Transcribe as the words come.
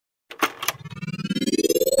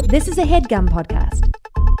This is a HeadGum podcast.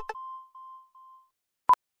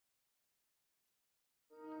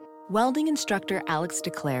 Welding instructor Alex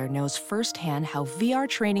DeClaire knows firsthand how VR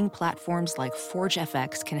training platforms like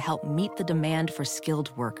ForgeFX can help meet the demand for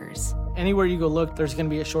skilled workers. Anywhere you go look, there's going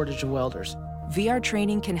to be a shortage of welders. VR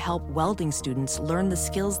training can help welding students learn the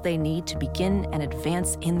skills they need to begin and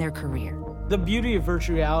advance in their career. The beauty of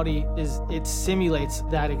virtual reality is it simulates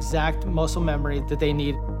that exact muscle memory that they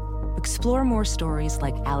need. Explore more stories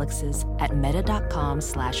like Alex's at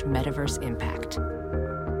meta.com/metaverseimpact.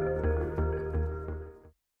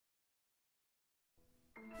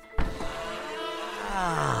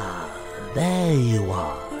 There you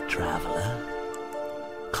are, traveler.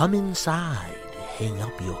 Come inside, hang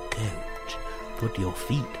up your coat, put your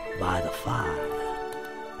feet by the fire,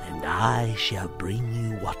 and I shall bring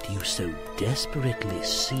you what you so desperately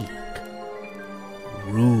seek.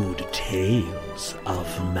 Rude tales of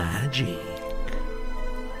magic.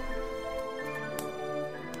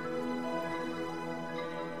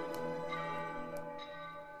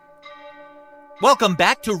 Welcome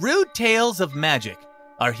back to Rude Tales of Magic.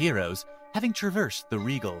 Our heroes, having traversed the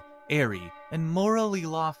regal, airy, and morally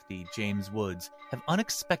lofty James Woods, have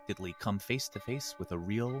unexpectedly come face to face with a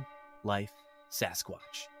real-life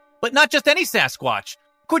Sasquatch. But not just any Sasquatch.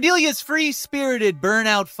 Cordelia's free-spirited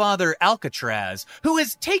burnout father Alcatraz, who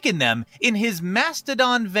has taken them in his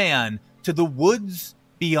mastodon van to the woods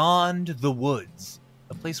beyond the woods,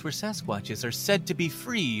 a place where Sasquatches are said to be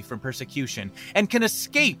free from persecution and can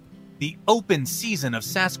escape the open season of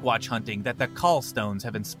Sasquatch hunting that the Callstones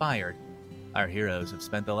have inspired. Our heroes have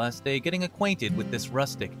spent the last day getting acquainted with this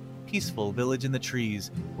rustic, peaceful village in the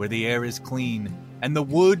trees, where the air is clean and the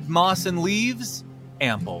wood, moss, and leaves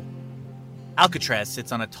ample. Alcatraz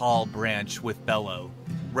sits on a tall branch with Bello,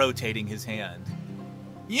 rotating his hand.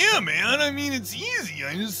 Yeah, man, I mean, it's easy.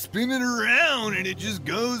 I just spin it around and it just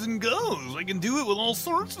goes and goes. I can do it with all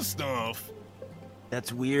sorts of stuff.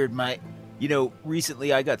 That's weird.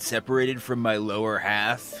 Recently I got separated from my lower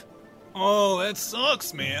half. Oh, that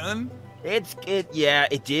sucks, man. It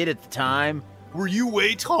did at the time. Were you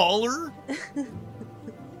way taller?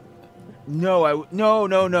 No,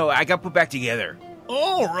 I got put back together.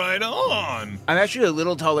 Oh, right on. I'm actually a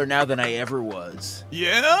little taller now than I ever was.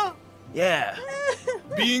 Yeah? Yeah.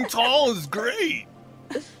 Being tall is great.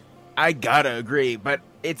 I gotta agree, but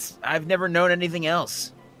I've never known anything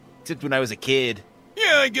else. Except when I was a kid.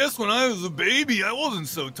 Yeah, I guess when I was a baby, I wasn't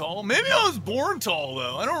so tall. Maybe I was born tall,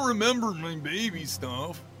 though. I don't remember my baby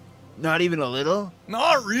stuff. Not even a little?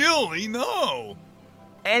 Not really, no.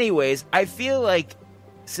 Anyways, I feel like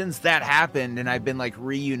since that happened and I've been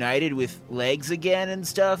reunited with legs again and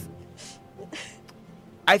stuff,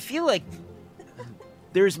 I feel like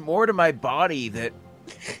there's more to my body that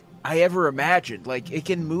I ever imagined. It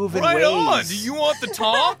can move in ways. Right on. Do you want the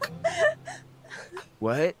talk?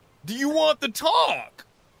 What? Do you want the talk?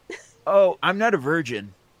 Oh, I'm not a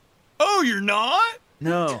virgin. Oh, you're not?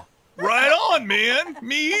 No. Right on, man.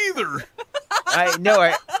 Me either.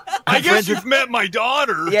 I guess you've met my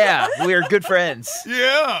daughter. Yeah, we're good friends.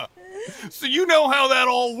 Yeah. So you know how that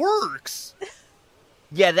all works.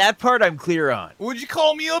 Yeah, that part I'm clear on. What'd you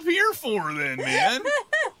call me up here for then, man?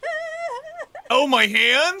 Oh, my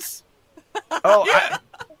hands? Oh, yeah.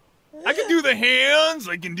 I can do the hands,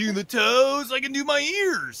 I can do the toes, I can do my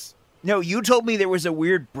ears. No, you told me there was a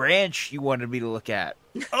weird branch you wanted me to look at.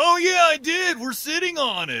 Oh, yeah, I did. We're sitting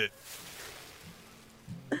on it.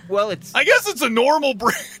 Well, I guess it's a normal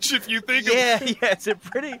branch if you think of it. Yeah, it's a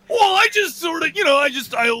pretty... Well, I just sort of,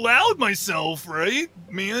 I allowed myself, right,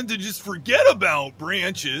 man, to just forget about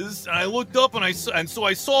branches. And I looked up and so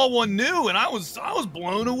I saw one new and I was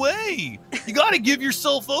blown away. You got to give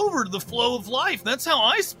yourself over to the flow of life. That's how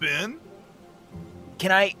I spin.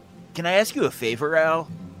 Can I ask you a favor, Al?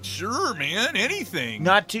 Sure, man, anything.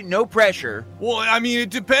 No pressure. Well, I mean, it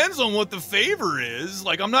depends on what the favor is.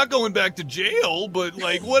 I'm not going back to jail, but,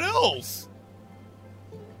 what else?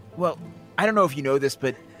 Well, I don't know if you know this,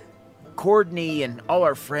 but Courtney and all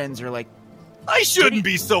our friends are I shouldn't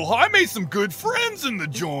be so hard. I made some good friends in the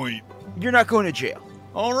joint. You're not going to jail.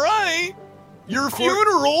 All right. Your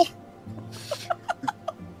funeral.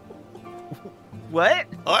 What?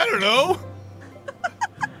 I don't know.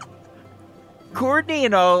 Courtney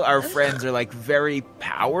and all our friends are very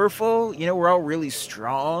powerful. We're all really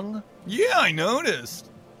strong. Yeah, I noticed.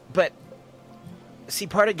 But, see,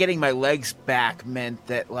 part of getting my legs back meant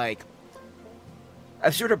that,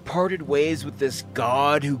 I've sort of parted ways with this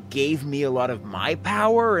god who gave me a lot of my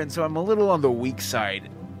power, and so I'm a little on the weak side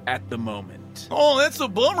at the moment. Oh, that's a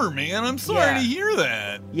bummer, man. I'm sorry Yeah. to hear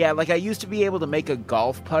that. Yeah, like I used to be able to make a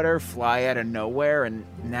golf putter fly out of nowhere, and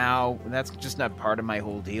now that's just not part of my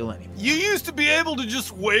whole deal anymore. You used to be able to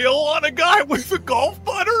just wail on a guy with a golf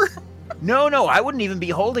putter? No, I wouldn't even be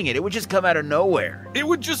holding it. It would just come out of nowhere. It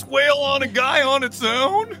would just wail on a guy on its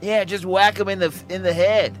own? Yeah, just whack him in the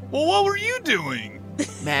head. Well, what were you doing?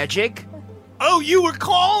 Magic? Oh, you were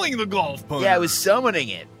calling the golf putter. Yeah, I was summoning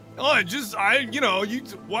it. Oh,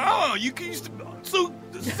 wow, you used to, so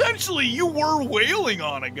essentially you were wailing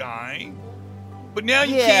on a guy, but now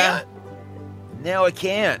you can't? Now I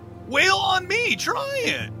can't. Wail on me, try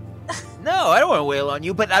it. No, I don't want to wail on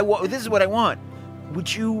you, but this is what I want.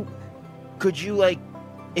 Could you, like,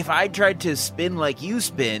 if I tried to spin like you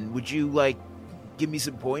spin, would you, like, give me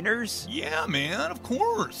some pointers? Yeah, man, of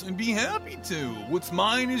course, I'd be happy to. What's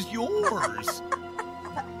mine is yours.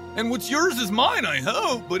 And what's yours is mine, I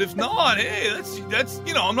hope. But if not, hey, that's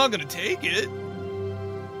I'm not going to take it.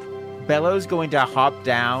 Bello's going to hop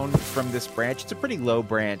down from this branch. It's a pretty low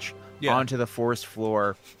branch onto the forest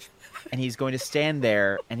floor. And he's going to stand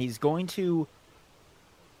there, and he's pretty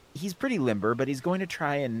limber, but he's going to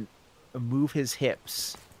try and move his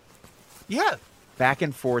hips. Yeah. Back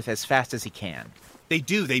and forth as fast as he can. They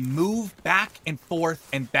do. They move back and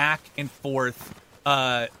forth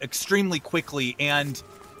extremely quickly, and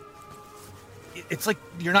it's like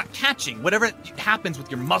you're not catching. Whatever happens with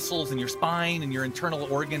your muscles and your spine and your internal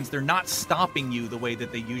organs, they're not stopping you the way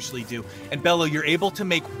that they usually do. And Bello, you're able to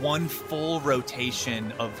make one full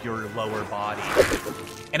rotation of your lower body.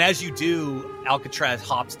 And as you do, Alcatraz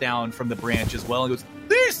hops down from the branch as well and goes,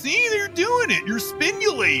 There, see, they're doing it. You're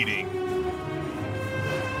spinulating.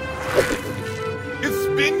 It's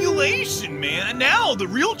spinulation, man. Now the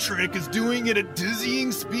real trick is doing it at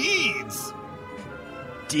dizzying speeds.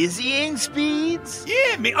 Dizzying speeds?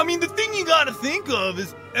 Yeah, man. I mean, the thing you gotta think of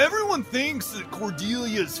is everyone thinks that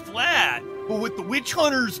Cordelia's flat, but what the witch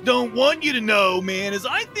hunters don't want you to know, man, is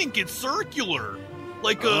I think it's circular.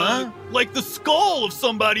 Like the skull of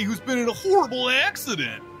somebody who's been in a horrible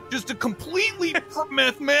accident. Just a completely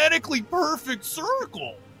mathematically perfect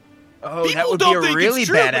circle. Oh, People that would be don't a think really it's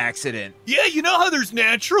true, bad but- accident. Yeah, you know how there's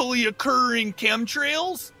naturally occurring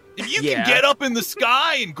chemtrails? If you can get up in the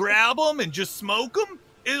sky and grab them and just smoke them,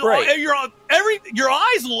 Right. your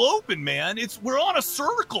eyes will open, man. We're on a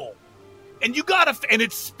circle, and and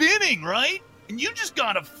it's spinning, right? And you just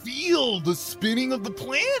gotta feel the spinning of the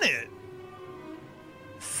planet.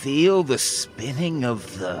 Feel the spinning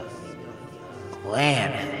of the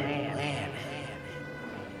planet.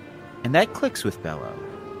 And that clicks with Bello.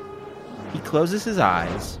 He closes his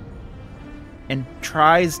eyes and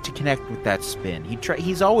tries to connect with that spin.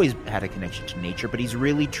 He's always had a connection to nature, but he's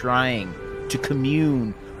really trying to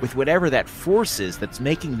commune with whatever that force is that's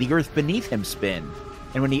making the earth beneath him spin.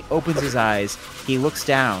 And when he opens his eyes, he looks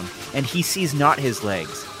down, and he sees not his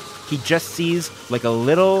legs. He just sees like a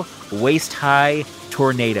little waist-high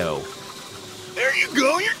tornado. There you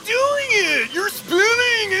go, you're doing it! You're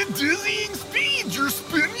spinning at dizzying speeds! You're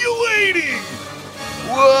spinulating!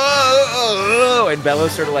 Whoa! And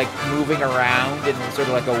Bello's sort of like moving around in sort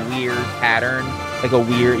of like a weird pattern.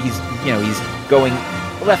 He's going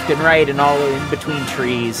left and right and all in between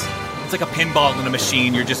trees. it's like a pinball in a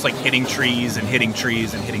machine. You're just like hitting trees and hitting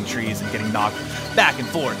trees and hitting trees and getting knocked back and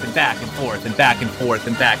forth and back and forth and back and forth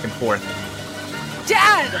and back and forth.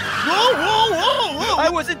 Dad! Whoa! I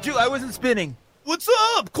wasn't spinning. What's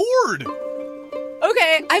up, Cord?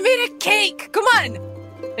 Okay, I made a cake! Come on!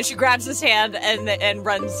 And she grabs his hand and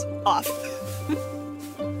runs off.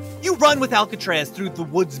 You run with Alcatraz through the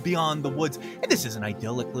woods beyond the woods, and this is an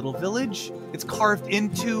idyllic little village. It's carved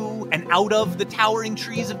into and out of the towering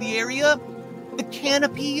trees of the area. The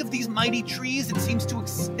canopy of these mighty trees, it seems to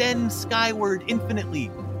extend skyward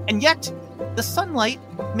infinitely, and yet the sunlight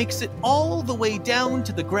makes it all the way down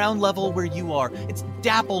to the ground level where you are. It's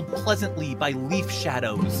dappled pleasantly by leaf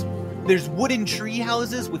shadows. There's wooden tree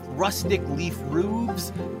houses with rustic leaf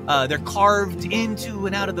roofs. They're carved into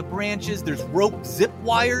and out of the branches. There's rope zip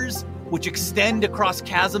wires, which extend across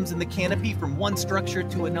chasms in the canopy from one structure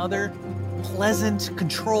to another. Pleasant,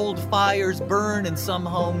 controlled fires burn in some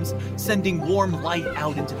homes, sending warm light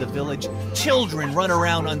out into the village. Children run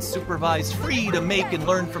around unsupervised, free to make and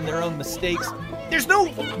learn from their own mistakes. There's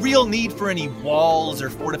no real need for any walls or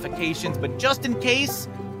fortifications, but just in case,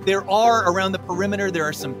 there are, around the perimeter, there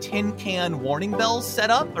are some tin can warning bells set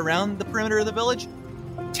up around the perimeter of the village.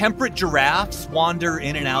 Temperate giraffes wander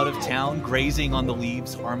in and out of town, grazing on the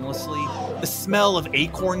leaves harmlessly. The smell of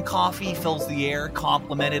acorn coffee fills the air,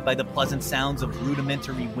 complemented by the pleasant sounds of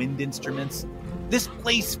rudimentary wind instruments. This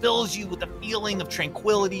place fills you with a feeling of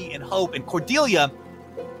tranquility and hope. And Cordelia,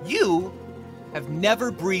 you have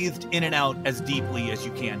never breathed in and out as deeply as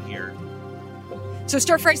you can here. So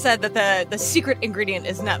Stir-Fry said that the secret ingredient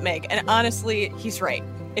is nutmeg, and honestly, he's right.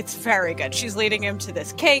 It's very good. She's leading him to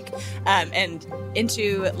this cake and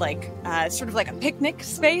into sort of like a picnic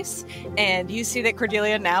space. And you see that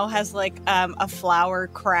Cordelia now has like a flower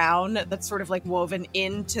crown that's sort of like woven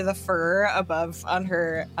into the fur above on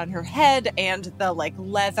her head, and the like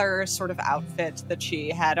leather sort of outfit that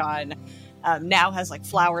she had on now has like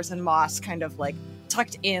flowers and moss kind of like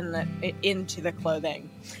tucked into the clothing.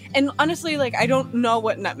 And honestly, like, I don't know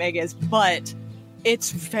what nutmeg is, but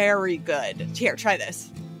it's very good. Here, try this.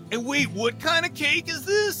 And wait, what kind of cake is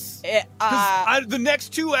this? The next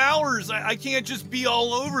 2 hours, I can't just be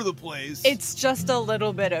all over the place. It's just a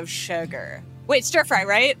little bit of sugar. Wait, stir-fry,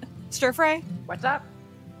 right? Stir-fry? What's up?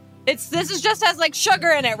 This is just has like sugar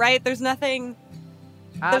in it, right? There's nothing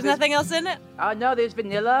nothing else in it? No, there's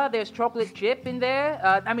vanilla, there's chocolate chip in there.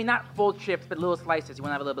 I mean, not full chips, but little slices. You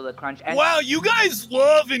want to have a little bit of crunch. And wow, you guys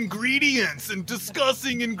love ingredients and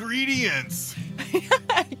discussing ingredients.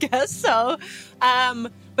 I guess so.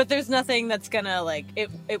 But there's nothing that's gonna, like,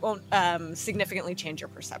 it won't significantly change your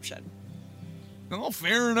perception. Oh,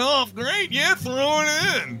 fair enough. Great, yeah, throw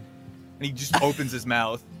it in. And he just opens his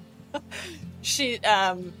mouth. She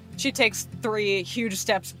takes 3 huge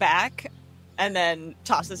steps back and then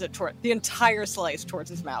tosses it toward the entire slice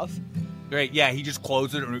towards his mouth. Great, yeah, he just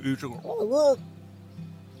closes it and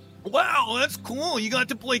wow, that's cool. You got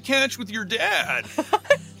to play catch with your dad.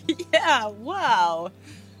 Yeah, wow.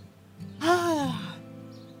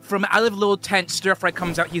 From out of the little tent, Stir-Fry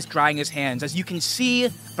comes out. He's drying his hands. As you can see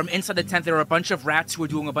from inside the tent, there are a bunch of rats who are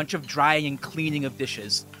doing a bunch of drying and cleaning of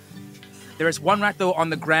dishes. There is one rat, though,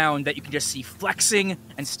 on the ground that you can just see flexing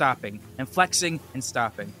and stopping, and flexing and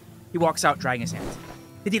stopping. He walks out drying his hands.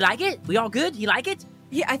 Did he like it? We all good? He like it?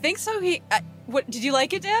 Yeah, I think so. What? Did you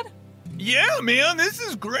like it, Dad? Yeah, man, this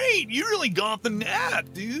is great. You really got the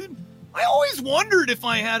knack, dude. I always wondered if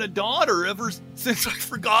I had a daughter ever since I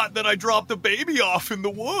forgot that I dropped a baby off in the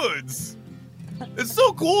woods. It's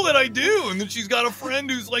so cool that I do, and that she's got a friend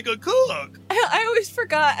who's like a cook. I always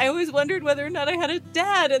forgot. I always wondered whether or not I had a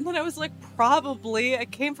dad, and then I was like, probably. I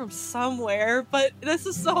came from somewhere, but this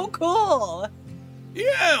is so cool.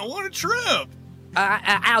 Yeah, what a trip.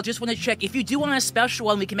 Al, just want to check. If you do want a special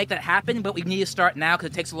one, we can make that happen, but we need to start now because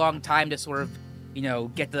it takes a long time to sort of,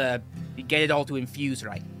 get it all to infuse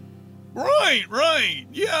right. Right.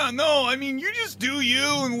 Yeah, no, I mean, you just do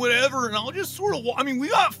you and whatever, and I'll just sort of, we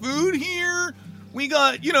got food here. We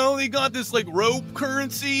got, they got this, like, rope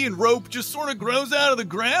currency, and rope just sort of grows out of the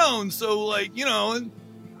ground, so, like,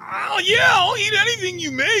 I'll eat anything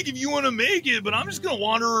you make if you want to make it, but I'm just going to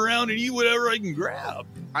wander around and eat whatever I can grab.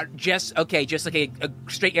 Just like a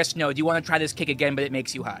straight yes no. Do you want to try this cake again, but it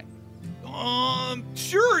makes you high?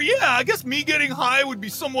 Sure, yeah, I guess me getting high would be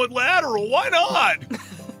somewhat lateral. Why not?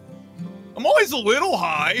 I'm always a little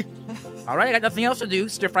high. All right, I got nothing else to do.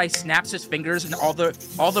 Stir-Fry snaps his fingers, and all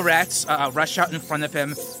the rats rush out in front of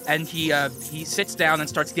him, and he sits down and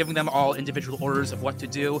starts giving them all individual orders of what to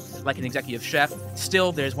do, like an executive chef.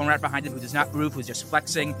 Still, there's one rat behind him who does not move, who's just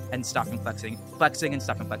flexing and stopping flexing, flexing and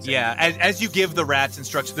stopping flexing. Yeah, as you give the rats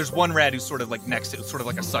instructions, there's one rat who's sort of like next to, sort of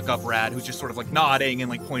like a suck-up rat, who's just sort of like nodding and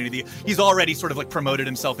like pointing to he's already sort of like promoted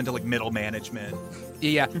himself into like middle management.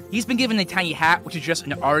 Yeah, he's been given a tiny hat, which is just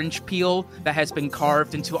an orange peel that has been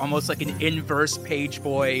carved into almost like an inverse page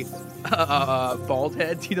boy bald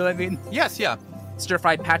head. You know what I mean? Yes, yeah.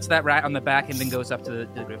 Stir-Fry pats that rat on the back and then goes up to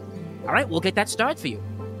the group. All right, we'll get that started for you.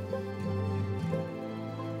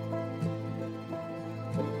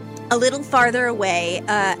 A little farther away,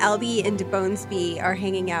 Albie and Bonesby are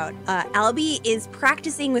hanging out. Albie is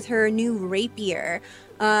practicing with her new rapier,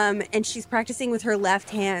 and she's practicing with her left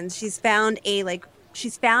hand. She's found a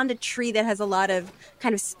tree that has a lot of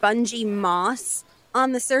kind of spongy moss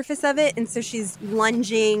on the surface of it, and so she's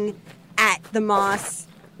lunging at the moss,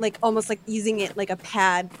 like almost like using it like a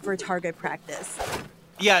pad for target practice.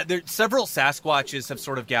 Yeah, several Sasquatches have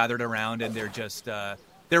sort of gathered around, and they're just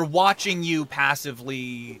they're watching you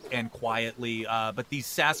passively and quietly. But these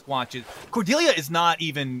Sasquatches, Cordelia is not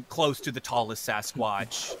even close to the tallest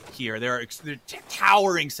Sasquatch here. They're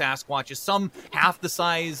towering Sasquatches, some half the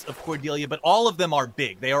size of Cordelia, but all of them are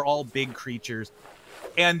big. They are all big creatures.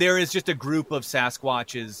 And there is just a group of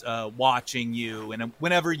Sasquatches watching you, and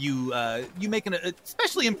whenever you make an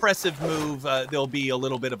especially impressive move, there'll be a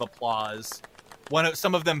little bit of applause.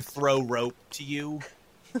 Some of them throw rope to you.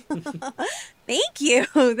 Thank you.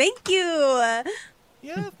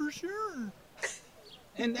 Yeah, for sure.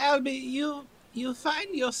 And Albie, you find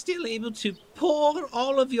you're still able to pour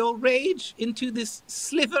all of your rage into this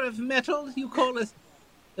sliver of metal you call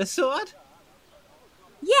a sword?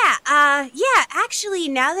 Yeah, actually,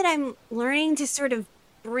 now that I'm learning to sort of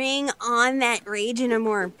bring on that rage in a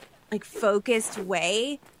more, like, focused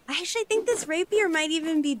way, I actually think this rapier might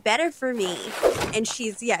even be better for me. And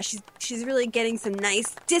she's really getting some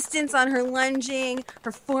nice distance on her lunging.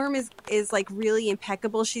 Her form is like really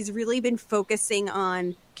impeccable. She's really been focusing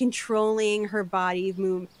on controlling her body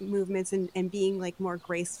movements and being like more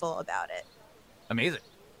graceful about it. Amazing.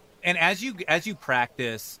 And as you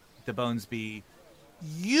practice the Bonesby,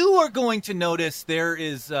 you are going to notice there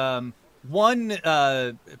is one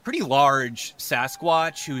pretty large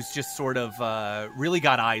Sasquatch who's just sort of really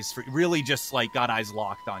got eyes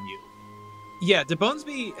locked on you. Yeah,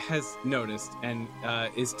 DeBonesby has noticed and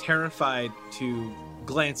is terrified to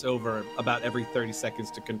glance over about every 30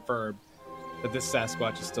 seconds to confirm that this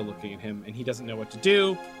Sasquatch is still looking at him, and he doesn't know what to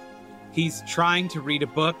do. He's trying to read a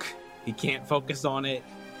book. He can't focus on it.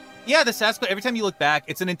 Yeah, the Sasquatch, every time you look back,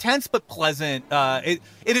 it's an intense but pleasant, it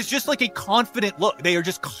is just like a confident look. They are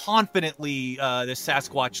just confidently, the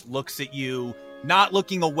Sasquatch looks at you, not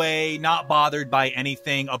looking away, not bothered by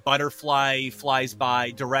anything. A butterfly flies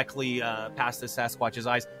by directly past the Sasquatch's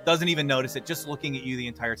eyes, doesn't even notice it, just looking at you the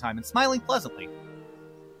entire time and smiling pleasantly.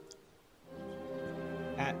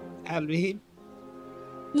 Albie?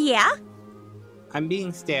 Yeah? I'm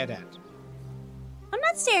being stared at. I'm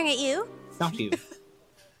not staring at you. It's not you.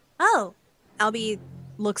 Oh. Albie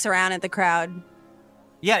looks around at the crowd.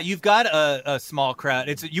 Yeah, you've got a small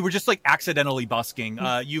crowd. You were just like accidentally busking.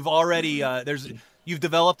 You've already you've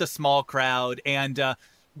developed a small crowd, and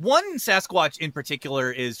one Sasquatch in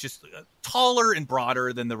particular is just taller and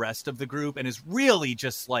broader than the rest of the group, and is really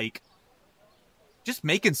just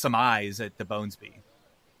making some eyes at the Bonesby.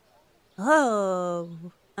 Oh,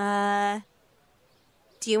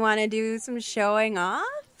 do you want to do some showing off?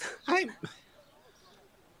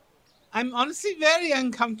 I'm honestly very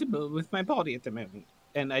uncomfortable with my body at the moment,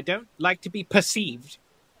 and I don't like to be perceived.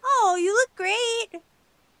 Oh, you look great.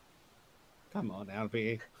 Come on,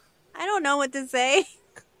 Albie. I don't know what to say.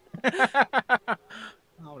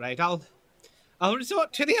 All right, I'll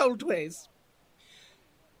resort to the old ways.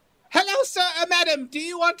 Hello, sir, madam. Do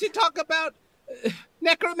you want to talk about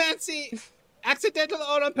necromancy, accidental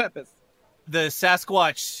or on purpose? The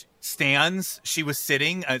Sasquatch stands. She was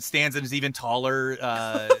sitting. Stands and is even taller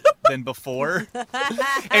than before,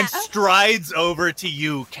 and strides over to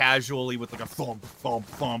you casually with like a thump, thump,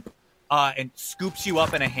 thump, and scoops you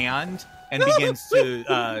up in a hand and begins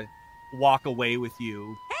to walk away with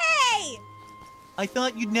you. Hey! I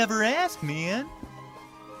thought you'd never ask, man.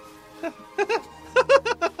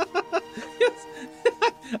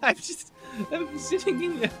 Yes, I'm sitting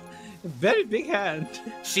in a very big hand.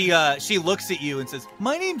 She looks at you and says,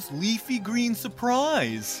 "My name's Leafy Green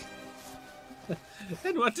Surprise."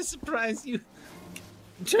 And what a surprise you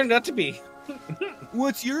turned out to be.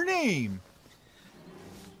 What's your name?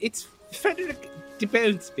 It's Frederick de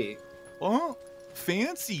Bonesby. Oh,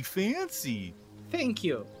 fancy. Thank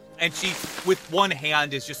you. And she, with one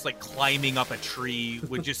hand, is just like climbing up a tree,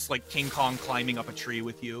 with just like King Kong climbing up a tree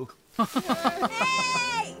with you.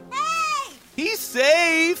 Hey! He's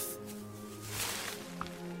safe!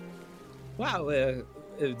 Wow,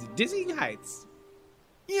 dizzying heights.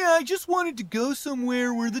 Yeah, I just wanted to go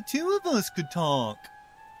somewhere where the two of us could talk.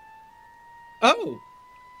 Oh.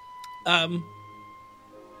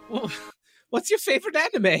 Well, what's your favorite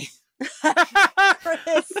anime? I'm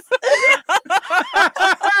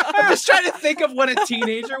just trying to think of what a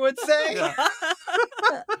teenager would say. Yeah.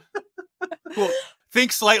 Well,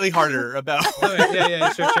 think slightly harder about.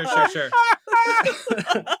 Yeah, sure.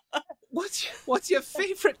 What's your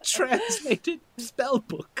favorite translated spell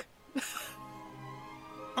book?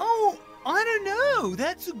 Oh, I don't know.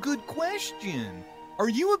 That's a good question. Are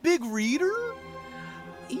you a big reader?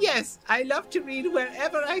 Yes, I love to read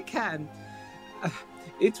wherever I can.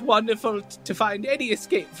 It's wonderful to find any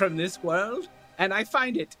escape from this world, and I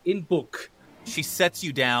find it in book. She sets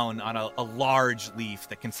you down on a large leaf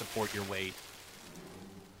that can support your weight.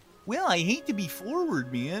 Well, I hate to be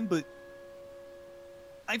forward, man, but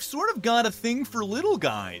I've sort of got a thing for little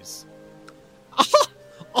guys.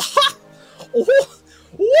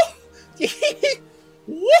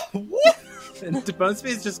 And DeBonesby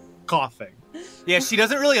is just coughing. Yeah, she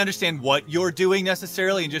doesn't really understand what you're doing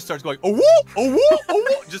necessarily, and just starts going, oh,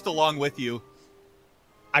 just along with you.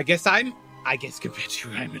 I guess compared to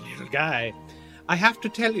you, I'm a little guy. I have to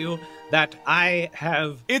tell you that I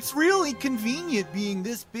have... It's really convenient being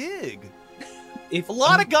this big. A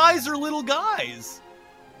lot of guys are little guys.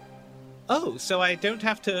 Oh, so I don't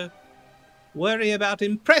have to worry about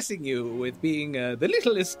impressing you with being the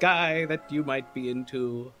littlest guy that you might be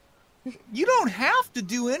into. You don't have to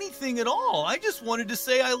do anything at all. I just wanted to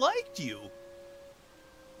say I liked you.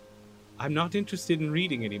 I'm not interested in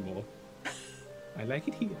reading anymore. I like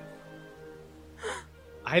it here.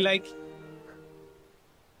 I like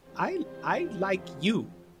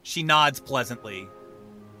you. She nods pleasantly.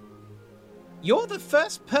 You're the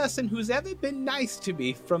first person who's ever been nice to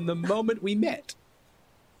me from the moment we met.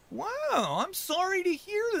 Wow, I'm sorry to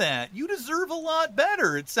hear that. You deserve a lot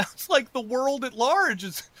better. It sounds like the world at large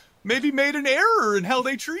has maybe made an error in how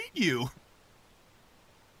they treat you.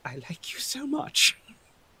 I like you so much.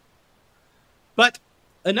 But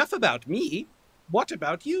enough about me. What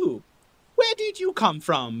about you? Where did you come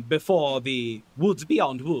from before the woods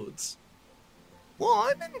beyond woods? Well,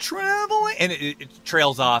 I've been traveling. And it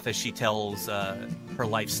trails off as she tells her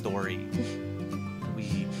life story.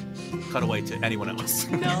 We cut away to anyone else.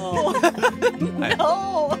 No.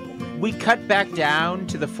 No. We cut back down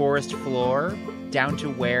to the forest floor, down to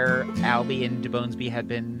where Albie and DeBonesby had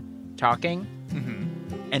been talking. Mm-hmm.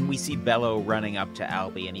 And we see Bello running up to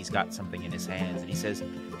Albie, and he's got something in his hands, and he says,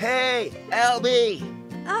 "Hey, Albie!"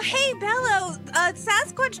 Hey, Bello.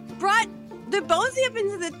 Sasquatch brought the Bonesy up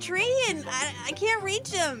into the tree, and I can't reach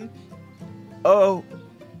him. Oh,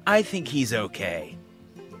 I think he's okay.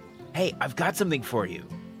 Hey, I've got something for you.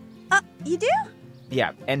 You do?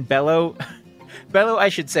 Yeah, and Bello, I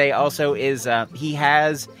should say, also is, he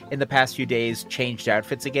has, in the past few days, changed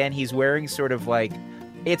outfits again. He's wearing sort of like,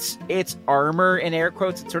 it's armor in air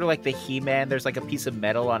quotes. It's sort of like the He-Man. There's like a piece of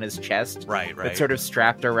metal on his chest. Right. That's sort of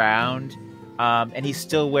strapped around. And he's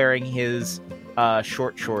still wearing his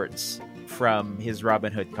short shorts from his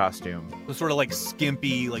Robin Hood costume. So sort of like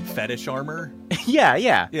skimpy, like fetish armor.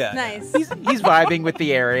 Yeah. Nice. He's vibing with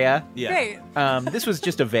the area. Yeah. Great. This was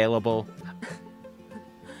just available.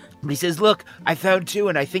 But he says, "Look, I found two,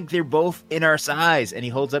 and I think they're both in our size." And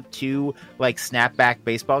he holds up two, like, snapback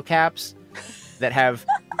baseball caps that have,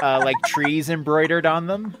 like, trees embroidered on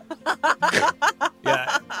them.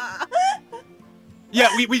 Yeah. Yeah,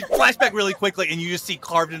 we flash back really quickly, and you just see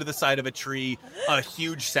carved into the side of a tree a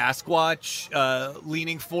huge Sasquatch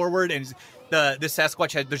leaning forward, and this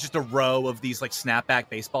Sasquatch there's just a row of these like snapback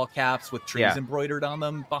baseball caps with trees embroidered on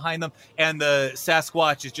them behind them, and the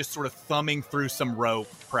Sasquatch is just sort of thumbing through some rope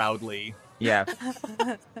proudly. Yeah.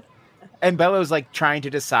 And Bello's like trying to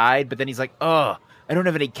decide, but then he's like, "Oh, I don't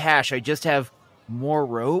have any cash. I just have more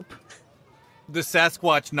rope." The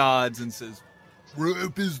Sasquatch nods and says,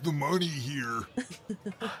 "Rope is the money here."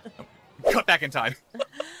 Cut back in time.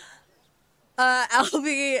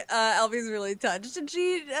 Albie's really touched, and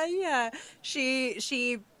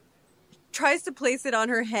she tries to place it on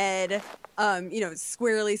her head,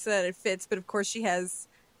 squarely so that it fits. But of course, she has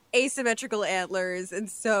asymmetrical antlers, and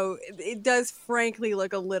so it does frankly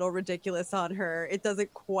look a little ridiculous on her. It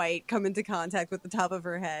doesn't quite come into contact with the top of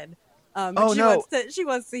her head. She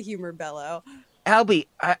wants to humor Bello. Albie,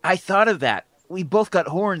 I thought of that. We both got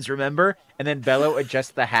horns, remember? And then Bello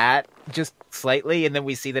adjusts the hat just slightly, and then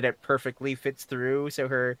we see that it perfectly fits through, so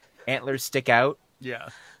her antlers stick out. Yeah.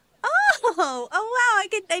 Oh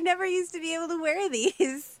wow! I never used to be able to wear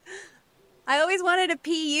these. I always wanted a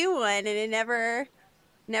PU one, and it never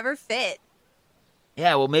fit.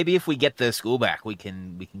 Yeah, well, maybe if we get the school back, we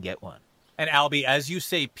can get one. And Albie, as you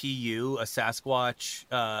say PU, a Sasquatch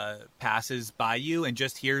passes by you and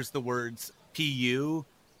just hears the words PU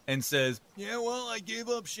and says, "Yeah, well, I gave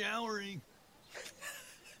up showering."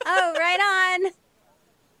 Oh, right on.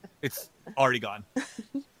 It's already gone.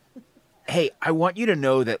 Hey, I want you to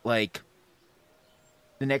know that, like,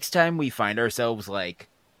 the next time we find ourselves, like,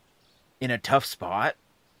 in a tough spot...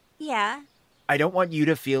 Yeah? I don't want you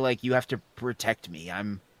to feel like you have to protect me.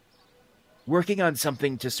 I'm working on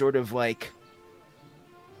something to sort of, like,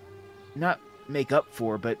 not make up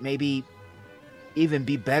for, but maybe even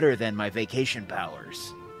be better than my vacation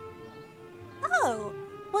powers. Oh,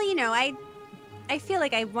 well, I feel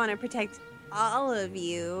like I want to protect all of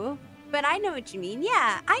you, but I know what you mean.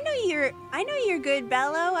 Yeah, I know you're good,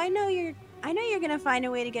 Bello. I know you're gonna find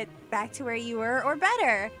a way to get back to where you were, or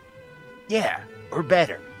better. Yeah, or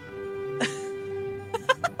better.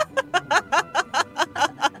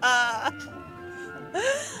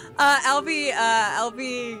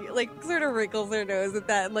 Albie like sort of wrinkles her nose at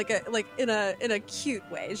that, like in a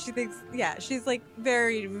cute way. She thinks, yeah, she's like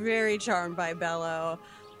very, very charmed by Bello,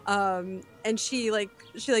 and she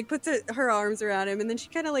puts her arms around him, and then she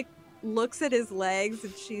kind of like looks at his legs,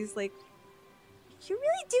 and she's like, "You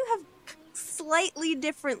really do have slightly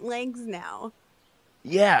different legs now."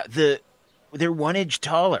 Yeah, they're 1 inch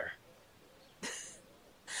taller.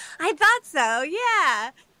 I thought so.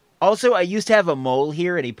 Yeah. Also, I used to have a mole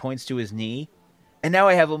here, and he points to his knee. And now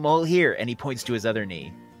I have a mole here, and he points to his other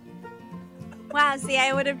knee. Wow, see,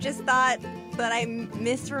 I would have just thought that I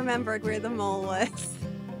misremembered where the mole was.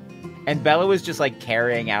 And Bella was just like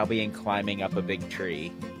carrying Albie and climbing up a big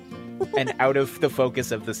tree. And out of the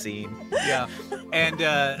focus of the scene. Yeah. And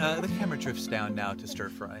the camera drifts down now to Stir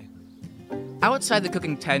Fry. Outside the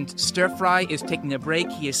cooking tent, Stir Fry is taking a break.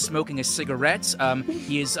 He is smoking a cigarette.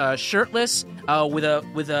 He is shirtless, with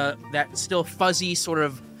that still fuzzy sort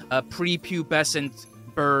of prepubescent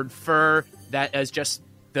bird fur that is just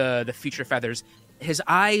the future feathers. His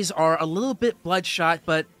eyes are a little bit bloodshot,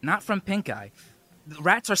 but not from pink eye. The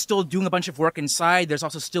rats are still doing a bunch of work inside. There's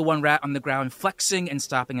also still one rat on the ground flexing and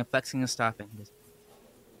stopping and flexing and stopping.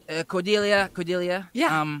 Cordelia.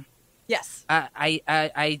 Yeah. Yes.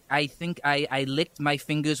 I think I licked my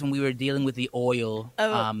fingers when we were dealing with the oil.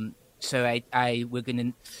 Oh. So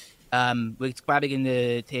we're probably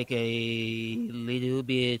gonna take a little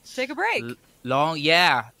bit. Take a break. Long,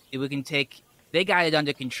 yeah. We can take. They got it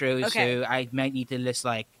under control, Okay. so I might need to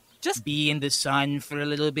just be in the sun for a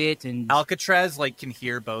little bit. And Alcatraz can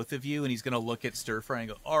hear both of you, and he's gonna look at Stir Fry and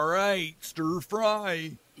go, "All right, Stir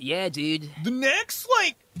Fry. Yeah, dude. The next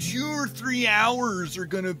 2 or 3 hours are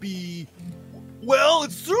gonna be, well,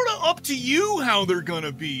 it's sort of up to you how they're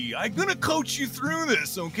gonna be. I'm gonna coach you through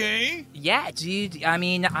this, okay? Yeah, dude. I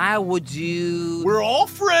mean, I would do. We're all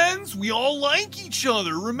friends. We all like each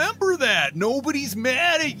other. Remember that. Nobody's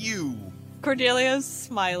mad at you." Cordelia's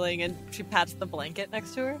smiling and she pats the blanket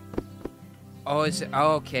next to her. Oh,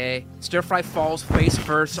 okay. Stir Fry falls face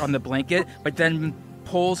first on the blanket, but then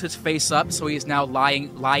pulls his face up, so he's now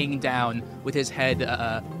lying down with his head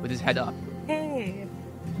up. Hey.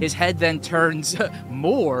 His head then turns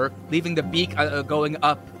more, leaving the beak going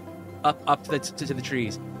up to the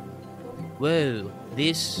trees. Whoa,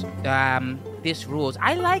 this rules.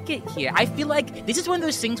 I like it here. I feel like this is one of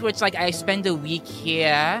those things where it's like I spend a week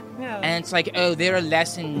here, and it's like, oh, there are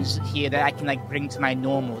lessons here that I can bring to my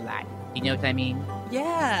normal life. You know what I mean?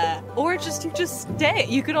 Yeah. Or you just stay.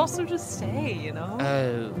 You could also just stay, you know?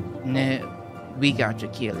 Oh, no. We got to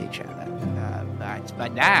kill each other.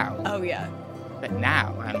 But now... Oh, yeah. But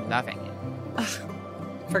now I'm loving it.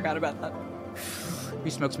 Forgot about that. He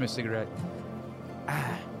smokes me a cigarette.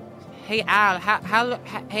 Hey, Al.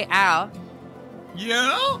 Hey, Al.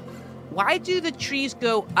 Yeah? Why do the trees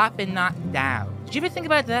go up and not down? Did you ever think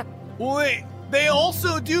about that? Well, they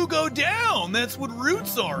also do go down. That's what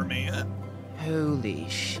roots are, man. Holy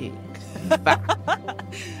shit.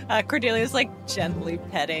 Cordelia's gently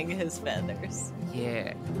petting his feathers.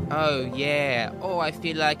 Yeah. Oh, yeah. Oh, I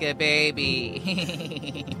feel like a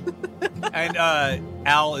baby. And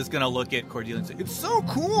Al is going to look at Cordelia and say, It's so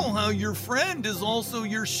cool how your friend is also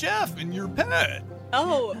your chef and your pet.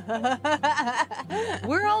 Oh.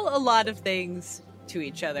 We're all a lot of things to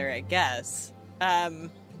each other, I guess.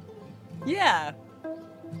 Yeah.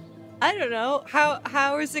 I don't know.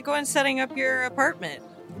 How is it going setting up your apartment?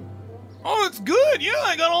 Oh, it's good. Yeah,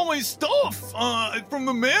 I got all my stuff from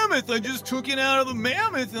the mammoth. I just took it out of the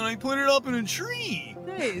mammoth and I put it up in a tree.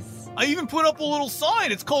 Nice. I even put up a little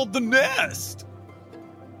sign. It's called The Nest.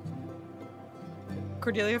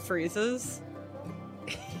 Cordelia freezes.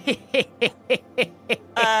 She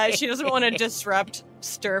doesn't want to disrupt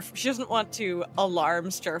she doesn't want to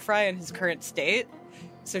alarm Stir Fry in his current state.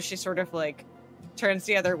 So she sort of turns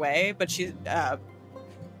the other way, but she's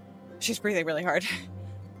breathing really hard.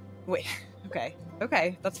 Wait,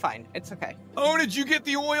 okay, that's fine. It's okay. Oh, did you get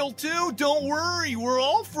the oil too? Don't worry, we're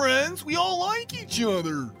all friends. We all like each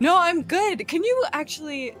other. No, I'm good. Can you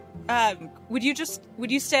actually, would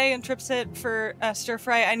you stay and trip sit for Stir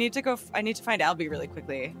Fry? I need to find Albie really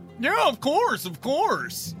quickly. Yeah, of course.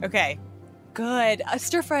 Okay, good.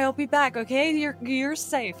 Stir Fry, I'll be back, okay? You're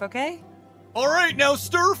safe, okay? All right, now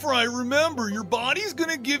Stir Fry, remember, your body's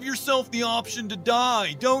gonna give yourself the option to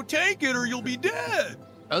die. Don't take it or you'll be dead.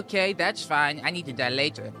 Okay, that's fine. I need to die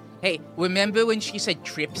later. Hey, remember when she said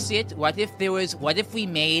trip sit? What if we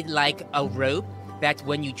made a rope that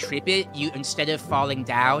when you trip it, you instead of falling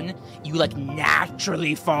down, you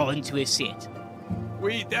naturally fall into a sit?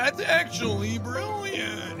 Wait, that's actually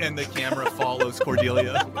brilliant. and the camera follows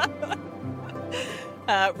Cordelia.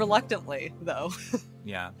 Reluctantly, though.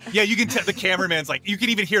 Yeah, you can tell the cameraman's you can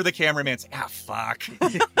even hear the cameraman say, fuck.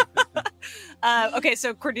 Okay,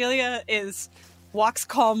 so Cordelia walks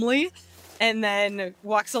calmly and then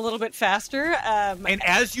walks a little bit faster. And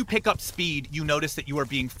as you pick up speed, you notice that you are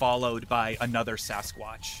being followed by another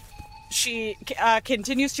Sasquatch. She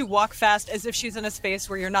continues to walk fast as if she's in a space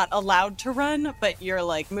where you're not allowed to run, but you're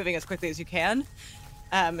moving as quickly as you can.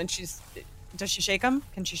 And does she shake them?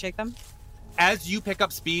 Can she shake them? as you pick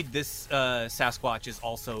up speed, this Sasquatch is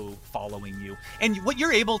also following you. And what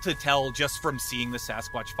you're able to tell just from seeing the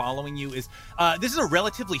Sasquatch following you is this is a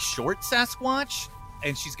relatively short Sasquatch,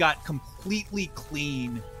 and she's got completely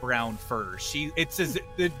clean brown fur. It says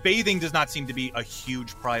the bathing does not seem to be a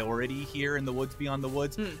huge priority here in the woods beyond the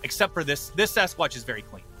woods, except for this Sasquatch is very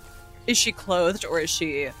clean. Is she clothed, or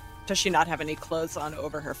does she not have any clothes on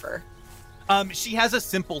over her fur? She has a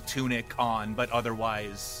simple tunic on, but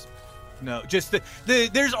otherwise, no. Just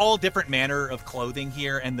there's all different manner of clothing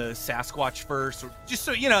here, and the Sasquatch fur, just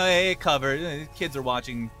so you know, it covers. Kids are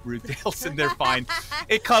watching Rude Tales, and they're fine.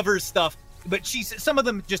 It covers stuff, but some of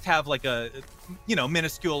them just have like a,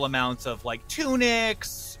 minuscule amounts of like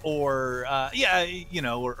tunics or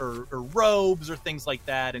or robes or things like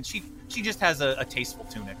that, and she just has a tasteful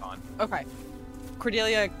tunic on. Okay.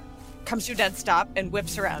 Cordelia comes to a dead stop and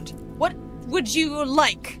whips around. What would you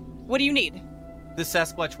like? What do you need? The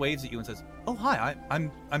Sasquatch waves at you and says, "Oh, hi.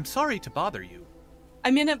 I'm sorry to bother you.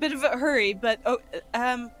 I'm in a bit of a hurry, but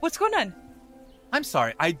what's going on?" "I'm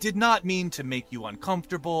sorry. I did not mean to make you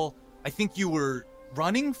uncomfortable. I think you were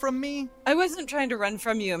running from me." "I wasn't trying to run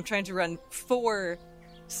from you. I'm trying to run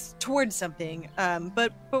towards something.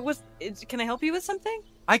 But can I help you with something?"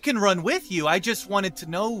 "I can run with you. I just wanted to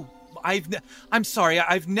know. I'm sorry.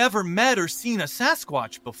 I've never met or seen a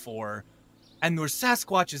Sasquatch before, and there's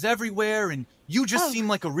Sasquatches everywhere, and you just seem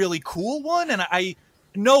like a really cool one. And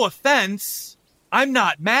no offense, I'm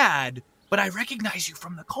not mad, but I recognize you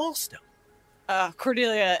from the Coldstone."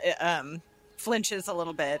 Cordelia flinches a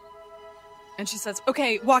little bit, and she says,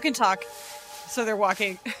 "Okay, walk and talk." So they're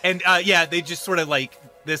walking. And they just sort of like,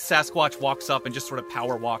 this Sasquatch walks up and just sort of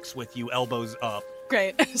power walks with you, elbows up.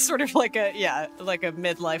 Great. Sort of like a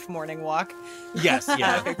midlife morning walk. Yes,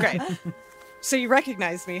 yeah. Okay, great. So you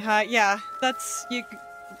recognize me, huh? Yeah, that's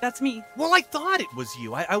me. Well, I thought it was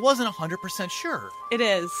you. I wasn't 100% sure. It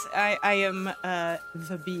is. I am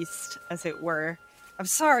the beast, as it were. I'm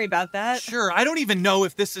sorry about that. Sure. I don't even know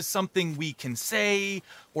if this is something we can say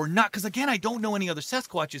or not, because again, I don't know any other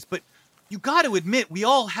Sasquatches, but you got to admit, we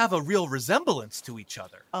all have a real resemblance to each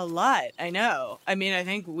other. A lot, I know. I mean, I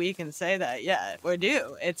think we can say that, yeah, we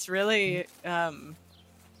do. It's really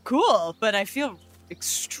cool, but I feel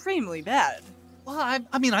extremely bad. Well,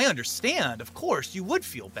 I mean, I understand. Of course, you would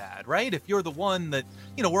feel bad, right? If you're the one that,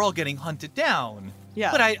 we're all getting hunted down.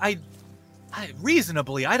 Yeah. But I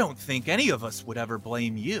reasonably, I don't think any of us would ever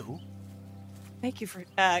blame you. Thank you for...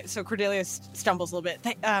 so Cordelia stumbles a little bit.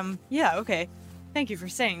 Yeah, okay. Thank you for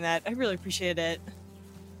saying that. I really appreciate it.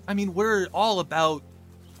 I mean, we're all about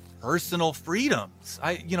personal freedoms.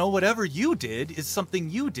 Whatever you did is something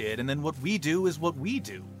you did, and then what we do is what we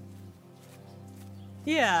do.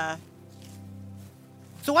 Yeah.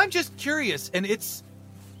 So I'm just curious, and it's...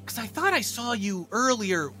 because I thought I saw you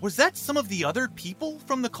earlier. Was that some of the other people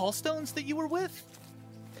from the Callstones that you were with?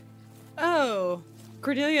 Oh...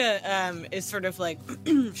 Cordelia is sort of like,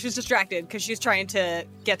 she's distracted because she's trying to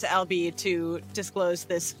get to Albie to disclose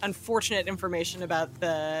this unfortunate information about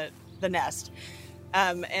the nest.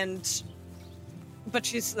 But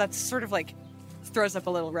that's sort of like throws up a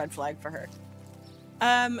little red flag for her.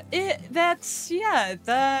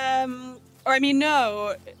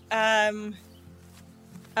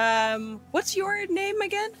 What's your name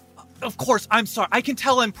again? Of course, I'm sorry. I can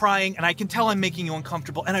tell I'm prying, and I can tell I'm making you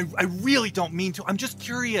uncomfortable, and I really don't mean to. I'm just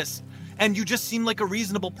curious, and you just seem like a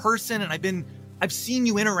reasonable person, and I've seen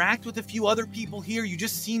you interact with a few other people here. You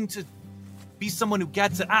just seem to be someone who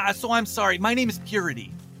gets it. So I'm sorry. My name is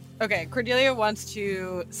Purity. Okay, Cordelia wants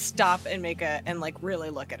to stop and really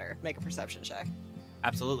look at her. Make a perception check.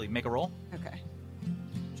 Absolutely. Make a roll. Okay.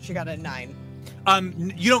 She got a 9.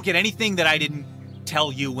 You don't get anything that I didn't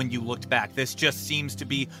tell you when you looked back. This just seems to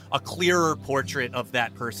be a clearer portrait of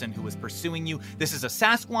that person who was pursuing you. This is a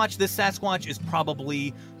Sasquatch. This Sasquatch is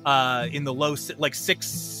probably in the low, like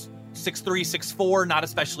 6'3", 6'4", not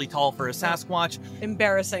especially tall for a Sasquatch.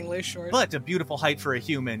 Embarrassingly short. But a beautiful height for a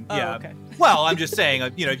human. Oh, yeah. Okay. Well, I'm just saying,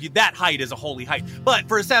 that height is a holy height. But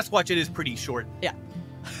for a Sasquatch, it is pretty short. Yeah.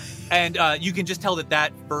 And you can just tell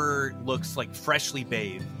that fur looks like freshly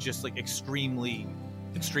bathed, just like extremely,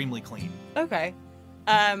 extremely clean. Okay.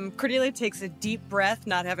 Cordelia takes a deep breath,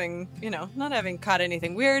 not having caught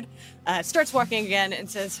anything weird, starts walking again and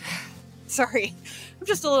says, "Sorry, I'm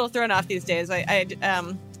just a little thrown off these days. I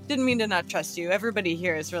didn't mean to not trust you. Everybody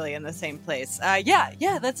here is really in the same place."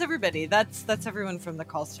 Yeah, that's everybody. That's everyone from the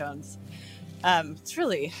Callstones.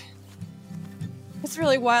 It's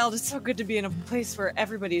really wild. It's so good to be in a place where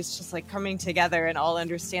everybody's just like coming together and all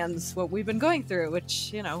understands what we've been going through,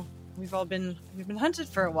 which, we've been hunted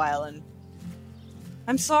for a while, and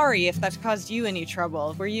I'm sorry if that's caused you any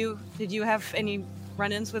trouble. Did you have any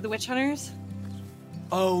run-ins with the witch hunters?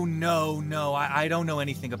 Oh, no. I don't know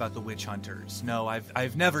anything about the witch hunters. No,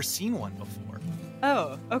 I've never seen one before.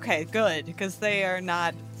 Oh, okay, good, because they are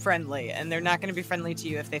not friendly, and they're not going to be friendly to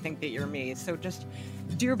you if they think that you're me. So just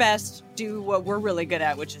do your best, do what we're really good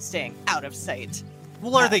at, which is staying out of sight.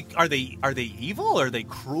 Well, are they evil? Are they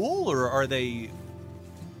cruel? Or are they...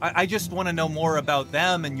 I just want to know more about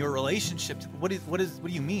them and your relationship. What do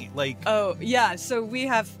you mean? Like... Oh, yeah, so we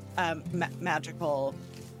have magical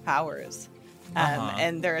powers.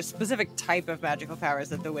 And there are a specific type of magical powers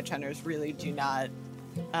that the witch hunters really do not,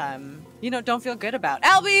 don't feel good about.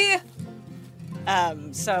 Albie!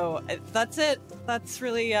 So that's it. That's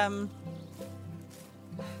really,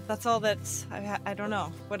 that's all that's, I don't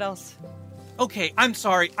know. What else? Okay, I'm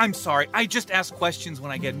sorry. I just ask questions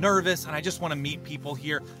when I get nervous, and I just want to meet people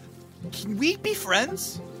here. Can we be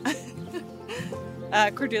friends?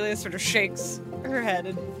 Cordelia sort of shakes her head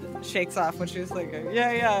and shakes off what she was thinking.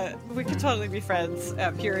 Yeah, we could totally be friends.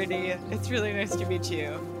 Purity, it's really nice to meet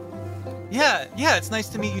you. Yeah, it's nice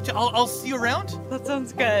to meet you too. I'll see you around. That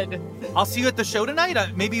sounds good. I'll see you at the show tonight.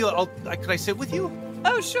 Could I sit with you?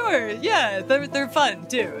 Oh, sure. Yeah, they're fun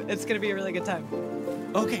too. It's gonna be a really good time.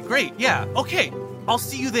 Okay, great. Yeah. Okay, I'll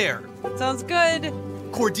see you there. Sounds good.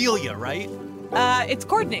 Cordelia, right? It's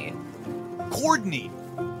Courtney. Courtney,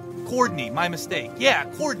 my mistake. Yeah,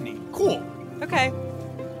 Courtney. Cool. Okay.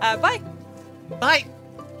 Bye. Bye.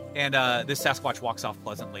 And this Sasquatch walks off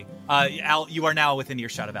pleasantly. Al, you are now within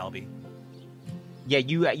earshot of Albie. Yeah,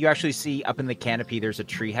 you actually see up in the canopy there's a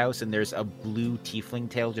treehouse and there's a blue tiefling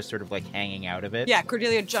tail just sort of like hanging out of it. Yeah,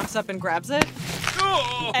 Cordelia jumps up and grabs it.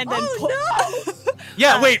 Oh, and then no!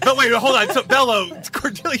 Yeah, wait, hold on. So Bello,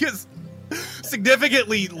 Cordelia's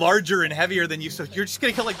significantly larger and heavier than you, so you're just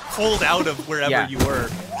gonna like pulled out of wherever you were.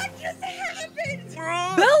 What just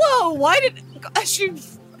happened? Bello,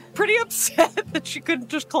 she's pretty upset that she couldn't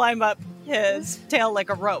just climb up his tail like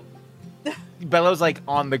a rope. Bello's like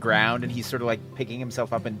on the ground and he's sort of like picking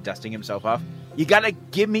himself up and dusting himself off. You gotta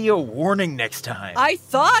give me a warning next time. I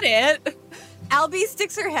thought it. Albie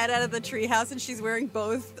sticks her head out of the treehouse and she's wearing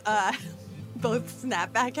both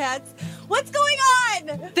snapback hats. What's going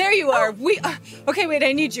on? There you are. Okay, wait,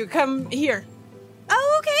 I need you. Come here.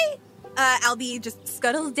 Oh, okay. Albie just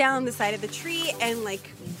scuttles down the side of the tree and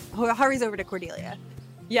like hurries over to Cordelia.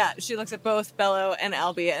 Yeah, she looks at both Bello and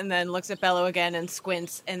Albie and then looks at Bello again and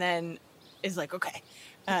squints and then is like, okay.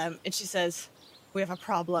 And she says, we have a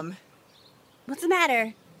problem. What's the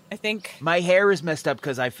matter? I think my hair is messed up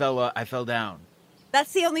because I fell down.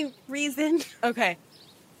 That's the only reason. Okay.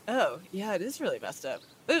 Oh, yeah, it is really messed up.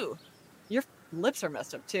 Ooh, your lips are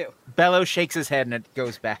messed up too. Bello shakes his head and it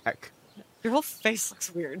goes back. Your whole face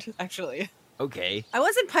looks weird, actually. Okay. I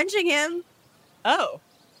wasn't punching him. Oh.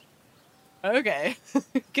 Okay.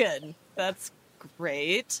 Good. That's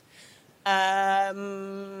great.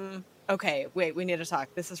 Okay, wait, we need to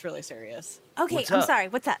talk. This is really serious. Okay, I'm sorry.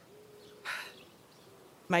 What's up?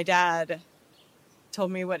 My dad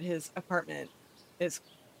told me what his apartment is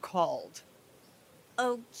called.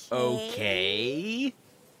 Okay.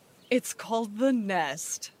 It's called The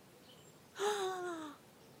Nest.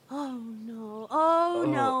 Oh, no. Oh,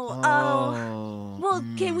 no. Oh. Well,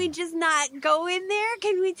 can we just not go in there?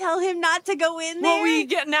 Can we tell him not to go in there?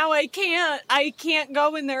 Well, now I can't. I can't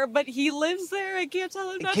go in there, but he lives there. I can't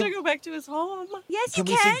tell him not to go back to his home. Yes, you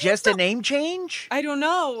can. Can we suggest a name change? I don't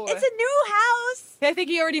know. It's a new house. I think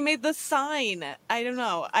he already made the sign. I don't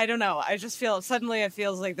know. I just feel, suddenly it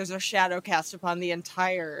feels like there's a shadow cast upon the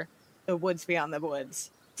woods beyond the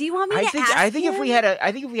woods. Do you want me to ask I think him? if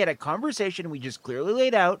we had a conversation and we just clearly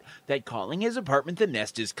laid out that calling his apartment the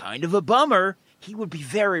Nest is kind of a bummer, he would be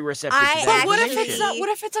very receptive to that. But what if it's not? What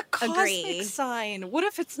if it's a cosmic sign? What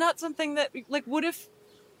if it's not something that, like, what if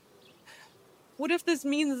this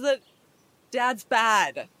means that Dad's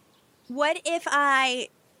bad? What if I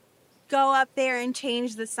go up there and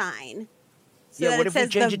change the sign? So what if we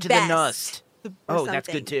change it to the Nest? That's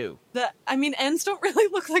good too. Ends don't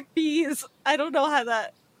really look like bees. I don't know how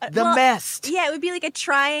that. The Mest. Yeah, it would be like a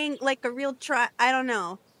trying, like a real try. I don't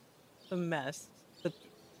know. The Mest. The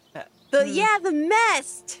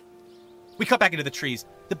Mest. We cut back into the trees.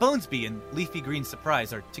 The Bonesbee and Leafy Green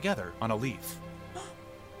Surprise are together on a leaf.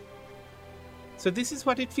 So this is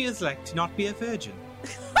what it feels like to not be a virgin.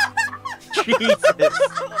 Jesus.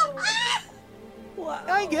 Wow.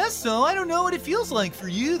 I guess so. I don't know what it feels like for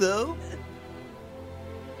you, though.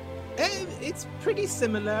 It's pretty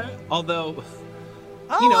similar, although...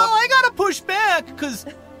 I gotta push back, because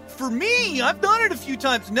for me, I've done it a few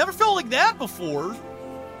times. Never felt like that before.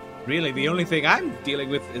 Really, the only thing I'm dealing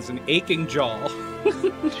with is an aching jaw.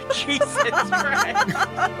 Jesus Christ.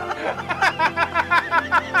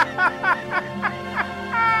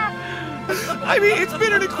 I mean, it's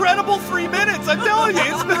been an incredible 3 minutes. I'm telling you,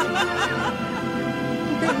 it's been.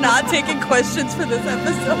 We're not taking questions for this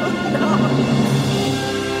episode. No.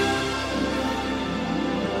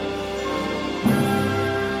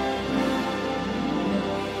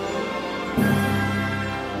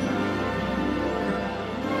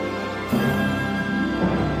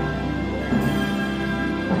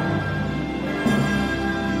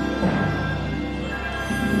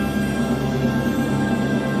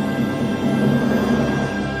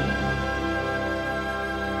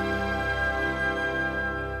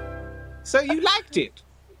 So you liked it?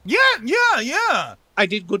 Yeah. I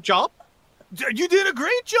did good job? You did a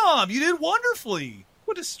great job. You did wonderfully.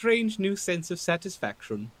 What a strange new sense of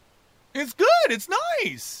satisfaction. It's good. It's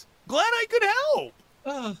nice. Glad I could help.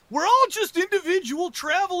 We're all just individual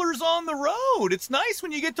travelers on the road. It's nice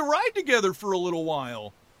when you get to ride together for a little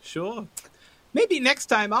while. Sure. Maybe next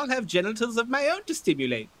time I'll have genitals of my own to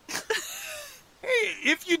stimulate. Hey,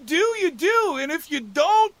 if you do, you do. And if you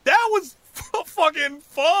don't, that was fucking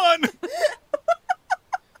fun.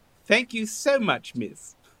 Thank you so much,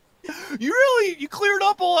 miss. You cleared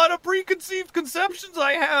up a lot of preconceived conceptions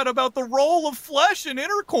I had about the role of flesh in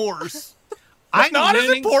intercourse. I'm not as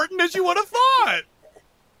learning- important as you would have thought.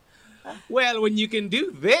 Well, when you can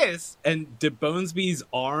do this, and De Bonesby's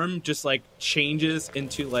arm just, like, changes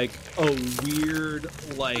into, like, a weird,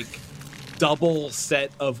 like, double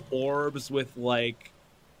set of orbs with, like,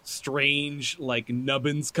 strange, like,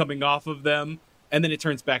 nubbins coming off of them, and then it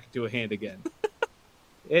turns back into a hand again.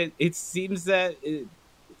 It seems that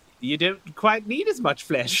you don't quite need as much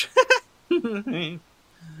flesh.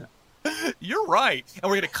 You're right. And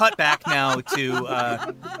we're going to cut back now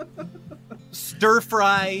to Stir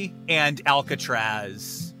Fry and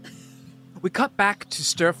Alcatraz. We cut back to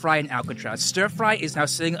Stir Fry and Alcatraz. Stir Fry is now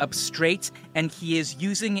sitting up straight, and he is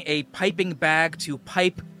using a piping bag to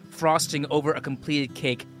pipe frosting over a completed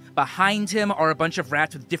cake. Behind him are a bunch of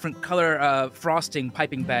rats with different color frosting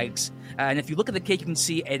piping bags. And if you look at the cake, you can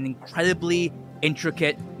see an incredibly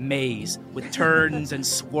intricate maze with turns and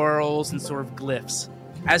swirls and sort of glyphs.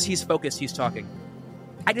 As he's focused, he's talking.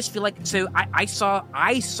 I just feel like, so I saw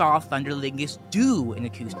Thunderlingus do an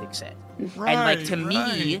acoustic set. Right, and like to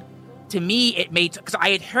me it made, because I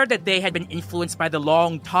had heard that they had been influenced by the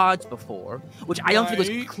Long Tods before, which I don't think was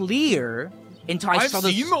clear until I saw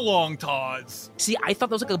those. I've seen the Long Tods. See, I thought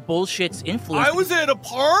that was like a bullshit influence. I was at a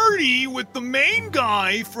party with the main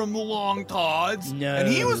guy from the Long Tods, and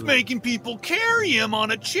he was making people carry him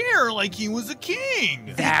on a chair like he was a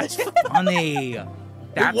king. That's funny.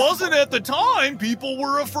 It wasn't at the time. People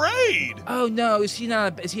were afraid. Oh no, is he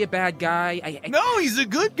a bad guy? No, he's a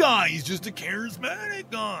good guy. He's just a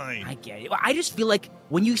charismatic guy. I get it. Well, I just feel like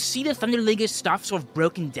when you see the Thunderlingus stuff sort of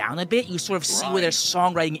broken down a bit, you sort of see where their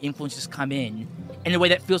songwriting influences come in a way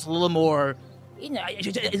that feels a little more,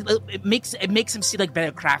 it makes him see like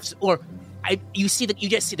better crafts, or you just see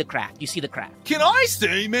the craft. You see the craft. Can I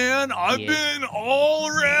say, man, I've been all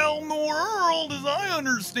around the world, as I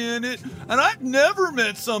understand it, and I've never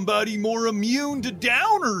met somebody more immune to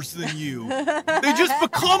downers than you. They just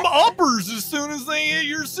become uppers as soon as they hit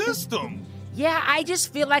your system. Yeah, I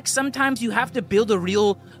just feel like sometimes you have to build a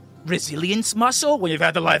real resilience muscle when you've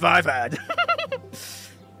had the life I've had.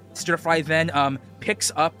 Stir Fry then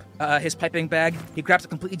picks up his piping bag. He grabs a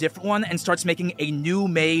completely different one and starts making a new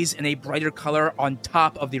maze in a brighter color on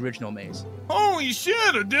top of the original maze. Holy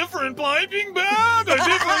shit, a different piping bag? A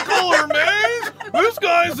different color maze? This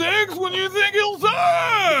guy zags when you think he'll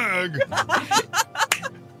zag!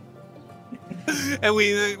 And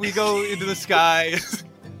we go into the sky.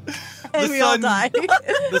 And we all die.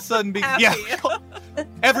 The sun yeah.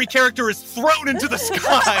 Every character is thrown into the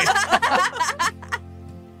sky.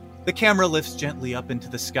 The camera lifts gently up into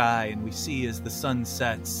the sky, and we see as the sun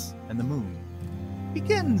sets and the moon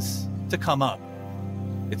begins to come up.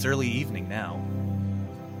 It's early evening now.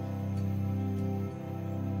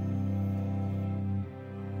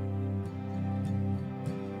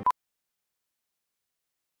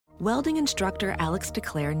 Welding instructor Alex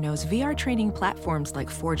DeClaire knows VR training platforms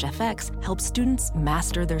like Forge FX help students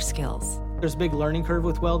master their skills. There's a big learning curve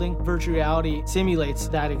with welding. Virtual reality simulates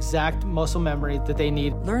that exact muscle memory that they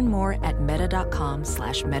need. Learn more at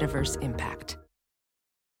meta.com/metaverseimpact.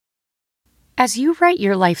 As you write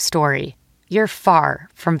your life story, you're far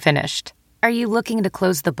from finished. Are you looking to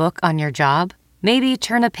close the book on your job? Maybe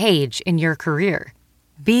turn a page in your career?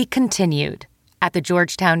 Be continued at the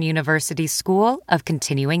Georgetown University School of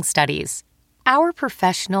Continuing Studies. Our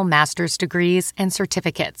professional master's degrees and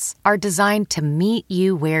certificates are designed to meet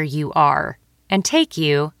you where you are and take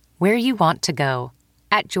you where you want to go.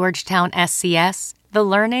 At Georgetown SCS, the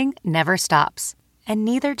learning never stops, and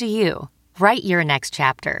neither do you. Write your next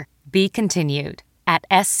chapter. Be continued at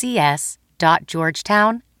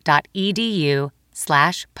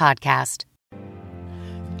scs.georgetown.edu/podcast.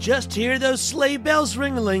 Just hear those sleigh bells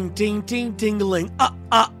ring-a-ling, ting-ting, ting-a-ling,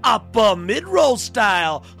 up mid-roll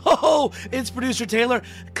style. Ho-ho, it's producer Taylor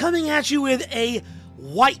coming at you with a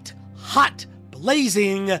white, hot,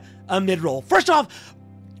 blazing mid-roll. First off,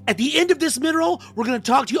 at the end of this mid-roll, we're going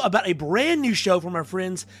to talk to you about a brand new show from our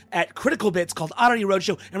friends at Critical Bits called Oddity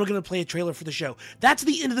Roadshow, and we're going to play a trailer for the show. That's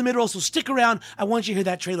the end of the mid-roll, so stick around. I want you to hear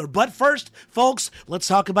that trailer. But first, folks, let's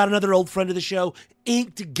talk about another old friend of the show,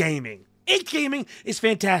 Inked Gaming. Inked Gaming is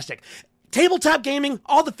fantastic. Tabletop gaming,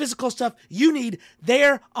 all the physical stuff you need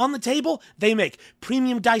there on the table, they make.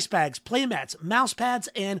 Premium dice bags, playmats, mouse pads,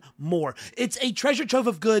 and more. It's a treasure trove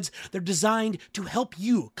of goods. They're designed to help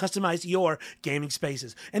you customize your gaming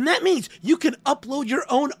spaces. And that means you can upload your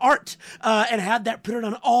own art and have that printed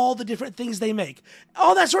on all the different things they make.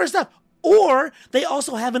 All that sort of stuff. Or they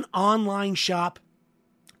also have an online shop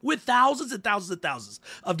with thousands and thousands and thousands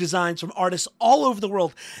of designs from artists all over the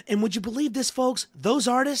world. And would you believe this, folks? Those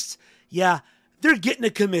artists, yeah, they're getting a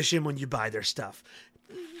commission when you buy their stuff.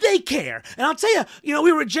 They care. And I'll tell you,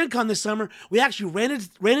 we were at Gen Con this summer. We actually ran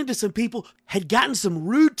into some people, had gotten some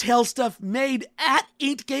Rude Tale stuff made at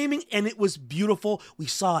Inked Gaming, and it was beautiful. We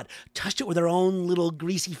saw it, touched it with our own little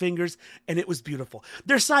greasy fingers, and it was beautiful.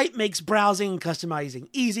 Their site makes browsing and customizing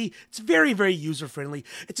easy. It's very, very user-friendly.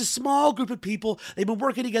 It's a small group of people. They've been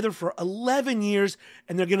working together for 11 years,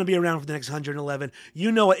 and they're going to be around for the next 111.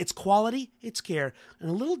 You know it. It's quality, it's care, and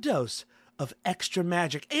a little dose of extra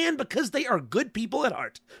magic, and because they are good people at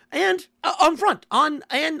heart, and on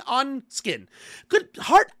skin, good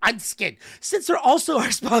heart on skin. Since they're also our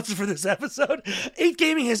sponsor for this episode, Inked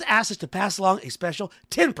Gaming has asked us to pass along a special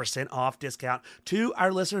 10% off discount to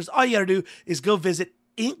our listeners. All you gotta do is go visit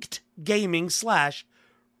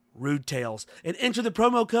inkedgaming/Rude Tales and enter the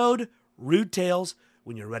promo code Rude Tales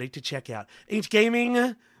when you're ready to check out. Inked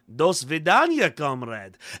Gaming. Dos vidania,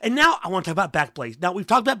 comrade. And now I want to talk about Backblaze. Now, we've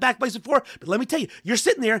talked about Backblaze before, but let me tell you, you're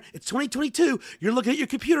sitting there, it's 2022, you're looking at your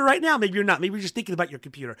computer right now. Maybe you're not. Maybe you're just thinking about your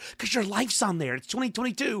computer because your life's on there. It's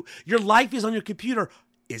 2022. Your life is on your computer.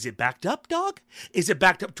 Is it backed up, dog? Is it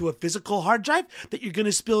backed up to a physical hard drive that you're going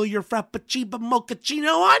to spill your Frappuccino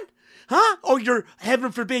mochaccino on? Huh? Or your,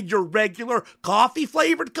 heaven forbid, your regular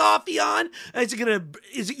flavored coffee on? Is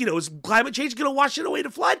climate change going to wash it away to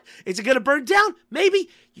flood? Is it going to burn down? Maybe.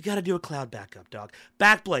 You got to do a cloud backup, dog.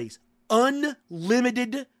 Backblaze,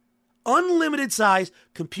 unlimited size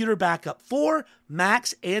computer backup for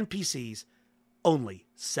Macs and PCs, only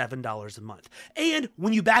 $7 a month. And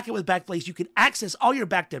when you back it with Backblaze, you can access all your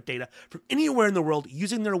backed up data from anywhere in the world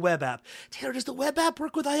using their web app. Taylor, does the web app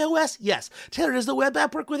work with iOS? Yes. Taylor, does the web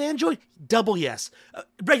app work with Android? Double yes.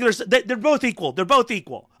 They're both equal. They're both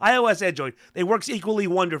equal. iOS, Android, they work equally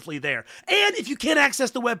wonderfully there. And if you can't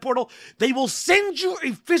access the web portal, they will send you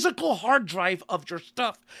a physical hard drive of your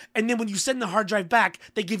stuff. And then when you send the hard drive back,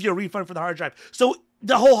 they give you a refund for the hard drive. So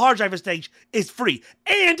the whole hard drive stage is free.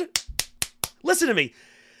 And listen to me.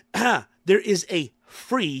 There is a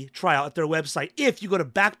free trial at their website if you go to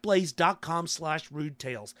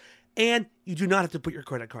backblaze.com/rudetales, and you do not have to put your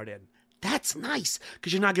credit card in. That's nice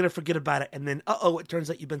because you're not going to forget about it. And then, it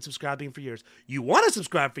turns out you've been subscribing for years. You want to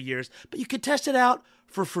subscribe for years, but you can test it out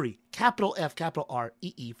for free. Capital F, capital R,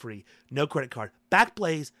 E, free. No credit card.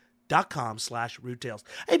 Backblaze.com/rudetales.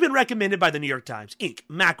 I've been recommended by the New York Times, Inc.,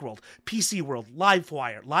 Macworld, PC World,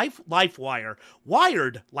 LiveWire,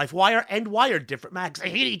 Wired, LifeWire, and Wired, different Macs.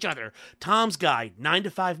 They hate each other. Tom's Guide, 9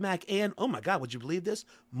 to 5 Mac, and, oh my God, would you believe this?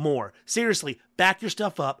 More. Seriously, back your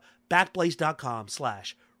stuff up.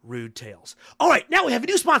 Backblaze.com/rudetales. All right, now we have a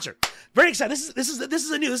new sponsor. Very excited. This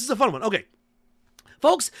is a fun one. Okay.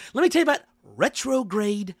 Folks, let me tell you about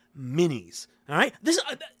Retrograde Minis. All right, this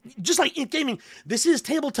just like Inked Gaming, this is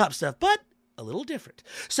tabletop stuff, but a little different.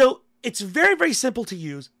 So it's very, very simple to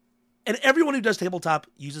use, and everyone who does tabletop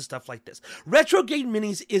uses stuff like this. Retrograde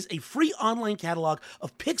Minis is a free online catalog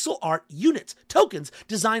of pixel art units, tokens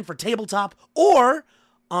designed for tabletop or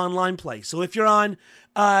online play. So if you're on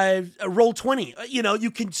Roll20,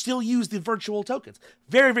 you can still use the virtual tokens.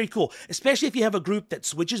 Very, very cool, especially if you have a group that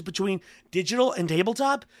switches between digital and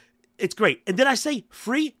tabletop. It's great. And did I say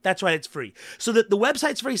free? That's right, it's free. So the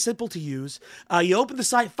website's very simple to use. You open the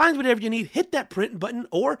site, find whatever you need, hit that print button,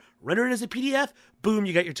 or render it as a PDF. Boom,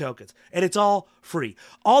 you got your tokens. And it's all free.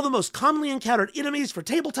 All the most commonly encountered enemies for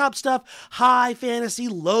tabletop stuff, high fantasy,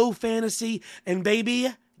 low fantasy, and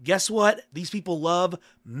baby, guess what? These people love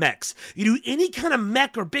mechs. You do any kind of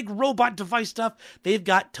mech or big robot device stuff, they've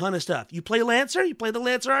got a ton of stuff. You play Lancer? You play the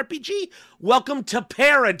Lancer RPG? Welcome to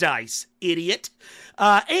paradise, idiot.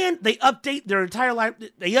 And they update their entire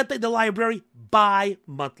they update the library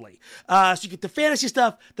bi-monthly. So you get the fantasy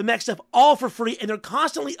stuff, the mech stuff, all for free, and they're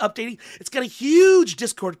constantly updating. It's got a huge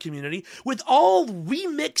Discord community with all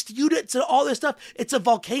remixed units and all this stuff. It's a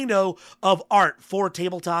volcano of art for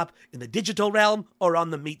tabletop in the digital realm or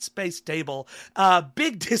on the Meat Space table.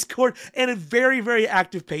 Big Discord and a very, very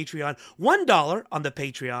active Patreon. $1 on the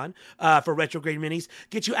Patreon for Retrograde Minis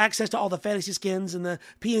gets you access to all the fantasy skins and the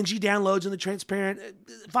PNG downloads and the transparent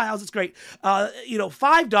files. It's great.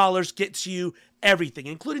 $5 gets you everything,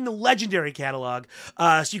 including the legendary catalog,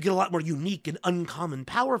 so you get a lot more unique and uncommon,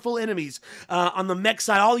 powerful enemies. On the mech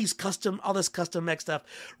side, all this custom mech stuff.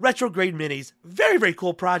 Retrograde Minis, very, very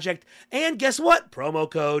cool project. And guess what? Promo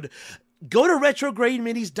code. Go to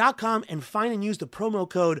retrogrademinis.com and find and use the promo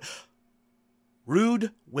code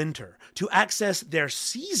Rude Winter to access their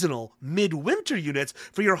seasonal midwinter units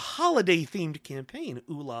for your holiday-themed campaign.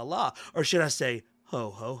 Ooh la la. Or should I say,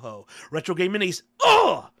 ho ho ho. Retrograde Minis.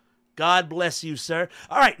 Oh! God bless you, sir.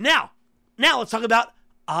 All right, now let's talk about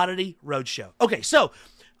Oddity Roadshow. Okay, so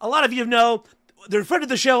a lot of you know they're a friend of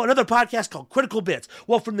the show, another podcast called Critical Bits.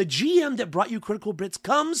 Well, from the GM that brought you Critical Bits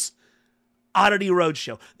comes Oddity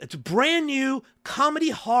Roadshow. It's a brand new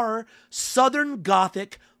comedy horror, Southern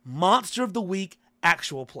Gothic, Monster of the Week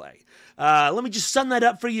actual play. Let me just sum that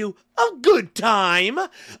up for you. A good time.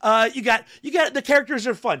 You got the characters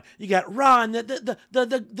are fun. You got Ron,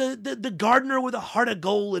 the gardener with a heart of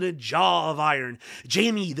gold and a jaw of iron.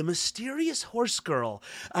 Jamie, the mysterious horse girl,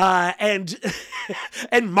 and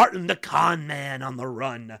Martin, the con man on the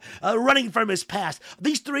run, running from his past.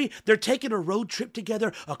 These three, they're taking a road trip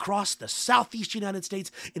together across the southeast United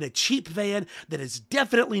States in a cheap van that is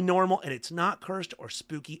definitely normal, and it's not cursed or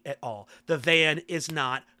spooky at all. The van is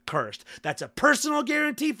not cursed. That's a personal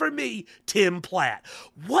guarantee for me, Tim Platt.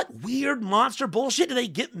 What weird monster bullshit do they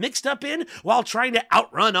get mixed up in while trying to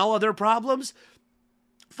outrun all of their problems?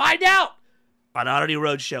 Find out on Oddity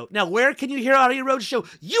Roadshow. Now, where can you hear Oddity Roadshow?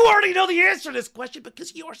 You already know the answer to this question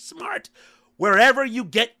because you're smart. Wherever you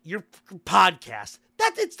get your podcast.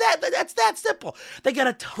 That's that simple. They got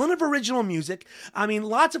a ton of original music. I mean,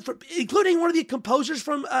 lots of, including one of the composers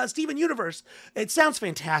from Steven Universe. It sounds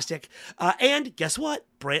fantastic. And guess what?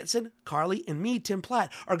 Branson, Carly, and me, Tim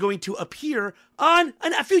Platt, are going to appear on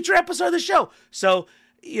a future episode of the show. So,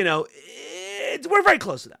 we're very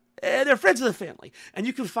close to that. They're friends of the family. And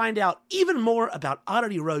you can find out even more about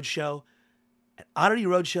Oddity Roadshow at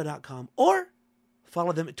oddityroadshow.com or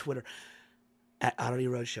follow them at Twitter at Oddity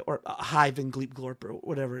Roadshow, or Hive and Gleep Glorp, or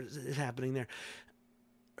whatever is happening there.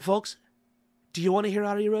 Folks, do you want to hear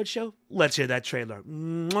Oddity Roadshow? Let's hear that trailer.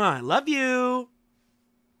 Mwah, love you.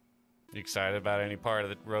 You excited about any part of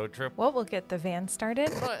the road trip? Well, we'll get the van started.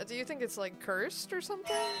 What, do you think it's like cursed or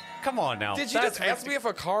something? Come on now. Did you just ask me if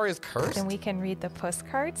a car is cursed? And we can read the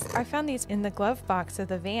postcards. I found these in the glove box of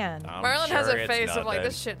the van. Marlon has a face of like,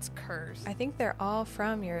 this shit's cursed. I think they're all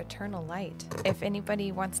from your eternal light. If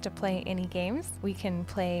anybody wants to play any games, we can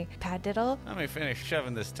play Padiddle. Let me finish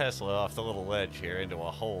shoving this Tesla off the little ledge here into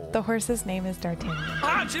a hole. The horse's name is D'Artagnan.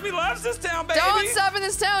 Ah, Jimmy loves this town, baby! Don't stop in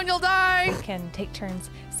this town, you'll die! We can take turns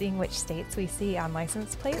seeing which states we see on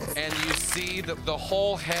license plates. And you see the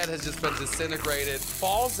whole head has just been disintegrated,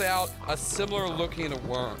 falls out a similar looking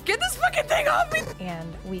worm. Get this fucking thing off me!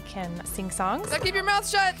 And we can sing songs. Now keep your mouth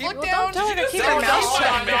shut. Look down. Don't keep your mouth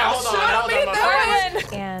shut.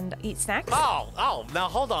 And eat snacks. Oh, now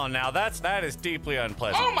hold on now. That is deeply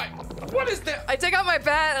unpleasant. Oh my, what is that? I take out my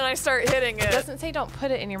bat and I start hitting it. It doesn't say don't put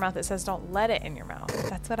it in your mouth. It says don't let it in your mouth.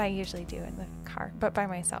 That's what I usually do in the car, but by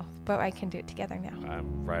myself. But I can do it together now.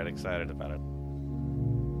 I'm right excited about it.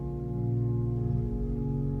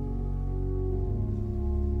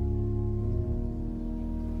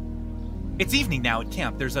 It's evening now at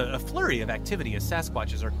camp. There's a flurry of activity as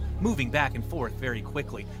Sasquatches are moving back and forth very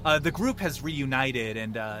quickly. The group has reunited,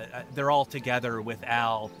 and they're all together with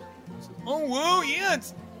Al. Oh, well, yeah,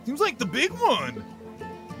 it seems like the big one.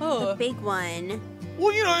 The big one.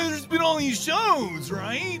 Well, there's been all these shows,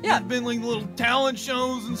 right? Yeah. There's been like little talent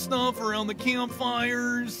shows and stuff around the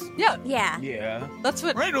campfires. Yeah. Yeah. That's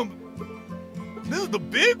what... Right, this is the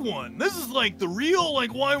big one. This is like the real,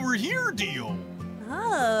 like, why we're here deal.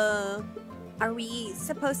 Oh. Are we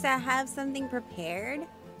supposed to have something prepared?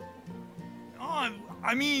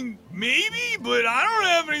 I mean, maybe, but I don't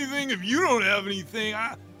have anything if you don't have anything.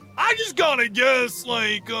 I just gotta guess,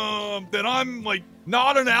 like, that I'm, like,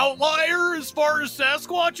 not an outlier as far as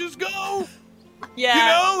Sasquatches go. Yeah. You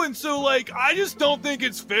know, and so like I just don't think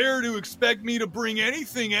it's fair to expect me to bring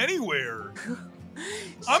anything anywhere.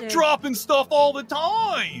 I'm dropping stuff all the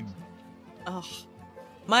time. Ugh.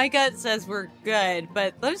 My gut says we're good,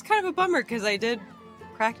 but that was kind of a bummer because I did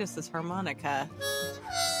practice this harmonica.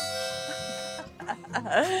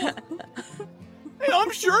 Hey,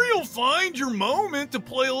 I'm sure you'll find your moment to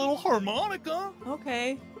play a little harmonica.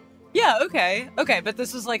 Okay. Yeah, okay. Okay, but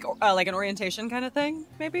this is like an orientation kind of thing,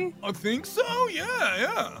 maybe? I think so,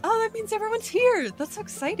 yeah. Oh, that means everyone's here. That's so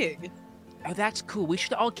exciting. Oh, that's cool. We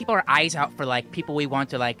should all keep our eyes out for, like, people we want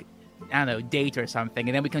to, like, I don't know, date or something.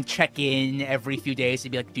 And then we can check in every few days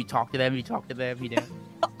and be like, do you talk to them? Do you talk to them? You know?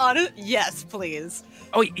 Yes, please.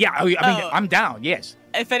 Oh, yeah. I mean, I'm down, yes.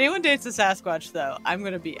 If anyone dates a Sasquatch, though,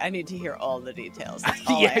 I need to hear all the details. That's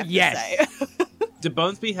all I have to say.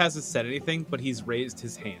 DeBonesby hasn't said anything, but he's raised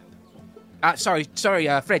his hand. Sorry,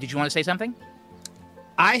 Fred, did you want to say something?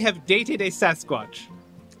 I have dated a Sasquatch.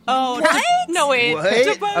 Oh, what? No, wait.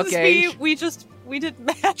 What? Okay. We did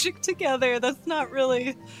magic together. That's not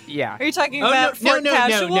really... Yeah. Are you talking about Fort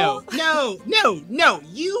Casual? No.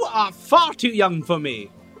 You are far too young for me.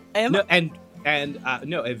 Am no, and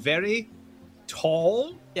a very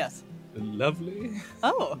tall... Yes. Lovely...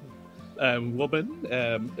 Oh. Woman,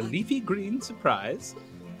 a leafy green surprise.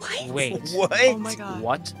 What? Wait. What? Oh my god.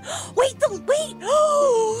 What? Wait. Do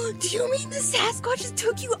you mean the Sasquatch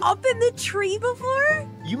took you up in the tree before?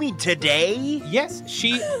 You mean today? Yes,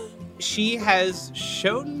 she has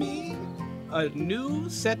shown me a new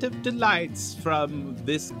set of delights from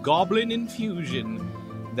this goblin infusion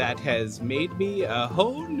that has made me a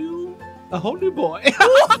whole new boy.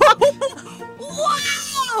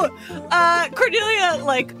 Wow! Cordelia,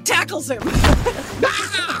 like, tackles him.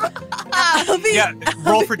 Yeah,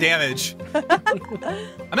 roll for damage.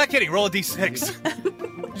 I'm not kidding. Roll a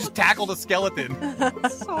d6. Just tackle the skeleton.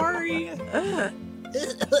 Sorry.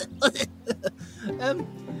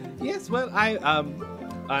 Yes, well,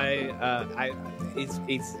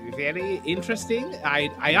 it's very interesting.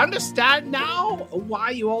 I understand now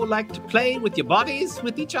why you all like to play with your bodies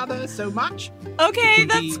with each other so much. Okay,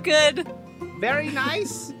 that's good. Very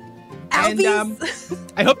nice. Albie's... And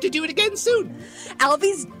I hope to do it again soon.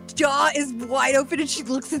 Albie's jaw is wide open and she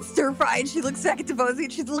looks at Stir Fry and she looks back at DeBonesby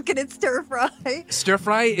and she's looking at Stir Fry. Stir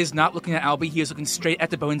Fry is not looking at Albie. He is looking straight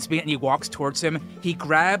at DeBonesby and he walks towards him. He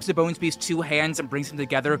grabs DeBonesby's two hands and brings them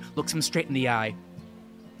together, looks him straight in the eye.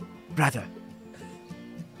 Brother.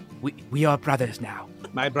 We are brothers now.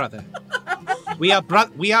 My brother. We are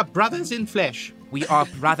brothers in flesh. We are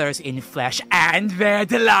brothers in flesh and their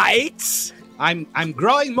delights. I'm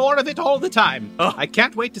growing more of it all the time. Oh. I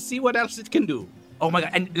can't wait to see what else it can do. Oh my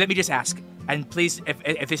god, and let me just ask, and please,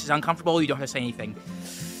 if this is uncomfortable, you don't have to say anything.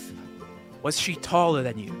 Was she taller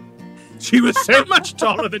than you? She was so much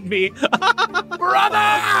taller than me. Brother!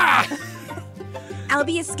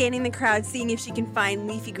 Albie is scanning the crowd, seeing if she can find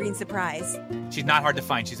Leafy Green Surprise. She's not hard to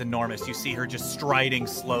find. She's enormous. You see her just striding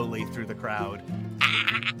slowly through the crowd.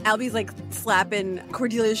 Albie's like slapping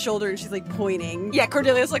Cordelia's shoulder and she's like pointing. Yeah,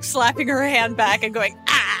 Cordelia's like slapping her hand back and going,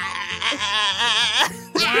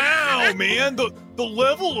 Wow, man, the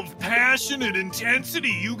level of passion and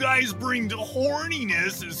intensity you guys bring to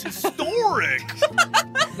horniness is historic.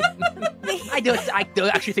 I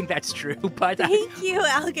don't actually think that's true, but... Thank you,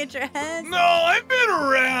 I'll get your head. No, I've been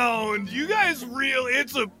around. You guys really,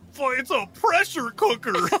 it's a pressure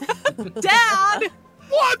cooker. Dad!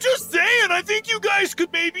 Well, I'm just saying, I think you guys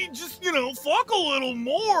could maybe just, fuck a little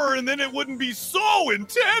more and then it wouldn't be so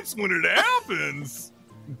intense when it happens.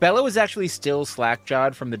 Bella was actually still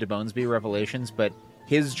slack-jawed from the DeBonesby revelations, but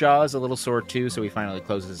his jaw is a little sore too, so he finally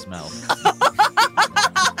closes his mouth.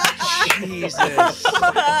 Jesus.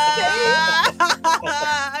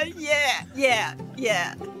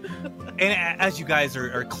 Yeah. And as you guys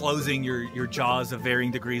are closing your jaws of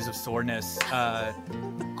varying degrees of soreness,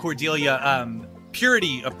 Cordelia,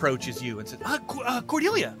 Purity approaches you and says,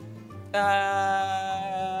 Cordelia.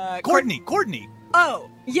 Courtney. Oh,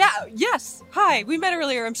 yeah, yes. Hi, we met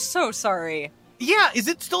earlier. I'm so sorry. Yeah, is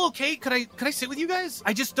it still okay? Could I sit with you guys?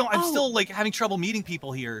 I'm still like having trouble meeting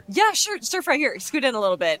people here. Yeah, sure. Stir Fry, here. Scoot in a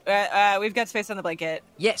little bit. We've got space on the blanket.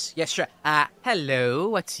 Yes, sure. Hello,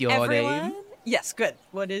 what's your name? Yes, good.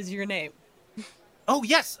 What is your name? Oh,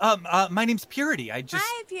 yes. My name's Purity. Hi,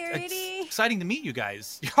 Purity. It's exciting to meet you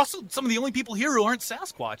guys. You're also some of the only people here who aren't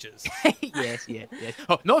Sasquatches. Yes.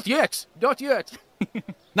 Oh, not yet. Not yet?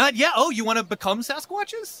 Oh, you want to become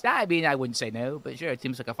Sasquatches? I mean, I wouldn't say no, but sure, it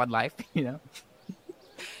seems like a fun life,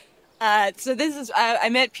 So this is, I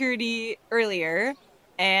met Purity earlier,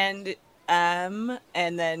 and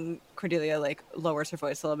then Cordelia, like, lowers her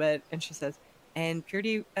voice a little bit, and she says, and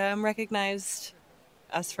Purity recognized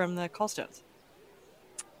us from the Callstones.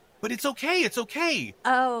 But it's okay. It's okay.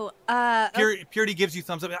 Oh, Purity gives you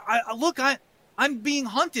thumbs up. I'm being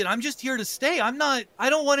hunted. I'm just here to stay. I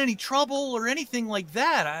don't want any trouble or anything like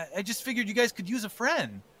that. I just figured you guys could use a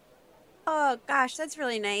friend. Oh gosh, that's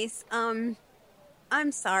really nice. I'm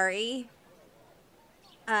sorry.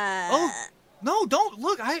 Oh, no, don't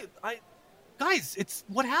look. Guys, it's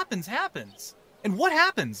what happens. And what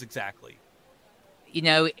happens exactly? You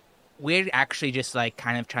know, we're actually just like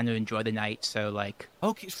kind of trying to enjoy the night. So like,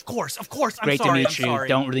 okay, of course. Great to meet you.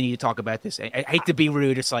 Don't really need to talk about this. I hate to be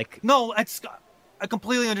rude. It's like, no, I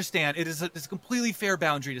completely understand. It's a completely fair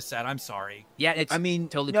boundary to set. I'm sorry. Yeah, it's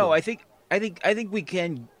totally no. cool. I think we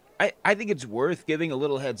can. I think it's worth giving a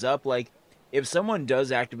little heads up. Like, if someone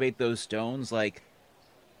does activate those stones, like,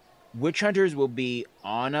 witch hunters will be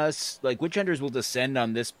on us. Like, witch hunters will descend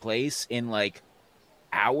on this place in like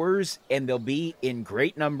hours, and they'll be in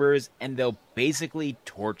great numbers, and they'll basically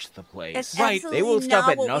torch the place. It's right? They will stop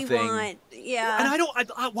at what nothing. We want. Yeah. And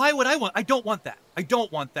why would I want? I don't want that. I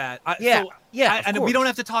don't want that. Of and we course. don't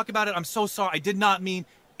have to talk about it. I'm so sorry. I did not mean.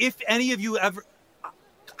 If any of you ever,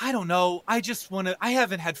 I don't know. I just want to. I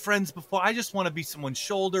haven't had friends before. I just want to be someone's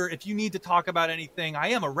shoulder. If you need to talk about anything, I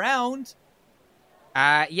am around.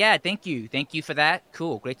 Yeah. Thank you for that.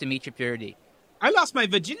 Cool. Great to meet you, Purity. I lost my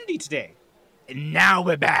virginity today. And now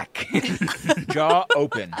we're back. Jaw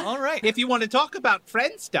open. All right. If you want to talk about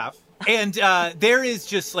friend stuff. And there is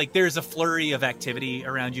just like there's a flurry of activity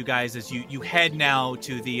around you guys as you head now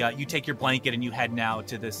to the you take your blanket and you head now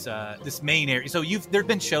to this this main area. So there've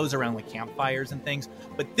been shows around like campfires and things,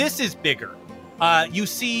 but this is bigger. You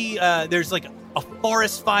see there's like a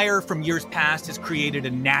forest fire from years past has created a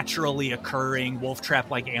naturally occurring wolf trap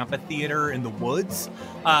like amphitheater in the woods.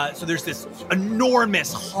 So there's this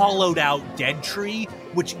enormous hollowed out dead tree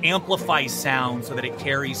which amplifies sound so that it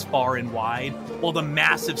carries far and wide, while the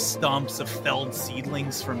massive stumps of felled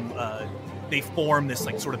seedlings from they form this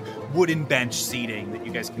like sort of wooden bench seating that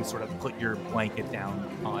you guys can sort of put your blanket down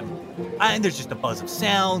on. And there's just a buzz of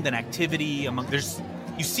sound and activity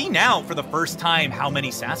you see now for the first time how many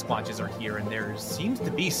Sasquatches are here, and there seems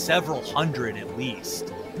to be several hundred at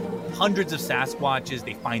least. Hundreds of Sasquatches.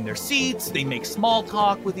 They find their seats, they make small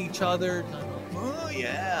talk with each other. Oh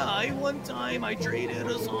yeah, one time I traded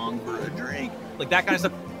a song for a drink. Like that kind of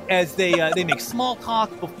stuff. As they make small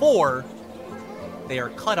talk before they are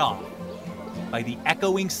cut off by the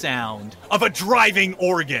echoing sound of a driving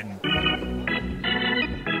organ.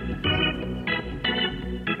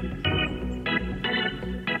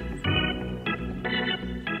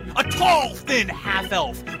 A tall, thin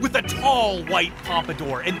half-elf with a tall white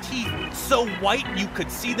pompadour and teeth so white you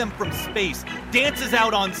could see them from space dances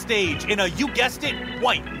out on stage in a, you guessed it,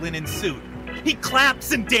 white linen suit. He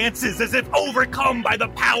claps and dances as if overcome by the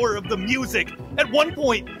power of the music. At one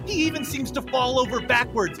point, he even seems to fall over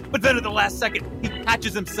backwards, but then at the last second, he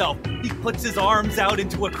catches himself. He puts his arms out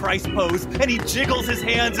into a Christ pose, and he jiggles his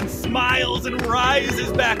hands and smiles and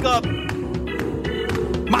rises back up.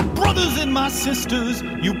 My brothers and my sisters,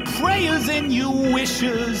 you prayers and you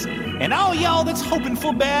wishes, and all y'all that's hoping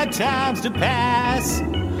for bad times to pass.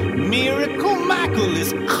 Miracle Michael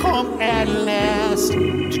is come at last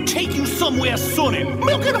to take you somewhere sunny,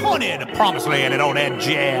 milk and honey, the promised land and all that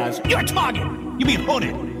jazz. You're a target, you being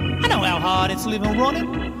hunted. I know how hard it's living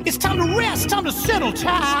running. It's time to rest, time to settle,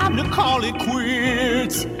 time to call it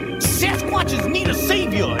quits. Sasquatches need a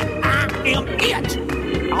savior, and I am it.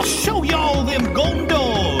 I'll show y'all them golden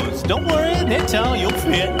doors. Don't worry, that's all you'll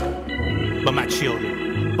fit. But my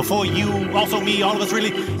children, before you, also me, all of us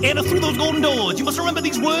really enter through those golden doors, you must remember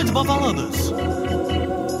these words above all others.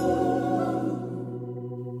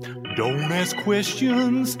 Don't ask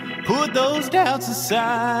questions, put those doubts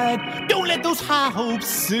aside. Don't let those high hopes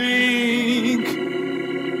sink.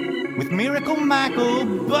 With Miracle Michael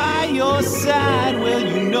by your side, well,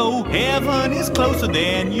 you know heaven is closer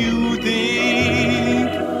than you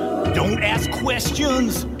think. Don't ask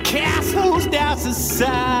questions, cast those doubts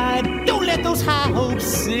aside. Don't let those high hopes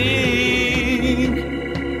sink.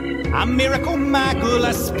 I'm Miracle Michael,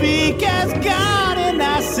 I speak as God, and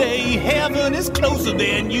I say heaven is closer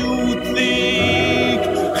than you think.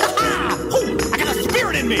 Ha-ha! Ooh, I got a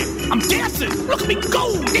spirit in me. I'm dancing. Look at me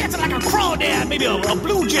go, dancing like a crawdad, maybe a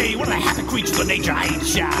blue jay, one of the happy creatures of nature. I ain't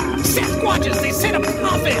shy. Sasquatches, they sent a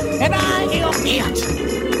prophet, and I am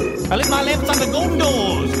it. I lit my lamps on the golden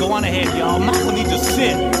doors. Go on ahead, y'all. Michael needs to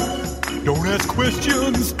sit. Don't ask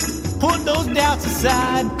questions. Put those doubts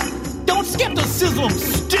aside. Don't skepticism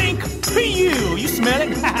stink for you. You smell it?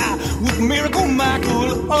 With Miracle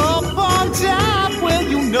Michael up on top. Well,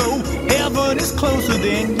 you know heaven is closer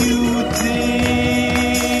than you think.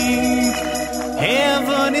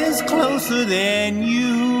 Heaven is closer than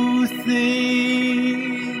you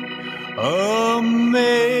think. Amazing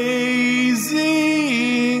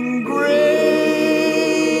grace.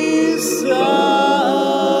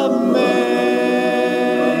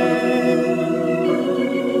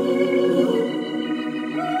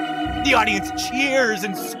 The audience cheers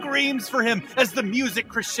and screams for him as the music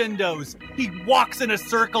crescendos. He walks in a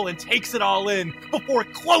circle and takes it all in before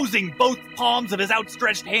closing both palms of his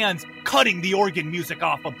outstretched hands, cutting the organ music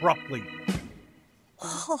off abruptly.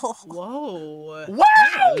 Whoa.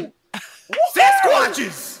 Wow!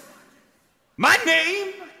 Sasquatches! My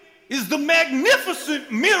name is the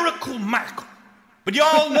Magnificent Miracle Michael. But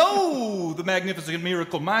y'all know the Magnificent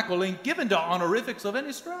Miracle Michael ain't given to honorifics of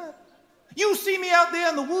any stripe. You see me out there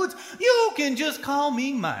in the woods, you can just call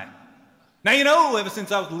me Mike. Now, you know, ever since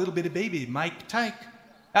I was a little bitty baby, Mike Tyke,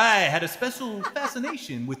 I had a special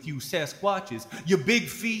fascination with you Sasquatches. Your big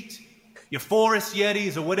feet, your forest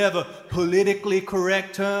yetis, or whatever politically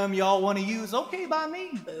correct term y'all want to use, okay by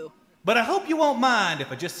me. But I hope you won't mind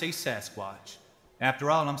if I just say Sasquatch. After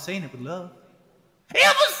all, I'm saying it with love.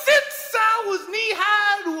 Ever since I was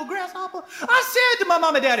knee-high to a grasshopper, I said to my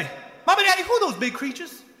Mama Daddy, who are those big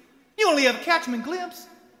creatures? You only ever catch them in glimpse.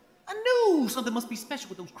 I knew something must be special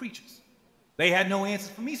with those creatures. They had no answers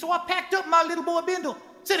for me, so I packed up my little boy bindle,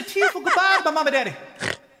 said a tearful goodbye to my Mama Daddy.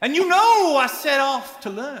 And you know I set off to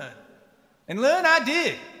learn. And learn I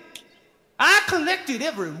did. I collected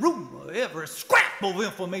every rumor, every scrap of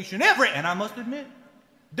information, and I must admit,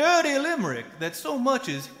 dirty limerick that so much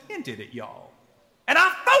as hinted at y'all. And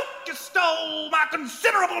I focused all my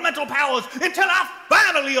considerable mental powers until I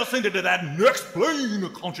finally ascended to that next plane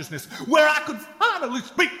of consciousness where I could finally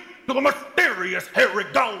speak to the mysterious hairy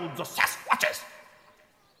gods of Sasquatches.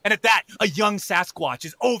 And at that, a young Sasquatch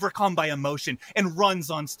is overcome by emotion and runs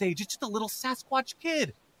on stage. It's just a little Sasquatch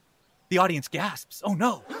kid. The audience gasps. Oh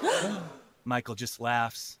no. Michael just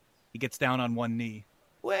laughs. He gets down on one knee.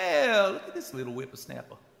 Well, look at this little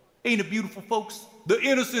whippersnapper. Ain't it beautiful, folks? The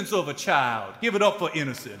innocence of a child. Give it up for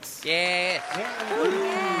innocence. Yeah.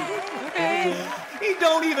 Okay. He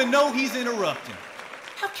don't even know he's interrupting.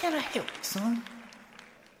 How can I help, son?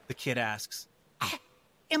 The kid asks.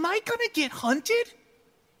 Am I gonna get hunted?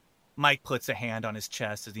 Mike puts a hand on his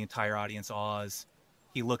chest as the entire audience awes.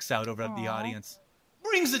 He looks out over at the audience.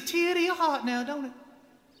 Brings a tear to your heart now, don't it?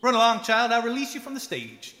 Run along, child. I'll release you from the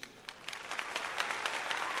stage.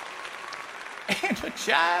 And a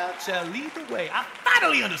child shall lead the way. I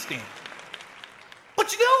finally understand.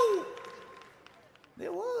 But you know,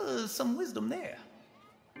 there was some wisdom there.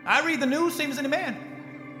 I read the news, same as any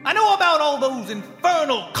man. I know about all those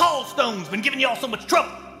infernal callstones been giving y'all so much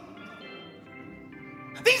trouble.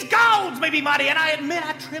 These gods may be mighty, and I admit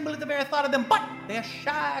I tremble at the very thought of them, but they're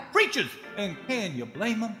shy creatures. And can you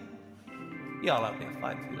blame them? Y'all out there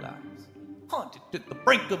fighting for your lives. Haunted to the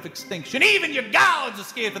brink of extinction. Even your gods are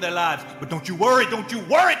scared for their lives. But don't you worry,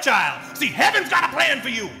 child. See, heaven's got a plan for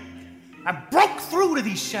you. I broke through to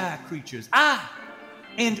these shy creatures. I,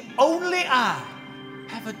 and only I,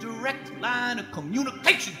 have a direct line of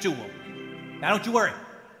communication to them. Now don't you worry.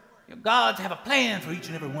 Your gods have a plan for each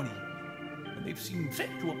and every one of you. And they've seen fit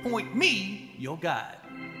to appoint me your guide.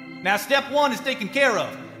 Now step one is taken care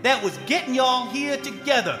of. That was getting y'all here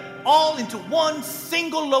together, all into one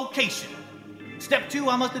single location. Step two,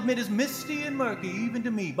 I must admit, is misty and murky, even to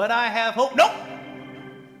me. But I have hope. Nope!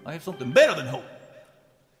 I have something better than hope.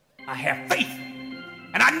 I have faith.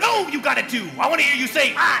 And I know you got it too. I want to hear you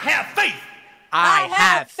say, I have faith. I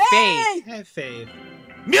have faith. Have faith.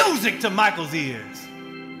 Music to Michael's ears.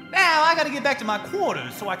 Now, I got to get back to my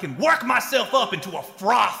quarters so I can work myself up into a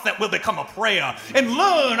froth that will become a prayer and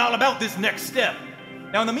learn all about this next step.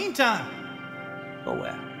 Now, in the meantime, go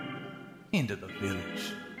out into the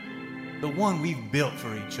village. The one we've built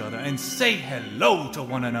for each other, and say hello to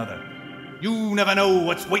one another. You never know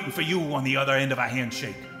what's waiting for you on the other end of a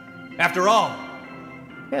handshake. After all,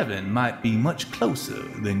 heaven might be much closer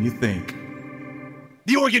than you think.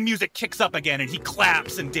 The organ music kicks up again, and he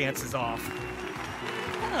claps and dances off.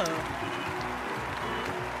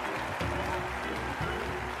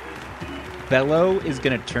 Bello is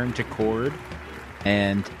going to turn to Cord,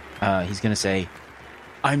 and he's going to say,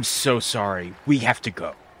 I'm so sorry. We have to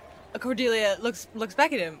go. Cordelia looks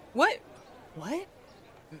back at him. What?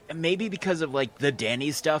 Maybe because of, like, the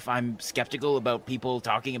Danny stuff, I'm skeptical about people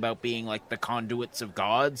talking about being, like, the conduits of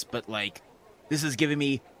gods, but, like, this is giving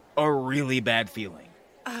me a really bad feeling.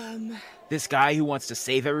 This guy who wants to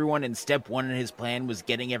save everyone, and step one in his plan was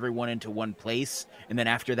getting everyone into one place, and then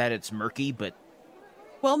after that it's murky, but...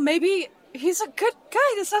 Well, maybe he's a good guy.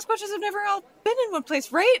 The Sasquatches have never all been in one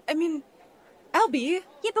place, right? I mean, Albie.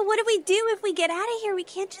 Yeah, but what do we do if we get out of here? We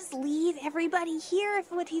can't just leave everybody here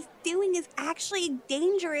if what he's doing is actually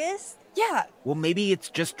dangerous. Yeah. Well, maybe it's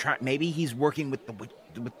just maybe he's working with the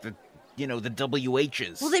the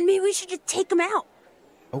WHs. Well, then maybe we should just take him out.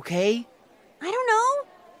 Okay. I don't know.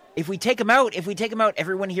 If we take him out,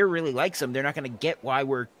 everyone here really likes him. They're not going to get why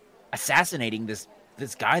we're assassinating this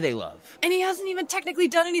guy they love. And he hasn't even technically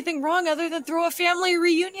done anything wrong other than throw a family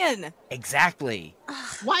reunion. Exactly.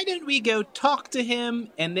 Why don't we go talk to him,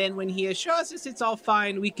 and then when he assures us it's all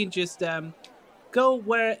fine, we can just go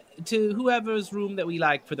to whoever's room that we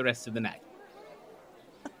like for the rest of the night.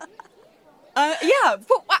 Yeah,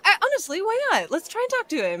 but honestly, why not? Let's try and talk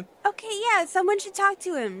to him. Okay, yeah, someone should talk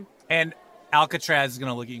to him. And Alcatraz is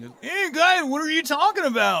going to look at you and go, Hey, guys, what are you talking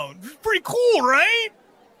about? It's pretty cool, right?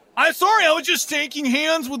 I'm sorry, I was just shaking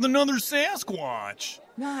hands with another Sasquatch.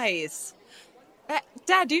 Nice.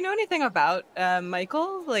 Dad, do you know anything about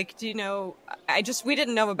Michael? Like, do you know... we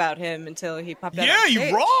didn't know about him until he popped out. Yeah,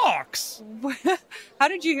 he rocks. How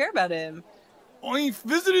did you hear about him? Oh, he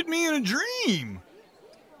visited me in a dream.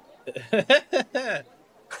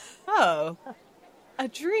 Oh, a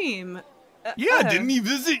dream. Yeah, didn't he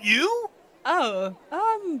visit you? Oh,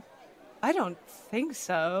 I don't think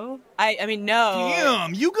so. I mean, no.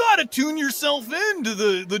 Damn, you gotta tune yourself into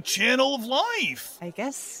the channel of life. I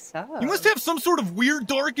guess so. You must have some sort of weird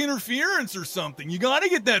dark interference or something. You gotta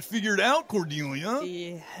get that figured out, Cordelia.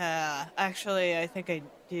 Yeah, actually, I think I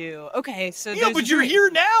do. Okay, so yeah, but you're here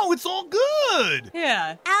now. It's all good.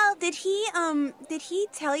 Yeah. Al, did he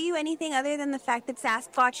tell you anything other than the fact that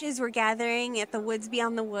Sasquatches were gathering at the woods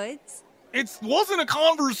beyond the woods? It wasn't a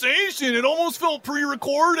conversation. It almost felt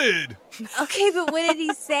pre-recorded. Okay, but what did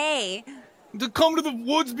he say? To come to the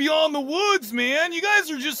woods beyond the woods, man. You guys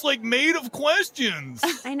are just like made of questions.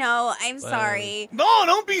 I know. I'm sorry. No,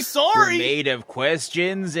 don't be sorry. We're made of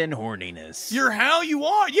questions and horniness. You're how you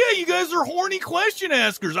are. Yeah, you guys are horny question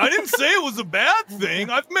askers. I didn't say it was a bad thing.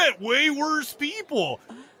 I've met way worse people.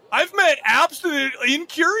 I've met abstinent,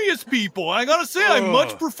 incurious people. I gotta say, I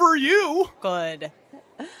much prefer you. Good.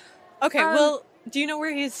 Okay, well, do you know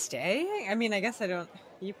where he's staying? I mean, I guess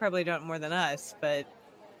you probably don't more than us, but...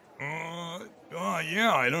 Yeah,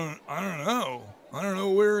 I don't know. I don't know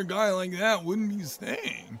where a guy like that wouldn't be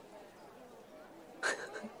staying.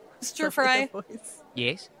 Stir Fry.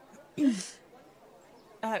 Yes?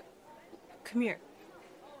 Come here.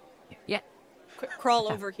 Yeah.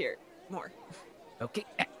 Crawl over here. More. Okay.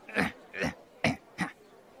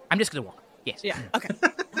 I'm just gonna walk. Yes. Yeah, okay.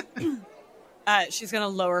 She's gonna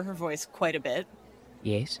lower her voice quite a bit.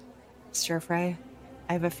 Yes? Stir Fry,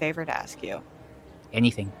 I have a favor to ask you.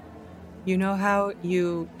 Anything. You know how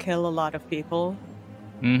you kill a lot of people?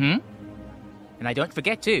 Mm-hmm. And I don't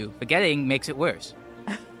forget, too. Forgetting makes it worse.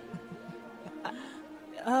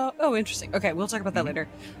 Oh, interesting. Okay, we'll talk about that later.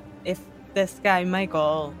 If this guy,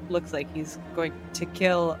 Michael, looks like he's going to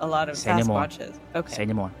kill a lot of Sasquatches. Okay. Say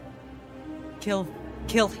no more. Kill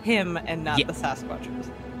him and not the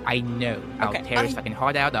Sasquatches. I know. I'll tear his fucking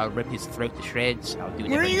heart out. I'll rip his throat to shreds. I'll do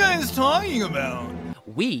What are you guys talking about?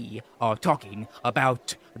 We are talking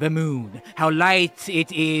about the moon. How light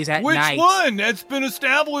it is at night. Which one? That's been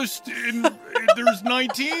established in... there's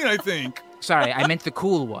 19, I think. Sorry, I meant the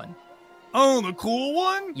cool one. Oh, the cool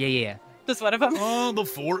one? Yeah. Just one of them? Oh, the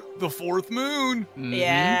fourth moon. Mm-hmm.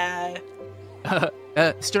 Yeah.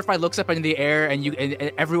 Stir Fry looks up in the air, and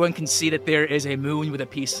everyone can see that there is a moon with a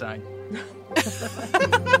peace sign.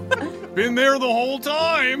 Been there the whole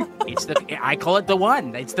time. I call it the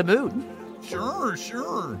one. It's the moon.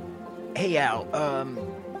 Sure. Hey, Al,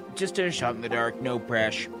 just in a shot in the dark, no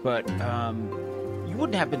pressure, but, you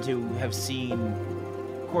wouldn't happen to have seen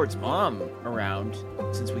Cord's mom around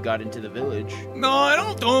since we got into the village? No, I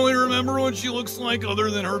don't totally remember what she looks like other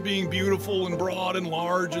than her being beautiful and broad and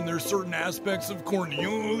large, and there's certain aspects of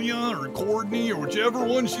Cornelia or Courtney or whichever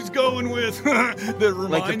one she's going with that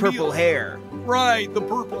remind me like the purple hair. Right, the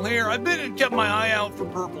purple hair. I've kept my eye out for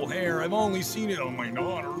purple hair. I've only seen it on my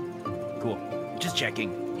daughter. Cool. Just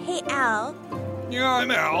checking. Hey, Al. Yeah,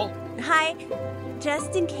 I'm Al. Hi.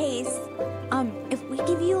 Just in case, if we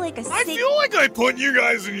give you like a I feel like I put you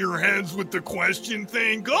guys in your heads with the question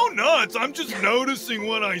thing. Go nuts. I'm just noticing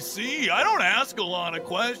what I see. I don't ask a lot of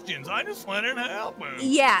questions. I just let it happen.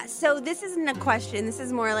 Yeah, so this isn't a question. This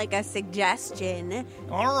is more like a suggestion.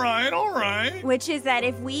 All right. Which is that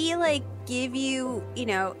if we give you,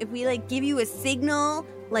 if we give you a signal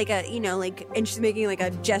like a, and she's making like a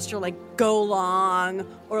gesture like go long,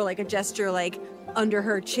 or like a gesture like under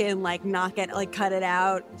her chin, like knock it, like cut it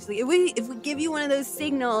out. She's like, if we give you one of those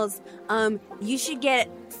signals, you should get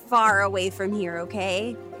far away from here,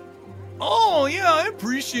 okay? Oh, yeah, I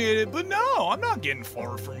appreciate it, but no, I'm not getting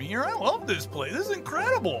far from here. I love this place. This is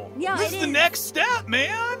incredible. Yeah, this is the next step,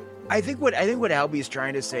 man. I think what Albie's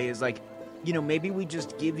trying to say is like, maybe we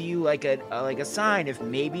just give you like a sign if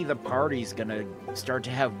maybe the party's gonna start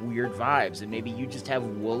to have weird vibes, and maybe you just have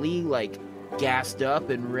Wooly like gassed up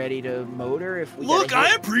and ready to motor if we Look,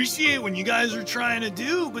 I appreciate what you guys are trying to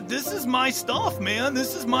do, but this is my stuff, man.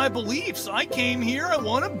 This is my beliefs. I came here, I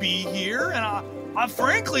want to be here, and I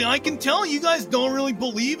frankly, I can tell you guys don't really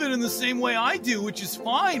believe it in the same way I do, which is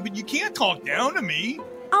fine, but you can't talk down to me.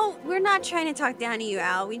 Oh, we're not trying to talk down to you,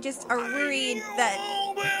 Al. We just are worried that...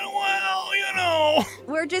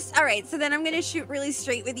 We're just... All right, so then I'm going to shoot really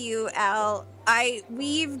straight with you, Al.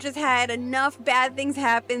 We've just had enough bad things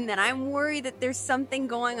happen that I'm worried that there's something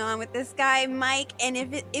going on with this guy, Mike, and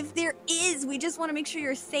if there is, we just want to make sure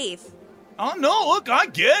you're safe. Oh, no, look, I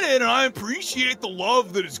get it, and I appreciate the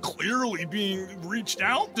love that is clearly being reached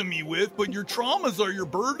out to me with, but your traumas are your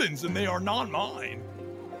burdens, and they are not mine.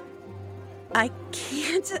 I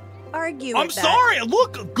can't argue I'm with that. sorry.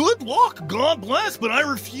 Look, good luck, God bless, but I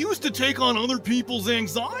refuse to take on other people's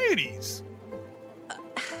anxieties.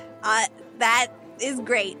 That is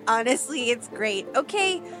great. Honestly, it's great.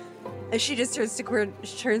 Okay. She just turns to Cord.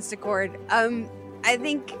 I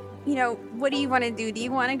think, what do you want to do? Do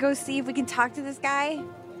you want to go see if we can talk to this guy?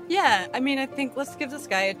 Yeah, I mean, I think let's give this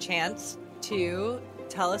guy a chance to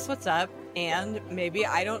tell us what's up, and maybe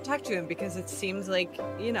I don't talk to him because it seems like,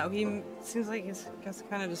 he seems like he's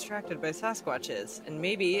kind of distracted by Sasquatches. And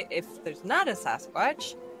maybe if there's not a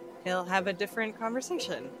Sasquatch, he'll have a different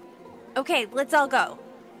conversation. Okay, let's all go.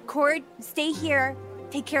 Cord, stay here.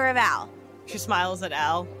 Take care of Al. She smiles at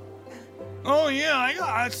Al. Oh,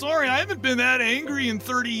 yeah, sorry, I haven't been that angry in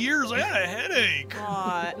 30 years. I had a headache.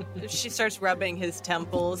 She starts rubbing his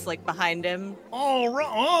temples, like, behind him. Oh, right.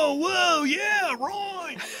 Oh, whoa, yeah,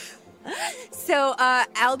 right. So,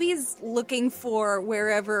 Albie's looking for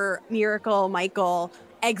wherever Miracle Michael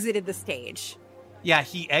exited the stage. Yeah,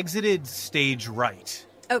 he exited stage right.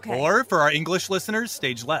 Okay. Or, for our English listeners,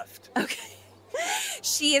 stage left. Okay.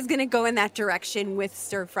 She is going to go in that direction with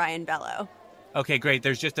Stir Fry and Bello. Okay, great.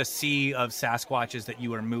 There's just a sea of Sasquatches that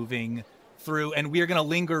you are moving through, and we are going to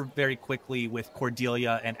linger very quickly with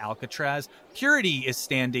Cordelia and Alcatraz. Purity is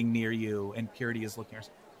standing near you, and Purity is looking at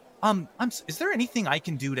her. Is there anything I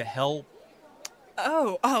can do to help?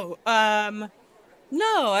 No, I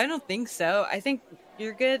don't think so. I think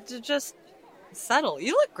you're good to just settle.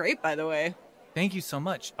 You look great, by the way. Thank you so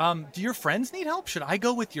much. Do your friends need help? Should I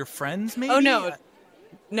go with your friends, maybe? Oh, no.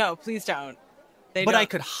 No, please don't. But I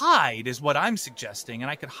could hide, is what I'm suggesting,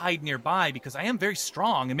 and I could hide nearby because I am very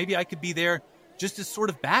strong, and maybe I could be there just as sort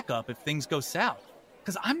of backup if things go south.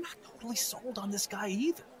 Because I'm not totally sold on this guy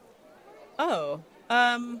either. Oh,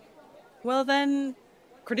 well then,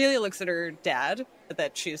 Cordelia looks at her dad,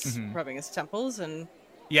 that she's rubbing his temples, and...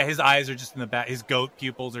 Yeah, his eyes are just in the back. His goat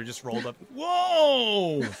pupils are just rolled up.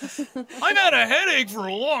 Whoa! I've had a headache for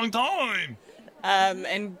a long time.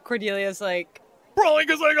 And Cordelia's like... Probably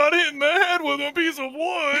because I got hit in the head with a piece of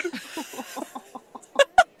wood.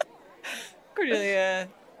 Cordelia,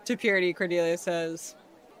 to Purity, Cordelia says,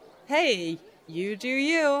 "Hey, you do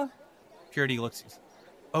you." Purity looks.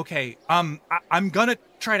 Okay, I'm gonna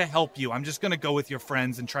try to help you. I'm just gonna go with your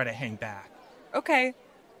friends and try to hang back. Okay,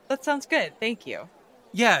 that sounds good. Thank you.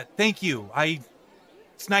 Yeah, thank you.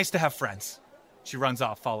 It's nice to have friends. She runs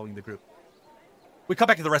off, following the group. We come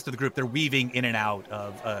back to the rest of the group. They're weaving in and out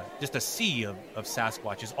of just a sea of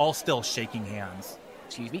Sasquatches, all still shaking hands.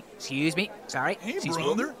 Excuse me. Sorry. Hey, Excuse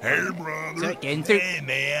brother. Me. Hey, brother. Sorry, getting through. Hey,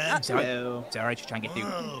 man. Sorry. Hello. Sorry, just trying to get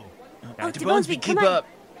through. DeBonesby, keep up.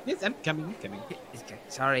 Yes, I'm coming.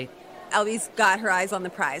 Sorry. Albie's got her eyes on the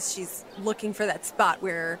prize. She's looking for that spot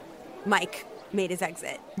where Mike made his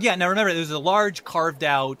exit. Yeah, now remember, there's a large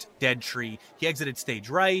carved-out dead tree. He exited stage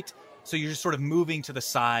right. So you're just sort of moving to the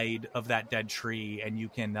side of that dead tree, and you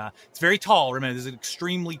can, it's very tall. Remember, this is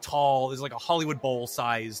extremely tall. There's like a Hollywood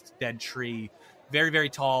Bowl-sized dead tree. Very, very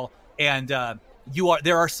tall. And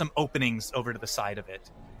there are some openings over to the side of it.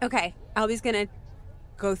 Okay, Albie's gonna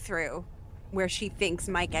go through where she thinks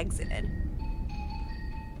Mike exited.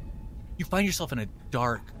 You find yourself in a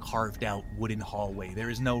dark, carved-out wooden hallway.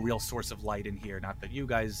 There is no real source of light in here. Not that you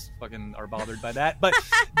guys fucking are bothered by that, but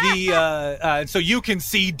so you can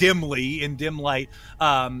see dimly in dim light,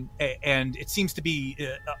 and it seems to be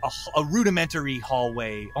a rudimentary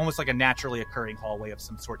hallway, almost like a naturally occurring hallway of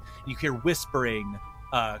some sort. You hear whispering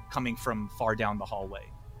coming from far down the hallway.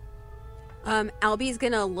 Albie's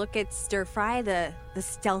gonna look at Stir Fry, the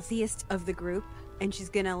stealthiest of the group, and she's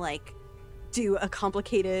gonna like do a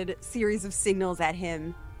complicated series of signals at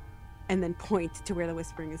him and then point to where the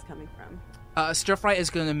whispering is coming from. Stir Fry is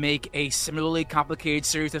going to make a similarly complicated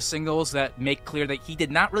series of signals that make clear that he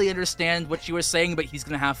did not really understand what you were saying, but he's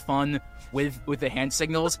going to have fun with the hand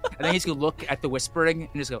signals. And then he's going to look at the whispering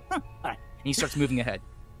and just go, huh, all right. And he starts moving ahead.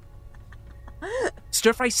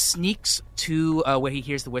 Stir Fry sneaks to where he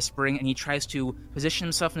hears the whispering, and he tries to position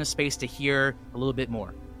himself in a space to hear a little bit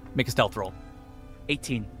more. Make a stealth roll.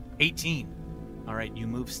 18. 18. All right, you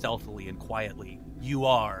move stealthily and quietly. You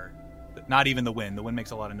are not even the wind. The wind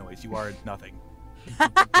makes a lot of noise. You are nothing.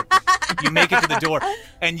 You make it to the door,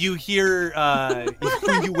 and you hear,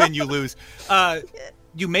 you win, you lose.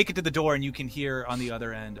 You make it to the door, and you can hear on the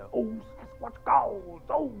other end, oh, what goes?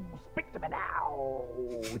 Oh, speak to me now.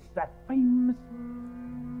 It's that famous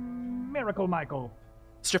Miracle Michael.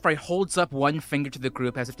 Stir Fry holds up one finger to the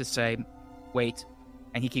group as if to say, wait,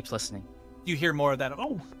 and he keeps listening. You hear more of that.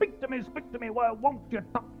 Oh, speak to me, why won't you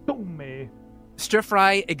talk to me? Stir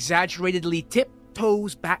Fry exaggeratedly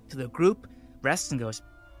tiptoes back to the group, rests and goes,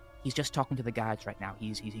 he's just talking to the gods right now.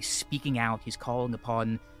 He's speaking out. He's calling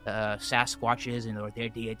upon Sasquatches and or their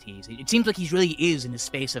deities. It seems like he really is in a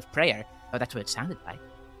space of prayer. Oh, that's what it sounded like.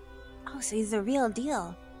 Oh, so he's the real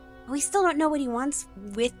deal. We still don't know what he wants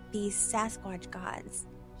with these Sasquatch gods.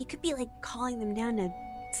 He could be like calling them down to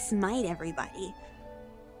smite everybody.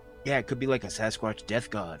 Yeah, it could be like a Sasquatch death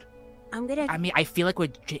god. I feel like we're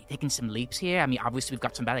taking some leaps here. I mean, obviously we've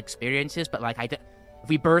got some bad experiences, but like, if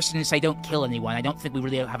we burst in and say don't kill anyone, I don't think we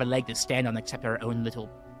really have a leg to stand on except our own little,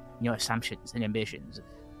 assumptions and ambitions.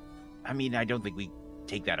 I mean, I don't think we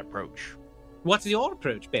take that approach. What's your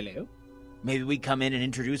approach, Bello? Maybe we come in and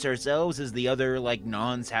introduce ourselves as the other,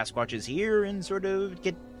 non-Sasquatches here and sort of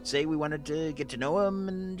say we wanted to get to know them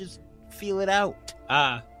and just feel it out.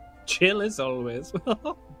 Chill as always.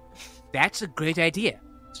 That's a great idea.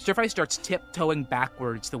 Stir Fry starts tiptoeing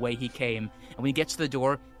backwards the way he came, and when he gets to the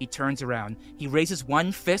door, he turns around. He raises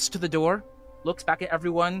one fist to the door, looks back at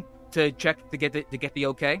everyone to check to get the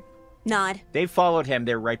okay. Nod. They followed him.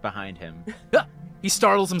 They're right behind him. He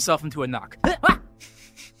startles himself into a knock.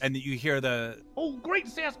 And you hear oh, great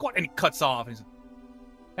Sasquatch, and he cuts off. And he's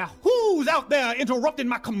now, who's out there interrupting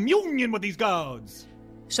my communion with these gods?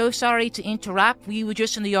 So sorry to interrupt. We were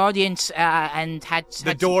just in the audience and had...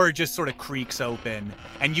 The door just sort of creaks open,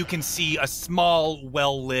 and you can see a small,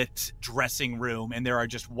 well-lit dressing room, and there are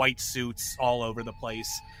just white suits all over the place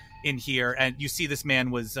in here. And you see this man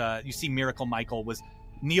you see Miracle Michael was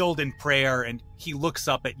kneeled in prayer, and he looks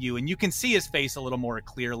up at you, and you can see his face a little more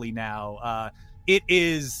clearly now. It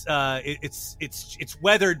is, it's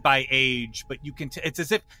weathered by age, but you can, it's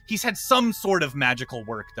as if he's had some sort of magical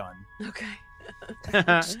work done. Okay.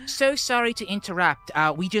 So sorry to interrupt.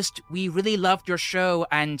 We really loved your show,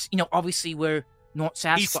 and obviously we're not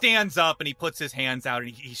Sasquatch. He stands up and he puts his hands out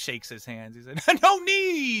and he shakes his hands. He said, "No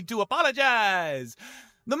need to apologize.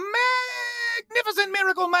 The magnificent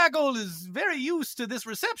Miracle Michael is very used to this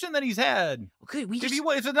reception that he's had. Okay, if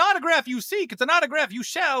it's an autograph you seek, it's an autograph you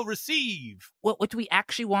shall receive." What we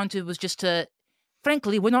actually wanted was just to.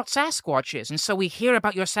 Frankly, we're not Sasquatches, and so we hear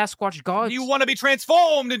about your Sasquatch gods. You want to be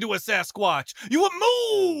transformed into a Sasquatch. You were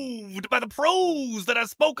moved by the prose that I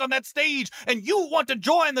spoke on that stage, and you want to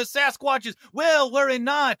join the Sasquatches. Well, worry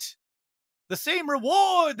not. The same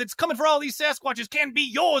reward that's coming for all these Sasquatches can be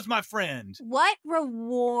yours, my friend. What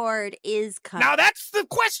reward is coming? Now that's the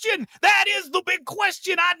question. That is the big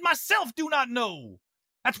question. I myself do not know.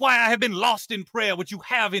 That's why I have been lost in prayer, which you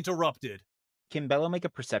have interrupted. Can Bello make a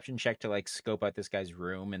perception check to scope out this guy's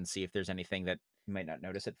room and see if there's anything that you might not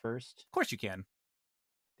notice at first? Of course you can.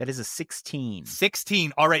 That is a 16.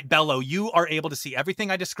 16. All right, Bello, you are able to see everything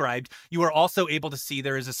I described. You are also able to see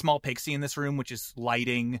there is a small pixie in this room, which is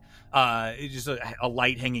lighting. It's just a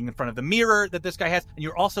light hanging in front of the mirror that this guy has. And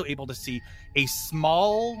you're also able to see a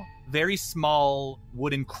small, very small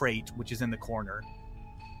wooden crate, which is in the corner.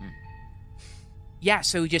 Yeah,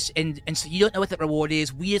 so and so you don't know what the reward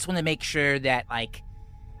is. We just want to make sure that,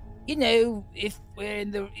 if we're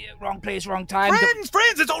in the wrong place, wrong time.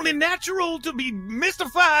 Friends, it's only natural to be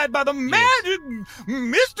mystified by the magic,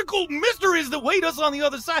 mystical mysteries that wait us on the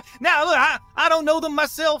other side. Now, look, I don't know them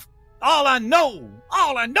myself. All I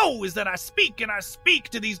know is that I speak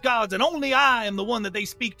to these gods, and only I am the one that they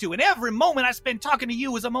speak to. And every moment I spend talking to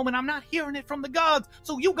you is a moment I'm not hearing it from the gods.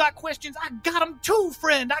 So you got questions, I got them too,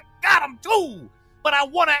 friend. I got them too. But I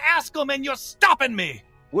want to ask them, and you're stopping me.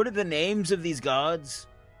 What are the names of these gods?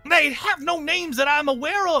 They have no names that I'm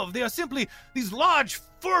aware of. They are simply these large,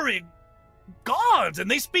 furry gods, and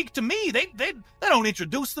they speak to me. They don't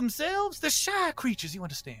introduce themselves. They're shy creatures, you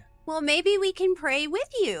understand? Well, maybe we can pray with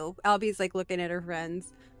you. Albie's like looking at her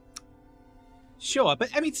friends. Sure, but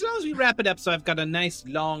I mean, so long as we wrap it up, so I've got a nice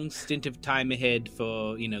long stint of time ahead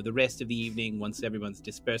for, the rest of the evening once everyone's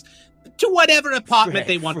dispersed to whatever apartment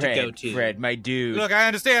they want to go to. Fred, my dude. Look, I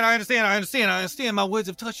understand. My words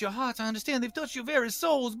have touched your hearts. I understand they've touched your very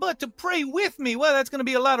souls. But to pray with me, well, that's going to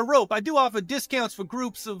be a lot of rope. I do offer discounts for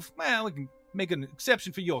groups of, well, we can make an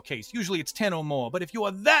exception for your case. Usually it's 10 or more. But if you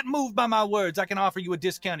are that moved by my words, I can offer you a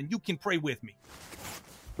discount and you can pray with me.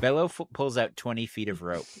 Bello pulls out 20 feet of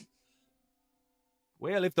rope.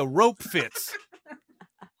 Well, if the rope fits.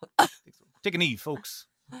 Take a knee, folks.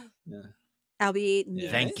 Albie kneels.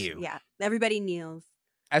 Thank you. Yeah, everybody kneels.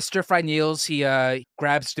 As Stir Fry kneels, he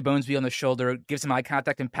grabs DeBonesby on the shoulder, gives him eye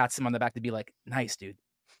contact, and pats him on the back to be like, nice, dude.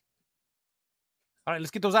 All right, let's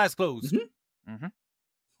get those eyes closed. Mm-hmm.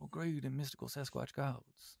 Oh, great and mystical Sasquatch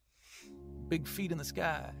gods. Big feet in the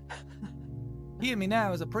sky. Hear me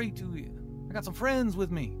now as I pray to you. I got some friends with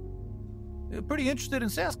me. They're pretty interested in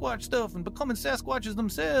Sasquatch stuff and becoming Sasquatches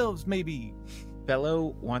themselves, maybe.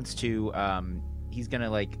 Bello wants to, he's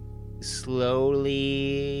gonna,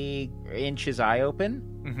 slowly inch his eye open.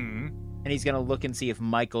 Mm-hmm. And he's gonna look and see if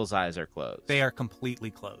Michael's eyes are closed. They are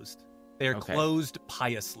completely closed. They are Okay. closed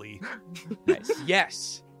piously. Nice.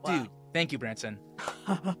 Yes. Dude, thank you, Branson.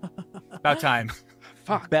 About time.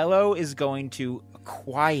 Fuck. Bello is going to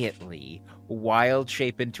quietly wild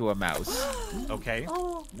shape into a mouse. Okay.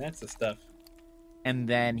 That's the stuff. And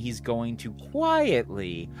then he's going to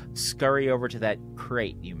quietly scurry over to that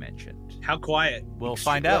crate you mentioned. How quiet? We'll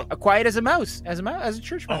find out. Quiet as a mouse, as a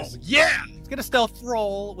church mouse. Oh, yeah! Let's get a stealth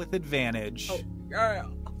roll with advantage. Yeah.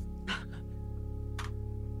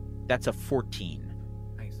 That's a 14.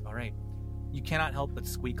 Nice. All right. You cannot help but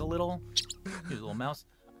squeak a little. Here's a little mouse.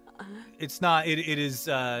 It's not. It is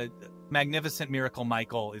magnificent miracle.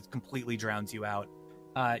 Michael. It completely drowns you out.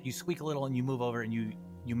 You squeak a little and you move over and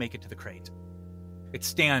you make it to the crate.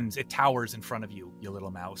 It towers in front of you, you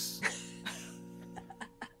little mouse.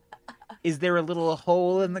 Is there a little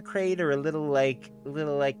hole in the crate or a little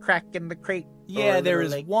crack in the crate? Yeah, there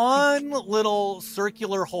is one little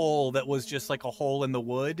circular hole that was just like a hole in the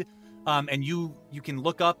wood. And you can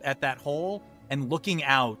look up at that hole, and looking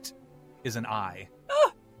out is an eye.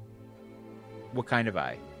 What kind of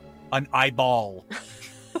eye? An eyeball.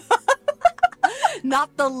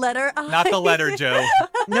 Not the letter I. Not the letter, Joe.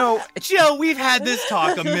 No, Joe, we've had this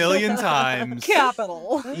talk a million times.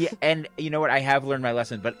 Capital. Yeah, and you know what? I have learned my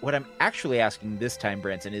lesson, but what I'm actually asking this time,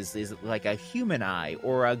 Branson, is like a human eye,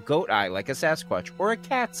 or a goat eye, like a Sasquatch, or a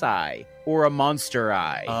cat's eye, or a monster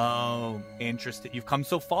eye. Oh, interesting. You've come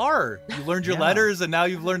so far. You learned your letters, and now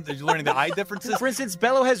you're learning the eye differences. For instance,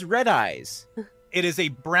 Bello has red eyes. It is a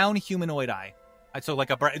brown humanoid eye. So like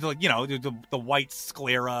the white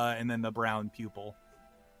sclera and then the brown pupil.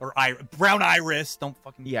 Or brown iris. Don't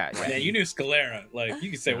fucking... Yeah, you knew sclera. Like, you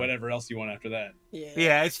can say whatever else you want after that.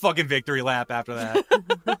 Yeah, it's fucking victory lap after that.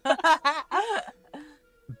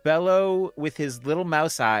 Bello, with his little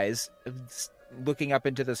mouse eyes, looking up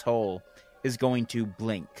into this hole, is going to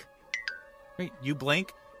blink. Wait, you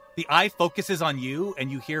blink? The eye focuses on you,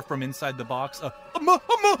 and you hear from inside the box,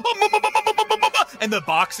 and the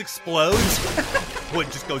box explodes.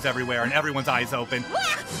 Wood just goes everywhere, and everyone's eyes open.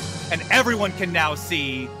 And everyone can now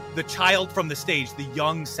see the child from the stage, the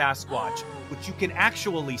young Sasquatch, which you can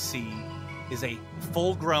actually see is a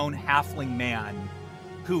full-grown halfling man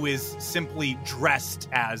who is simply dressed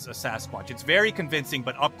as a Sasquatch. It's very convincing,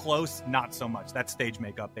 but up close, not so much. That's stage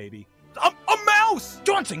makeup, baby. A mouse!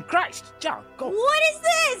 Johnson, Christ! John, go. What is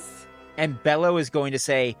this? And Bello is going to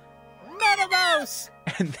say, "Not a mouse!"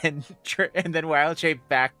 And then wild shape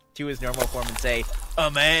back to his normal form and say,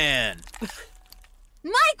 "A man."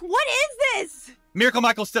 Mike, what is this? Miracle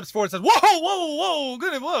Michael steps forward and says, whoa,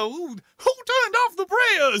 good, whoa, who turned off the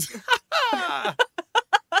prayers?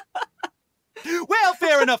 Well,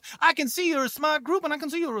 fair enough. I can see you're a smart group, and I can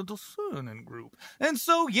see you're a discerning group. And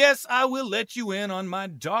so, yes, I will let you in on my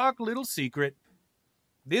dark little secret.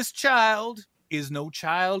 This child is no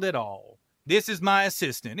child at all. This is my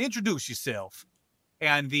assistant. Introduce yourself.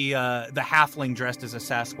 And the halfling dressed as a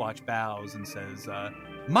Sasquatch bows and says,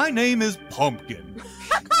 my name is Pumpkin.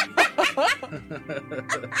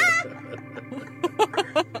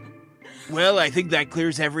 Well, I think that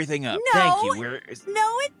clears everything up. No, Thank you.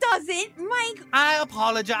 No, it doesn't, Mike. I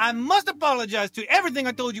apologize. I must apologize to you. Everything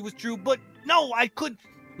I told you was true, but no, I could...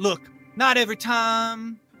 Look, not every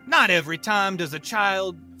time does a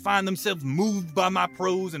child find themselves moved by my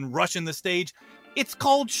prose and rushing the stage. It's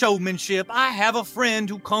called showmanship. I have a friend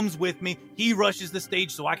who comes with me. He rushes the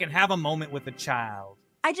stage so I can have a moment with a child.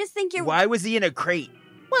 I just think you're... Why was he in a crate?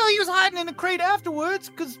 Well, he was hiding in a crate afterwards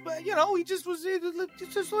because, he just was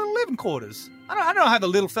just little living quarters. I don't know how the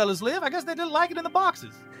little fellas live. I guess they didn't like it in the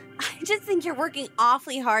boxes. I just think you're working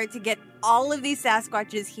awfully hard to get all of these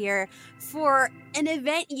Sasquatches here for an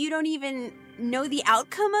event you don't even know the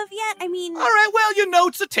outcome of yet. I mean... All right, well, your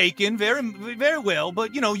notes are taken very, very well,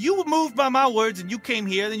 but, you were moved by my words and you came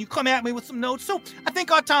here, then you come at me with some notes, so I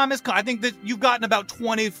think our time has come. I think that you've gotten about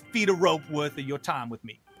 20 feet of rope worth of your time with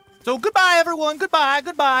me. So goodbye, everyone.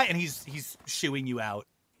 Goodbye. And he's shooing you out.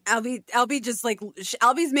 Albie just like...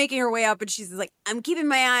 Albie's making her way up and she's like, I'm keeping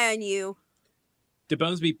my eye on you.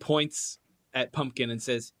 DeBonesby points at Pumpkin and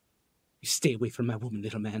says, "You stay away from my woman,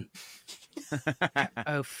 little man."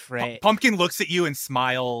 Oh, Fred. Pumpkin looks at you and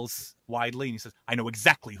smiles widely, and he says, "I know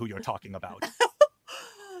exactly who you're talking about."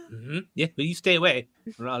 Mm-hmm. Yeah, but you stay away,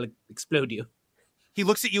 or I'll explode you. He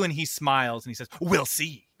looks at you and he smiles, and he says, "We'll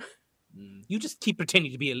see." You just keep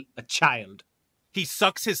pretending to be a child. He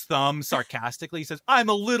sucks his thumb sarcastically. He says, "I'm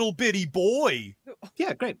a little bitty boy."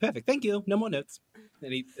 Yeah, great, perfect. Thank you. No more notes.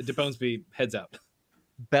 And DeBonesby heads out.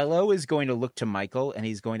 Bello is going to look to Michael, and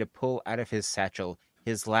he's going to pull out of his satchel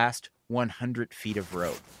his last 100 feet of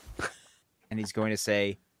rope. And he's going to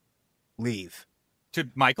say, "Leave."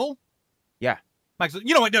 To Michael? Yeah. Michael says,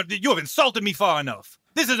 "You know what? You have insulted me far enough.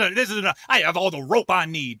 This is enough. I have all the rope I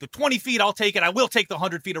need. The 20 feet, I'll take it. I will take the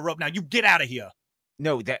 100 feet of rope. Now, you get out of here."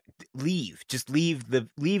 No, leave. Just leave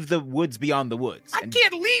the woods beyond the woods. I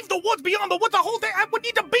can't leave the woods beyond the woods. The whole thing. I would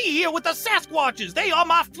need to be here with the Sasquatches. They are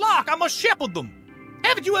my flock. I must shepherd them.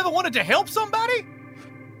 Haven't you ever wanted to help somebody?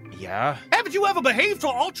 Yeah. Haven't you ever behaved for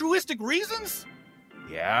altruistic reasons?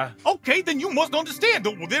 Yeah. Okay, then you must understand.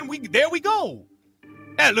 Well, there we go.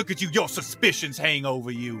 Now look at you. Your suspicions hang over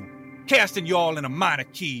you, casting you all in a minor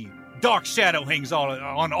key. Dark shadow hangs all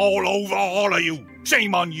over all of you.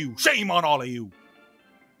 Shame on you. Shame on all of you.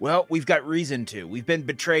 Well, we've got reason to. We've been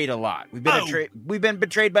betrayed a lot. We've been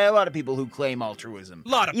betrayed by a lot of people who claim altruism. A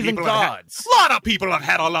lot of even people gods. A lot of people have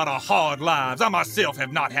had a lot of hard lives. I myself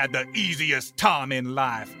have not had the easiest time in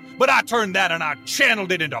life. But I turned that and I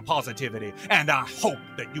channeled it into positivity. And I hope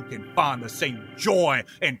that you can find the same joy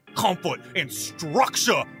and comfort and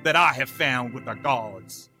structure that I have found with the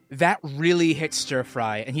gods. That really hits Stir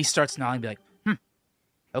Fry, and he starts nodding and be like,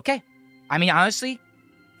 okay. I mean, honestly,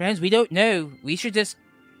 friends, we don't know. We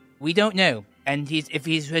don't know. And if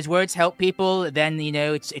his words help people, then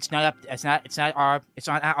it's not our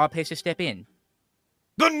place to step in.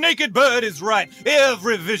 The naked bird is right.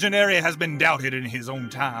 Every visionary has been doubted in his own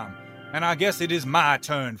time. And I guess it is my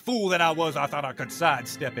turn. Fool that I was, I thought I could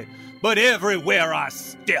sidestep it. But everywhere I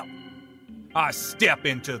step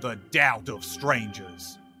into the doubt of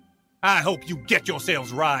strangers. I hope you get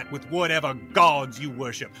yourselves right with whatever gods you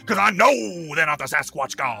worship, because I know they're not the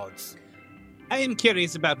Sasquatch gods. I am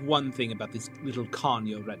curious about one thing about this little con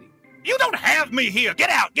you're running. You don't have me here. Get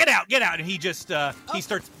out. And he just he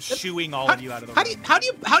starts shooing all of you out of the room. How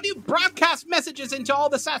do you broadcast messages into all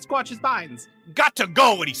the Sasquatch's minds? Got to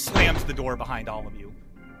go, and he slams the door behind all of you.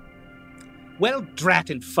 Well, drat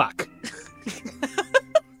and fuck.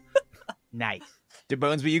 Nice.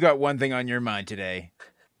 DeBonesby, you got one thing on your mind today.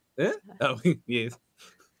 Oh, yes.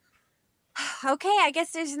 Okay, I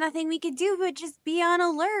guess there's nothing we could do but just be on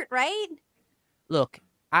alert, right? Look,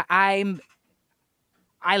 I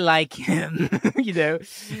like him,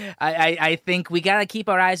 I think we gotta keep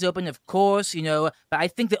our eyes open, of course, but I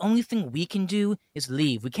think the only thing we can do is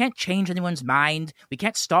leave. We can't change anyone's mind. We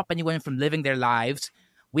can't stop anyone from living their lives.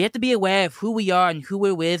 We have to be aware of who we are and who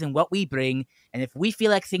we're with and what we bring. And if we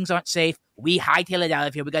feel like things aren't safe, we hightail it out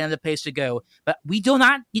of here. We got another place to go. But we do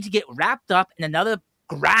not need to get wrapped up in another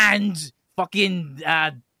grand fucking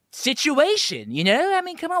situation, I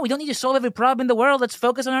mean, come on. We don't need to solve every problem in the world. Let's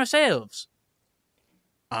focus on ourselves.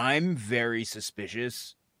 I'm very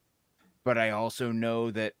suspicious, but I also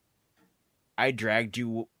know that I dragged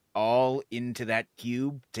you all into that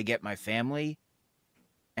cube to get my family,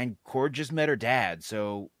 and Cord just met her dad,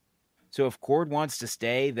 so if Cord wants to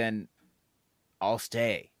stay, then I'll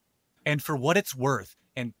stay. And for what it's worth,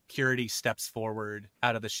 and Purity steps forward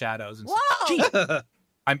out of the shadows and Whoa!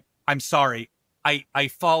 I'm sorry. I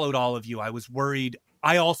followed all of you. I was worried.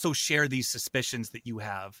 I also share these suspicions that you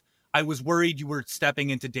have. I was worried you were stepping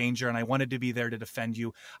into danger, and I wanted to be there to defend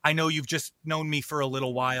you. I know you've just known me for a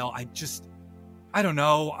little while. I don't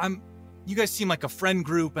know. You guys seem like a friend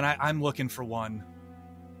group, and I'm looking for one.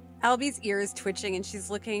 Albie's ear is twitching, and she's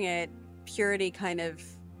looking at Purity kind of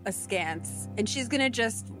askance, and she's gonna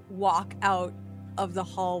just walk out of the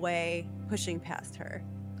hallway, pushing past her.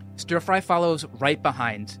 Stir-Fry follows right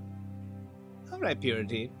behind. All right,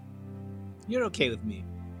 Purity. You're okay with me.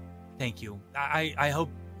 Thank you. I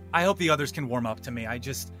hope the others can warm up to me.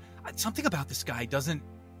 Something about this guy doesn't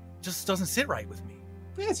sit right with me.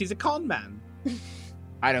 Yes, he's a con man.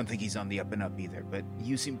 I don't think he's on the up and up either, but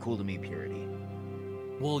you seem cool to me, Purity.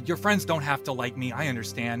 Well, your friends don't have to like me. I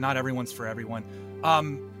understand. Not everyone's for everyone.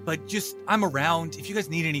 But just, I'm around. If you guys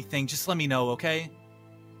need anything, just let me know, okay?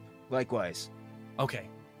 Likewise. Okay.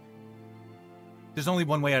 There's only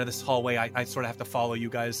one way out of this hallway. I sort of have to follow you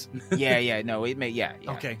guys. Yeah.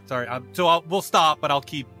 Okay, sorry. So we'll stop, but I'll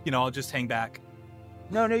keep, I'll just hang back.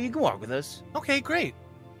 No, you can walk with us. Okay, great.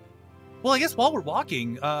 Well, I guess while we're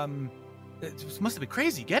walking, it must have been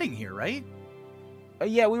crazy getting here, right?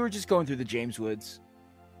 Yeah, we were just going through the James Woods.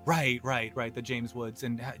 Right, the James Woods.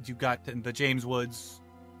 And you got the James Woods.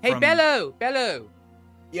 Hey, Bello!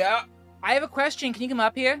 Yeah? I have a question. Can you come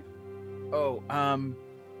up here? Oh,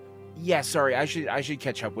 yeah, sorry, I should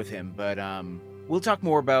catch up with him, but, we'll talk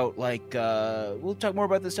more about,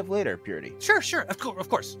 this stuff later, Purity. Sure, of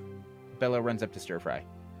course. Bello runs up to Stir-Fry.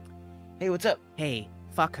 Hey, what's up? Hey,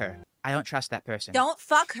 fuck her. I don't trust that person. Don't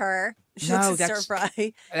fuck her. No,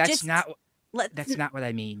 Stir-Fry. That's not what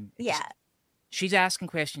I mean. Yeah. She's asking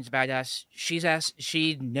questions about us.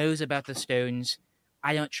 She knows about the stones.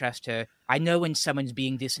 I don't trust her. I know when someone's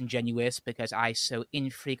being disingenuous because I so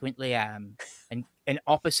infrequently am. And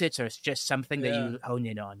opposites are just something that you hone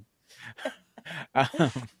in on.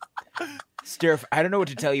 Stirf, I don't know what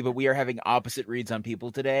to tell you, but we are having opposite reads on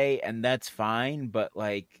people today, and that's fine, but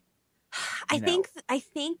I think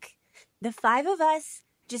the five of us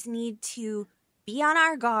just need to be on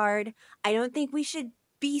our guard. I don't think we should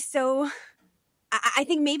be so... I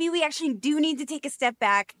think maybe we actually do need to take a step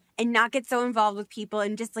back and not get so involved with people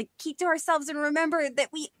and just keep to ourselves and remember that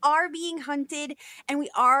we are being hunted and we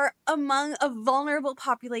are among a vulnerable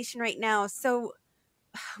population right now. So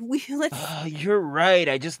let's... You're right.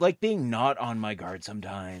 I just like being not on my guard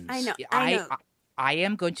sometimes. I know. I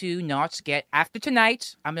am going to not get... After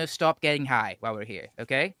tonight, I'm going to stop getting high while we're here,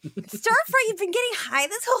 okay? Stir-Fry, you've been getting high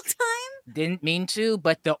this whole time? Didn't mean to,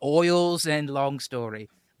 but the oils and long story.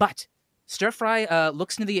 But Stir-Fry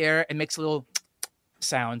looks into the air and makes a little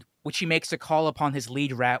sound, which he makes to call upon his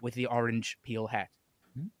lead rat with the orange peel hat.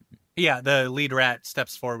 Yeah, the lead rat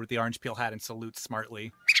steps forward with the orange peel hat and salutes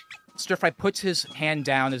smartly. Stir-Fry puts his hand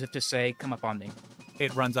down as if to say, come up on me.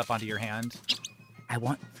 It runs up onto your hand. I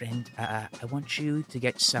want you to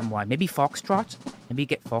get someone, maybe Foxtrot. Maybe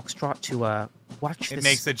get Foxtrot to watch this. It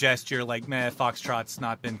makes a gesture like, meh, Foxtrot's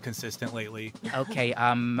not been consistent lately. Okay,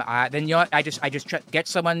 then you know what? I just get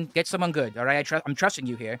someone good. All right, I'm trusting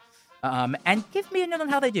you here. And give me a note on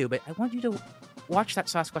how they do, but I want you to watch that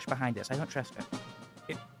Sasquatch behind us. I don't trust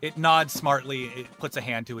her. It nods smartly. It puts a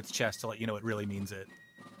hand to its chest to let you know it really means it.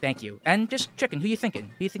 Thank you. And just checking, who you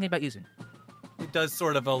thinking? Who you thinking about using? It does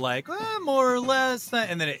sort of a more or less,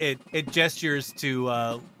 and then it gestures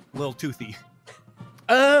to Lil Toothy.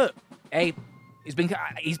 Hey, he's been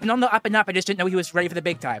on the up and up. I just didn't know he was ready for the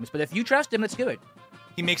big times. But if you trust him, let's do it.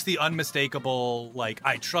 He makes the unmistakable,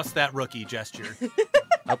 I trust that rookie gesture.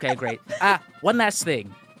 Okay, great. One last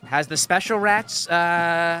thing. Has the special rats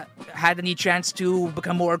had any chance to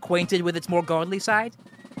become more acquainted with its more godly side?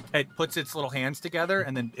 It puts its little hands together,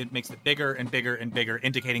 and then it makes it bigger and bigger and bigger,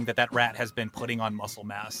 indicating that rat has been putting on muscle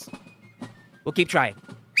mass. We'll keep trying.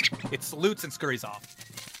 It salutes and scurries off.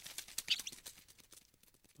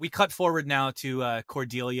 We cut forward now to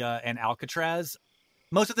Cordelia and Alcatraz.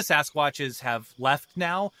 Most of the Sasquatches have left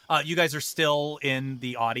now. You guys are still in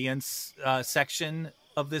the audience section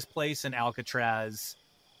of this place, and Alcatraz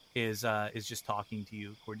is just talking to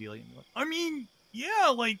you, Cordelia. I mean,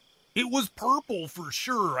 yeah, it was purple for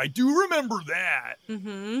sure. I do remember that.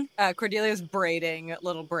 Mm-hmm. Cordelia's braiding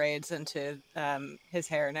little braids into his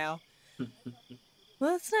hair now.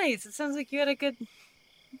 Well, that's nice. It sounds like you had a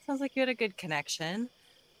good connection.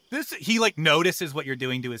 He notices what you're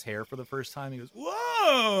doing to his hair for the first time. He goes,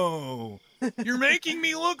 "Whoa, you're making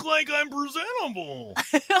me look like I'm presentable."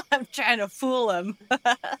 I'm trying to fool him.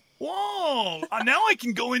 Whoa, now I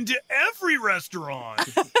can go into every restaurant.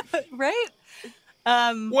 Right?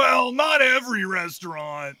 Well, not every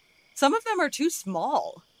restaurant. Some of them are too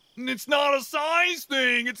small. It's not a size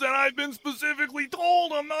thing. It's that I've been specifically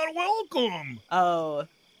told I'm not welcome. Oh,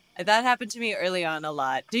 that happened to me early on a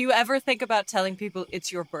lot. Do you ever think about telling people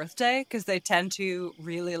it's your birthday? Because they tend to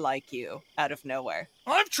really like you out of nowhere.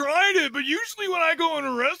 I've tried it, but usually when I go in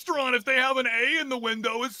a restaurant, if they have an A in the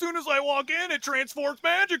window, as soon as I walk in, it transforms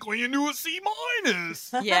magically into a C-.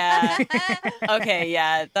 Yeah. Okay,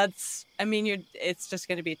 yeah. It's just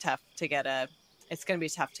going to be tough to get a It's going to be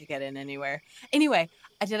tough to get in anywhere. Anyway,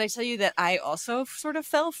 did I tell you that I also sort of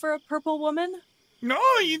fell for a purple woman? No,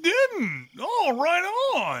 you didn't. Oh,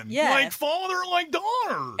 right on. Yeah. Like father, like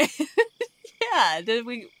daughter. Yeah,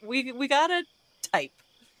 we got a type.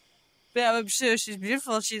 Yeah, I'm sure she's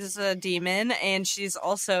beautiful. She's a demon, and she's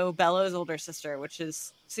also Bella's older sister, which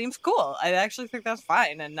seems cool. I actually think that's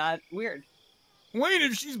fine and not weird. Wait,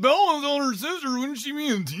 if she's Bella's older sister, wouldn't she be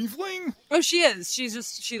a tiefling? Oh, she is. She's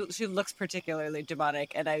just she looks particularly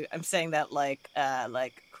demonic, and I'm saying that like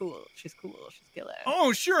cool. She's cool. She's killer.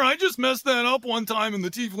 Oh, sure. I just messed that up one time, and the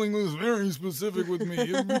tiefling was very specific with me.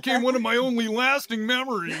 It became one of my only lasting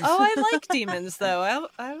memories. Oh, I like demons, though.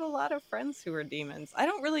 I have a lot of friends who are demons. I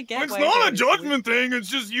don't really get. It's why not a everyone's judgment thing. It's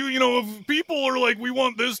just you know, if people are like, we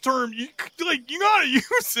want this term, you gotta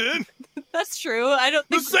use it. That's true. I don't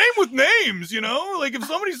think the same with names. You know, like if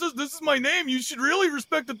somebody says this is my name, you should really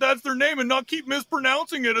respect that that's their name and not keep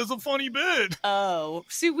mispronouncing it as a funny bit. Oh,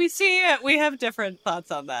 we have different thoughts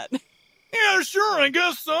on that. Yeah, sure, I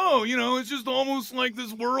guess so. You know, it's just almost like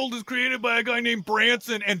this world is created by a guy named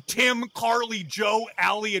Branson, and Tim, Carly, Joe,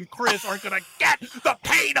 Allie, and Chris aren't gonna get the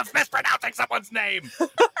pain of mispronouncing someone's name.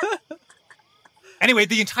 Anyway,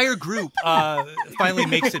 the entire group finally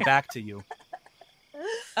makes it back to you.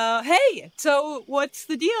 Hey, so what's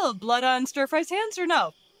the deal? Blood on Stir Fry's hands or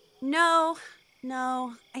no?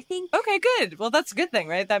 No, I think... Okay, good. Well, that's a good thing,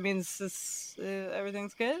 right? That means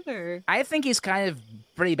everything's good, or... I think he's kind of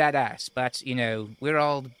pretty badass, but, you know, we're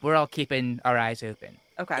all keeping our eyes open.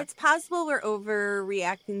 Okay. It's possible we're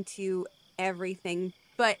overreacting to everything,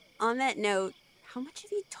 but on that note, how much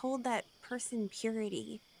have you told that person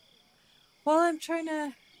Purity? Well, I'm trying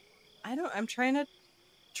to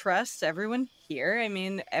trust everyone here. I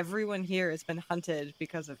mean, everyone here has been hunted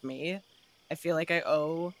because of me. I feel like I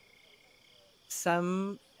owe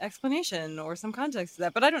some explanation or some context to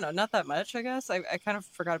that, but I don't know, not that much, I guess. I kind of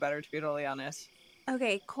forgot about her, to be totally honest.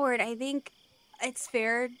 Okay, Cord, I think it's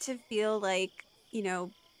fair to feel like, you know,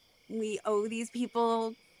 we owe these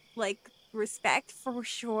people, like, respect for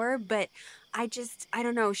sure, but I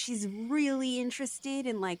don't know, she's really interested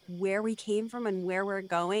in, like, where we came from and where we're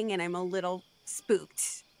going, and I'm a little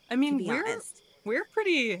spooked. I mean, to be honest. We're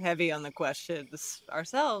pretty heavy on the questions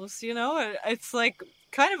ourselves, you know? It's like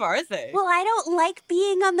kind of our thing. Well, I don't like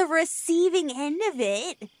being on the receiving end of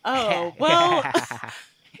it. Oh, well,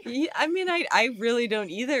 I mean, I really don't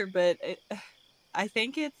either, but I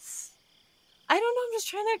think it's... I don't know, I'm just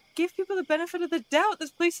trying to give people the benefit of the doubt. This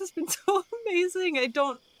place has been so amazing. I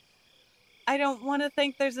don't want to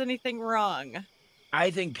think there's anything wrong. I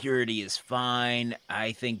think Purity is fine.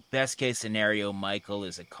 I think best case scenario, Michael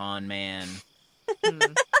is a con man.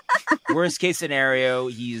 Worst case scenario,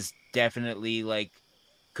 he's definitely, like,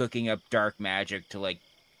 cooking up dark magic to, like,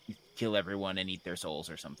 kill everyone and eat their souls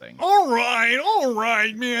or something. All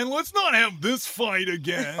right, man. Let's not have this fight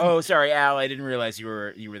again. Oh, sorry, Al. I didn't realize you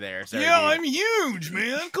were there. Sorry, yeah, dude. I'm huge,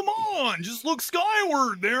 man. Come on. Just look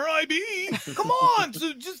skyward. There I be. Come on.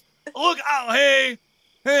 So just look out.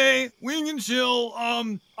 Hey, we can chill. I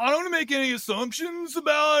don't want to make any assumptions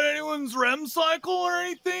about anyone's REM cycle or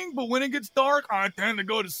anything, but when it gets dark, I tend to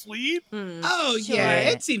go to sleep. Oh, Sure. yeah.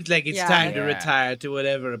 It seems like it's Yeah. time to Yeah. retire to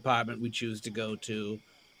whatever apartment we choose to go to.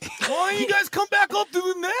 Why don't you guys come back up to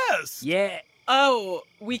the nest? Yeah. Oh,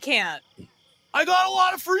 we can't. I got a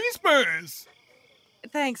lot of free space.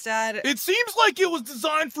 Thanks, Dad. It seems like it was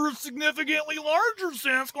designed for a significantly larger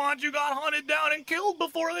Sasquatch who got hunted down and killed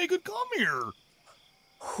before they could come here.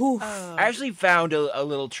 Oh. I actually found a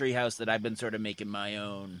little treehouse that I've been sort of making my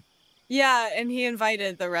own. Yeah, and he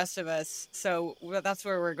invited the rest of us, so that's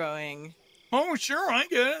where we're going. Oh, sure, I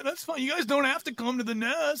get it. That's fine. You guys don't have to come to the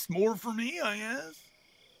nest. More for me, I guess.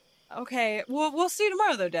 Okay, we'll see you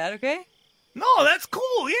tomorrow, though, Dad, okay? No, that's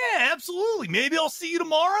cool. Yeah, absolutely. Maybe I'll see you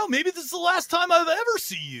tomorrow. Maybe this is the last time I'll ever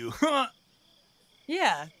see you.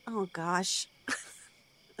 Yeah. Oh, gosh.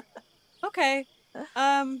 Okay.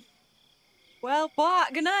 Well, bye.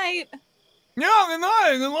 Good night. Yeah, good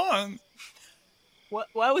night. Good luck.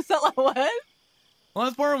 What was that? What?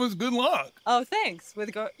 Last part was good luck. Oh, thanks.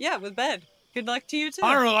 With bed. Good luck to you, too.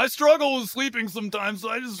 I don't know. I struggle with sleeping sometimes, so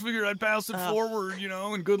I just figured I'd pass it Oh. forward, you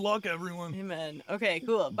know, and good luck, everyone. Amen. Okay,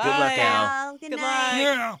 cool. Bye. Good luck, Al. Good Good night. luck.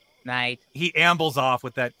 Yeah. Night. He ambles off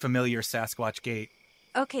with that familiar Sasquatch gait.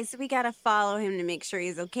 Okay, so we gotta follow him to make sure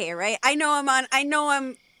he's okay, right? I know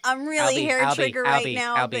I'm really hair trigger right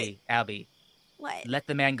now. Albie. What? Let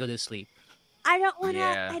the man go to sleep. I don't want to.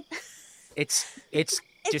 Yeah. It's It's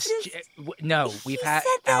just just- no. We've had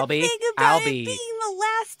said that Albie. thing about it Albie. being the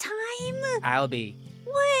last time. Albie.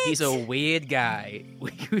 What? He's a weird guy.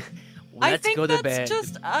 Let's go to bed.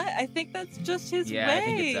 I think that's just his Yeah, I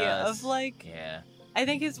think way it's us. of like. Yeah. I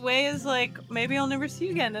think his way is like maybe I'll never see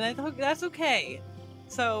you again, and I thought that's okay.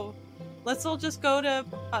 So let's all just go to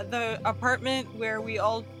the apartment where we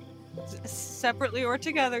all separately or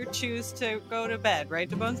together choose to go to bed, right,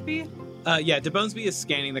 DeBonesby? Yeah, DeBonesby is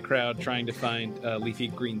scanning the crowd, trying to find Leafy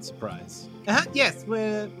Green Surprise. Yes,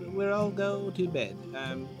 we'll all go to bed.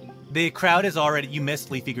 The crowd is already. You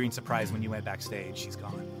missed Leafy Green Surprise when you went backstage. She's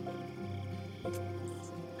gone.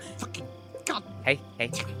 Hey.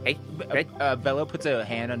 Bello puts a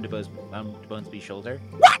hand on Bonesby's shoulder.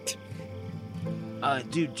 What?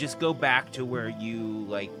 Dude, just go back to where you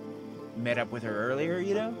met up with her earlier.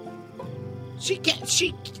 You know.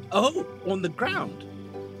 On the ground.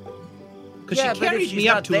 Yeah, she but carried if she's me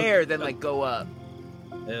not up to there, then go up.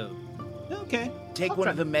 Oh. Okay. Take one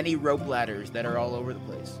of the many rope ladders that are all over the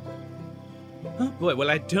place. Oh boy,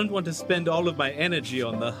 well, I don't want to spend all of my energy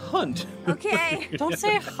on the hunt. Okay. Don't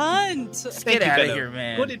say hunt. Get out of here,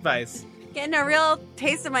 man. Good advice. Getting a real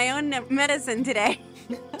taste of my own medicine today.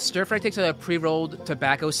 Stir Fry takes a pre-rolled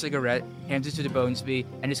tobacco cigarette, hands it to DeBonesby,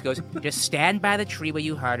 and just goes, just stand by the tree where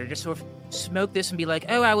you heard her. Just sort of smoke this and be like,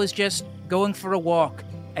 oh, I was just going for a walk.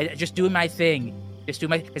 Just doing my thing. Just do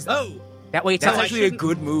my... That way it's That's actually a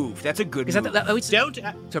good move. That's a good move.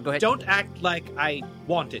 Don't act like I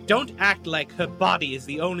want it. Don't act like her body is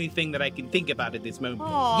the only thing that I can think about at this moment.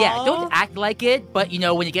 Yeah, don't act like it, but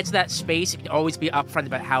when you get to that space, you can always be upfront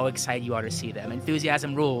about how excited you are to see them.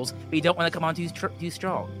 Enthusiasm rules, but you don't want to come on too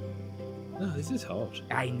strong. Oh, this is hard.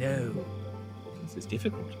 I know. This is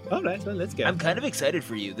difficult. All right, well, let's go. I'm kind of excited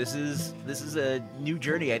for you. This is a new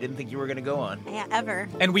journey I didn't think you were going to go on. Yeah, ever.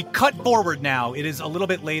 And we cut forward now. It is a little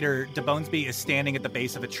bit later. DeBonesby is standing at the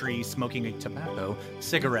base of a tree smoking a tobacco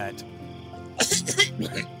cigarette.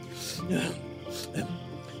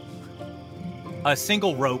 A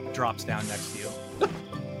single rope drops down next to you.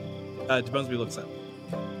 DeBonesby looks up.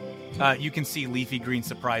 You can see Leafy Green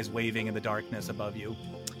Surprise waving in the darkness above you.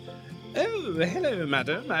 Oh, hello,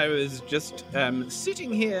 madam. I was just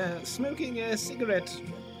sitting here smoking a cigarette.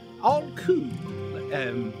 All cool.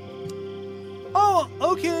 Oh,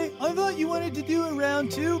 okay. I thought you wanted to do a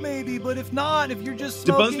round two, maybe, but if not, if you're just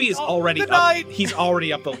smoking, DeBonesby is already up. He's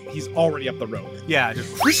already up the rope. Yeah,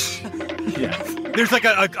 just yeah. There's like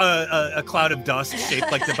a cloud of dust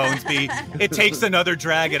shaped like DeBonesby. It takes another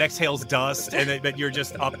drag, it exhales dust, and but you're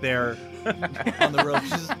just up there on the rope.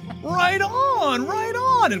 Just right on.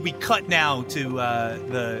 And we cut now to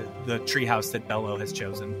the treehouse that Bello has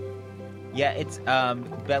chosen. Yeah, it's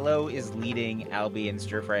Bello is leading Albie and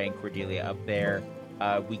Stir Fry and Cordelia up there.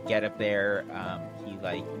 We get up there.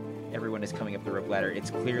 Everyone is coming up the rope ladder.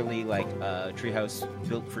 It's clearly like a treehouse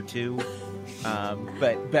built for two.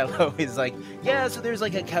 But Bello is like, yeah, so there's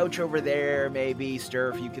like a couch over there, maybe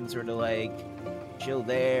Stir, if you can sort of like chill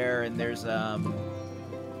there, and there's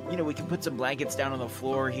we can put some blankets down on the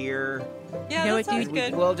floor here. Yeah, that sounds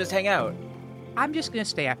good. We'll just hang out. I'm just gonna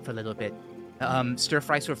stay up for a little bit. Stir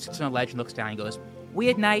Fry sort of sits on a ledge and looks down and goes,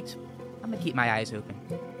 weird night. I'm gonna keep my eyes open.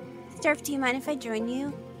 Sturf, do you mind if I join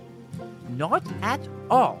you? Not at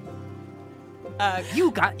all.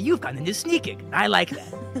 You've gotten into sneaking. I like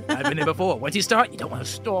that. I've been there before. Once you start, you don't want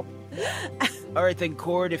to stop. All right, then,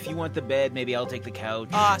 Cord, if you want the bed, maybe I'll take the couch.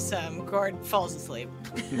 Awesome. Cord falls asleep.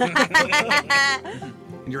 And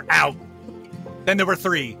you're out. Then there were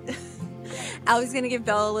three. Albie's gonna give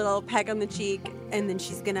Bella a little peck on the cheek, and then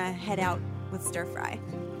she's gonna head out with Stir Fry.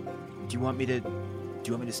 Do you want me to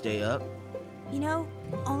stay up?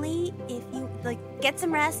 Only if you get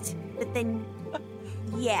some rest, but then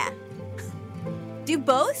yeah. Do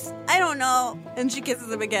both? I don't know. And she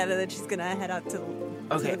kisses him again, and then she's gonna head out to.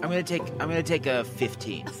 Okay, I'm gonna take a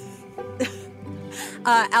 15.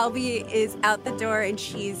 Albie is out the door, and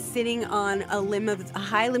she's sitting on a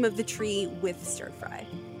high limb of the tree with Stir Fry.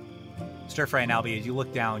 Stir Fry and Albie, as you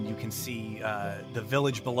look down, you can see the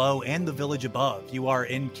village below and the village above. You are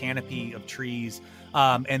in canopy of trees,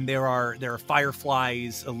 and there are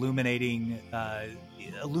fireflies illuminating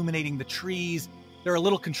the trees. There are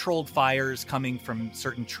little controlled fires coming from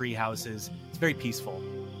certain tree houses. It's very peaceful.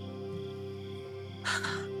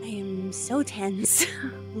 I am so tense.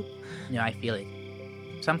 I feel it.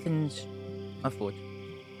 Something's afoot.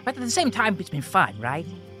 But at the same time, it's been fun, right?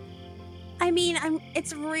 I mean,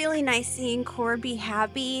 it's really nice seeing Cord be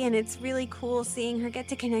happy, and it's really cool seeing her get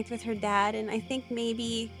to connect with her dad, and I think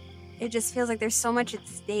maybe it just feels like there's so much at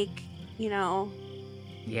stake,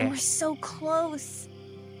 Yeah. And we're so close.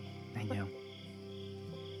 I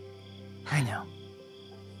know.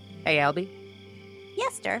 Hey, Albie.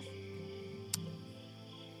 Yes, Durf.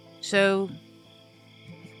 So,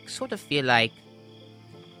 I sort of feel like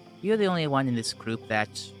you're the only one in this group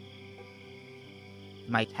that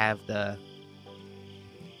might have the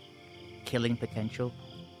killing potential.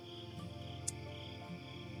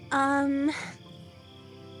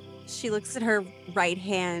 She looks at her right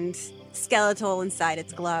hand, skeletal inside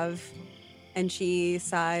its glove, and she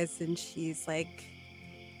sighs and she's like,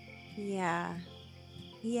 yeah.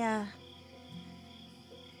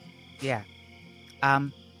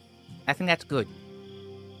 I think that's good.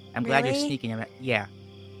 I'm glad you're Really? sneaking around. Yeah.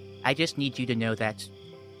 I just need you to know that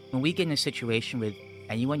when we get in a situation with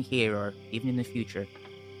anyone here or even in the future,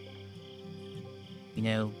 you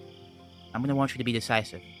know, I'm going to want you to be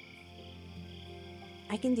decisive.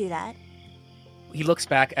 I can do that. He looks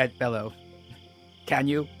back at Bello. Can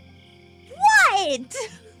you? What?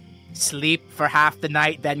 Sleep for half the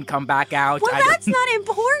night, then come back out? Well, that's not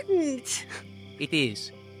important. It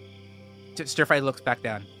is. Stir-Fry looks back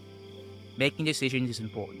down. Making decisions is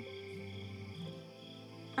important.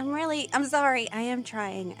 I'm sorry. I am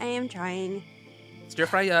trying.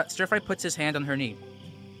 Stir-Fry puts his hand on her knee.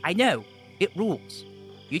 I know. It rules.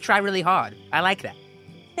 You try really hard. I like that.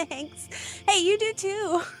 Thanks. Hey, you do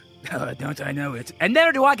too. Don't I know it? And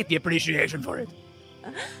never do I get the appreciation for it.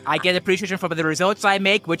 I get appreciation for the results I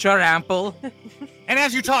make, which are ample. And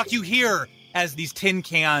as you talk, you hear, as these tin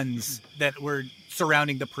cans that were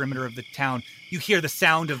surrounding the perimeter of the town, you hear the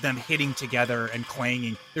sound of them hitting together and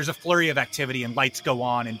clanging. There's a flurry of activity and lights go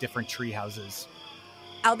on in different tree houses.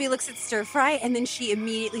 Albie looks at Stir-Fry, and then she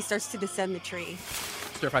immediately starts to descend the tree.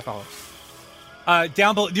 Stir-Fry follows.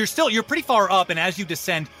 Down below, you're pretty far up, and as you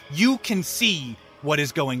descend, you can see what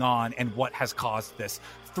is going on and what has caused this.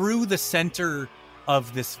 Through the center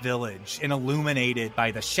of this village, and illuminated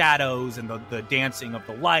by the shadows and the dancing of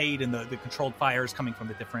the light and the controlled fires coming from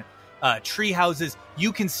the different tree houses,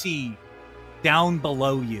 you can see down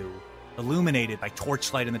below you, illuminated by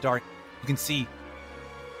torchlight in the dark, you can see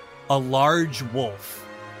a large wolf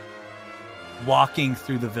walking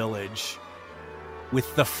through the village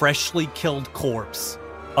with the freshly killed corpse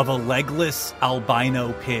of a legless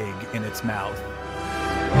albino pig in its mouth.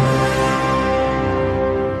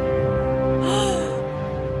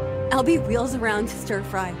 Albie wheels around to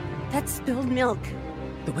Stir-Fry. That's spilled milk.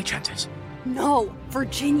 The witch hunters. No,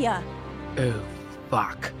 Virginia. Oh,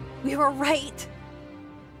 fuck. We were right.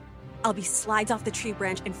 Albie slides off the tree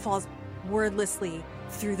branch and falls wordlessly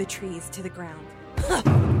through the trees to the ground.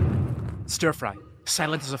 Stir-Fry,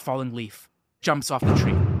 silent as a falling leaf, jumps off the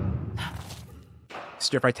tree.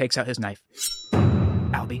 Stir-Fry takes out his knife.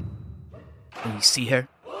 Albie, when you see her,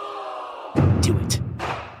 do it.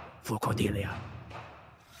 For Cordelia.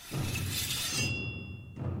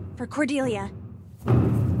 For Cordelia.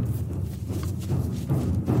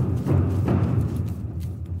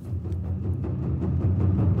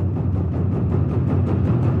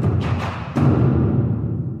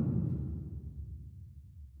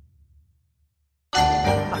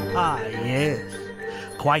 Ah, yes.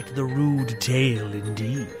 Quite the rude tale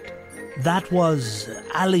indeed. That was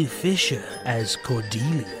Allie Fisher as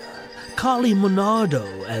Cordelia, Carly Monardo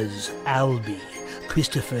as Albie,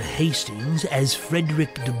 Christopher Hastings as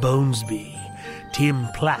Frederick de Bonesby, Tim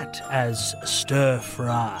Platt as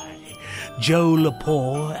Stir-Fry, Joe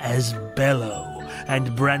Lepore as Bello,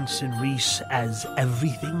 and Branson Reese as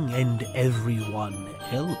everything and everyone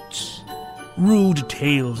else. Rude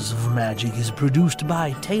Tales of Magic is produced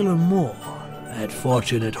by Taylor Moore at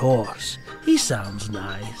Fortunate Horse. He sounds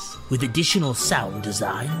nice. With additional sound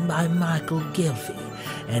design by Michael Gelfi,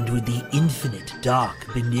 and with the infinite dark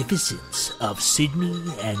beneficence of Sidney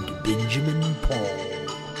and Benjamin Paul.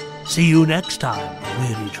 See you next time,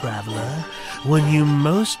 weary traveler, when you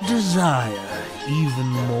most desire even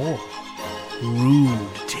more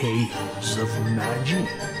rude tales of magic.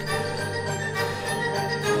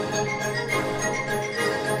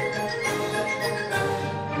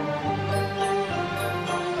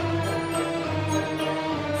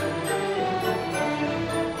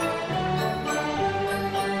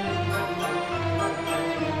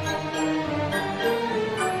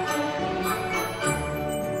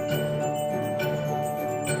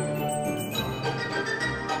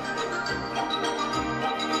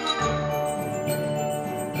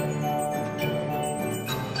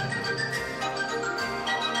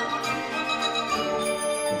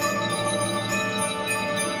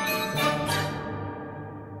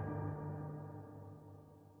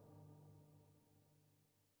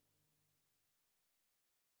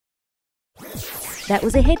 That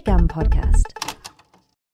was a HeadGum podcast.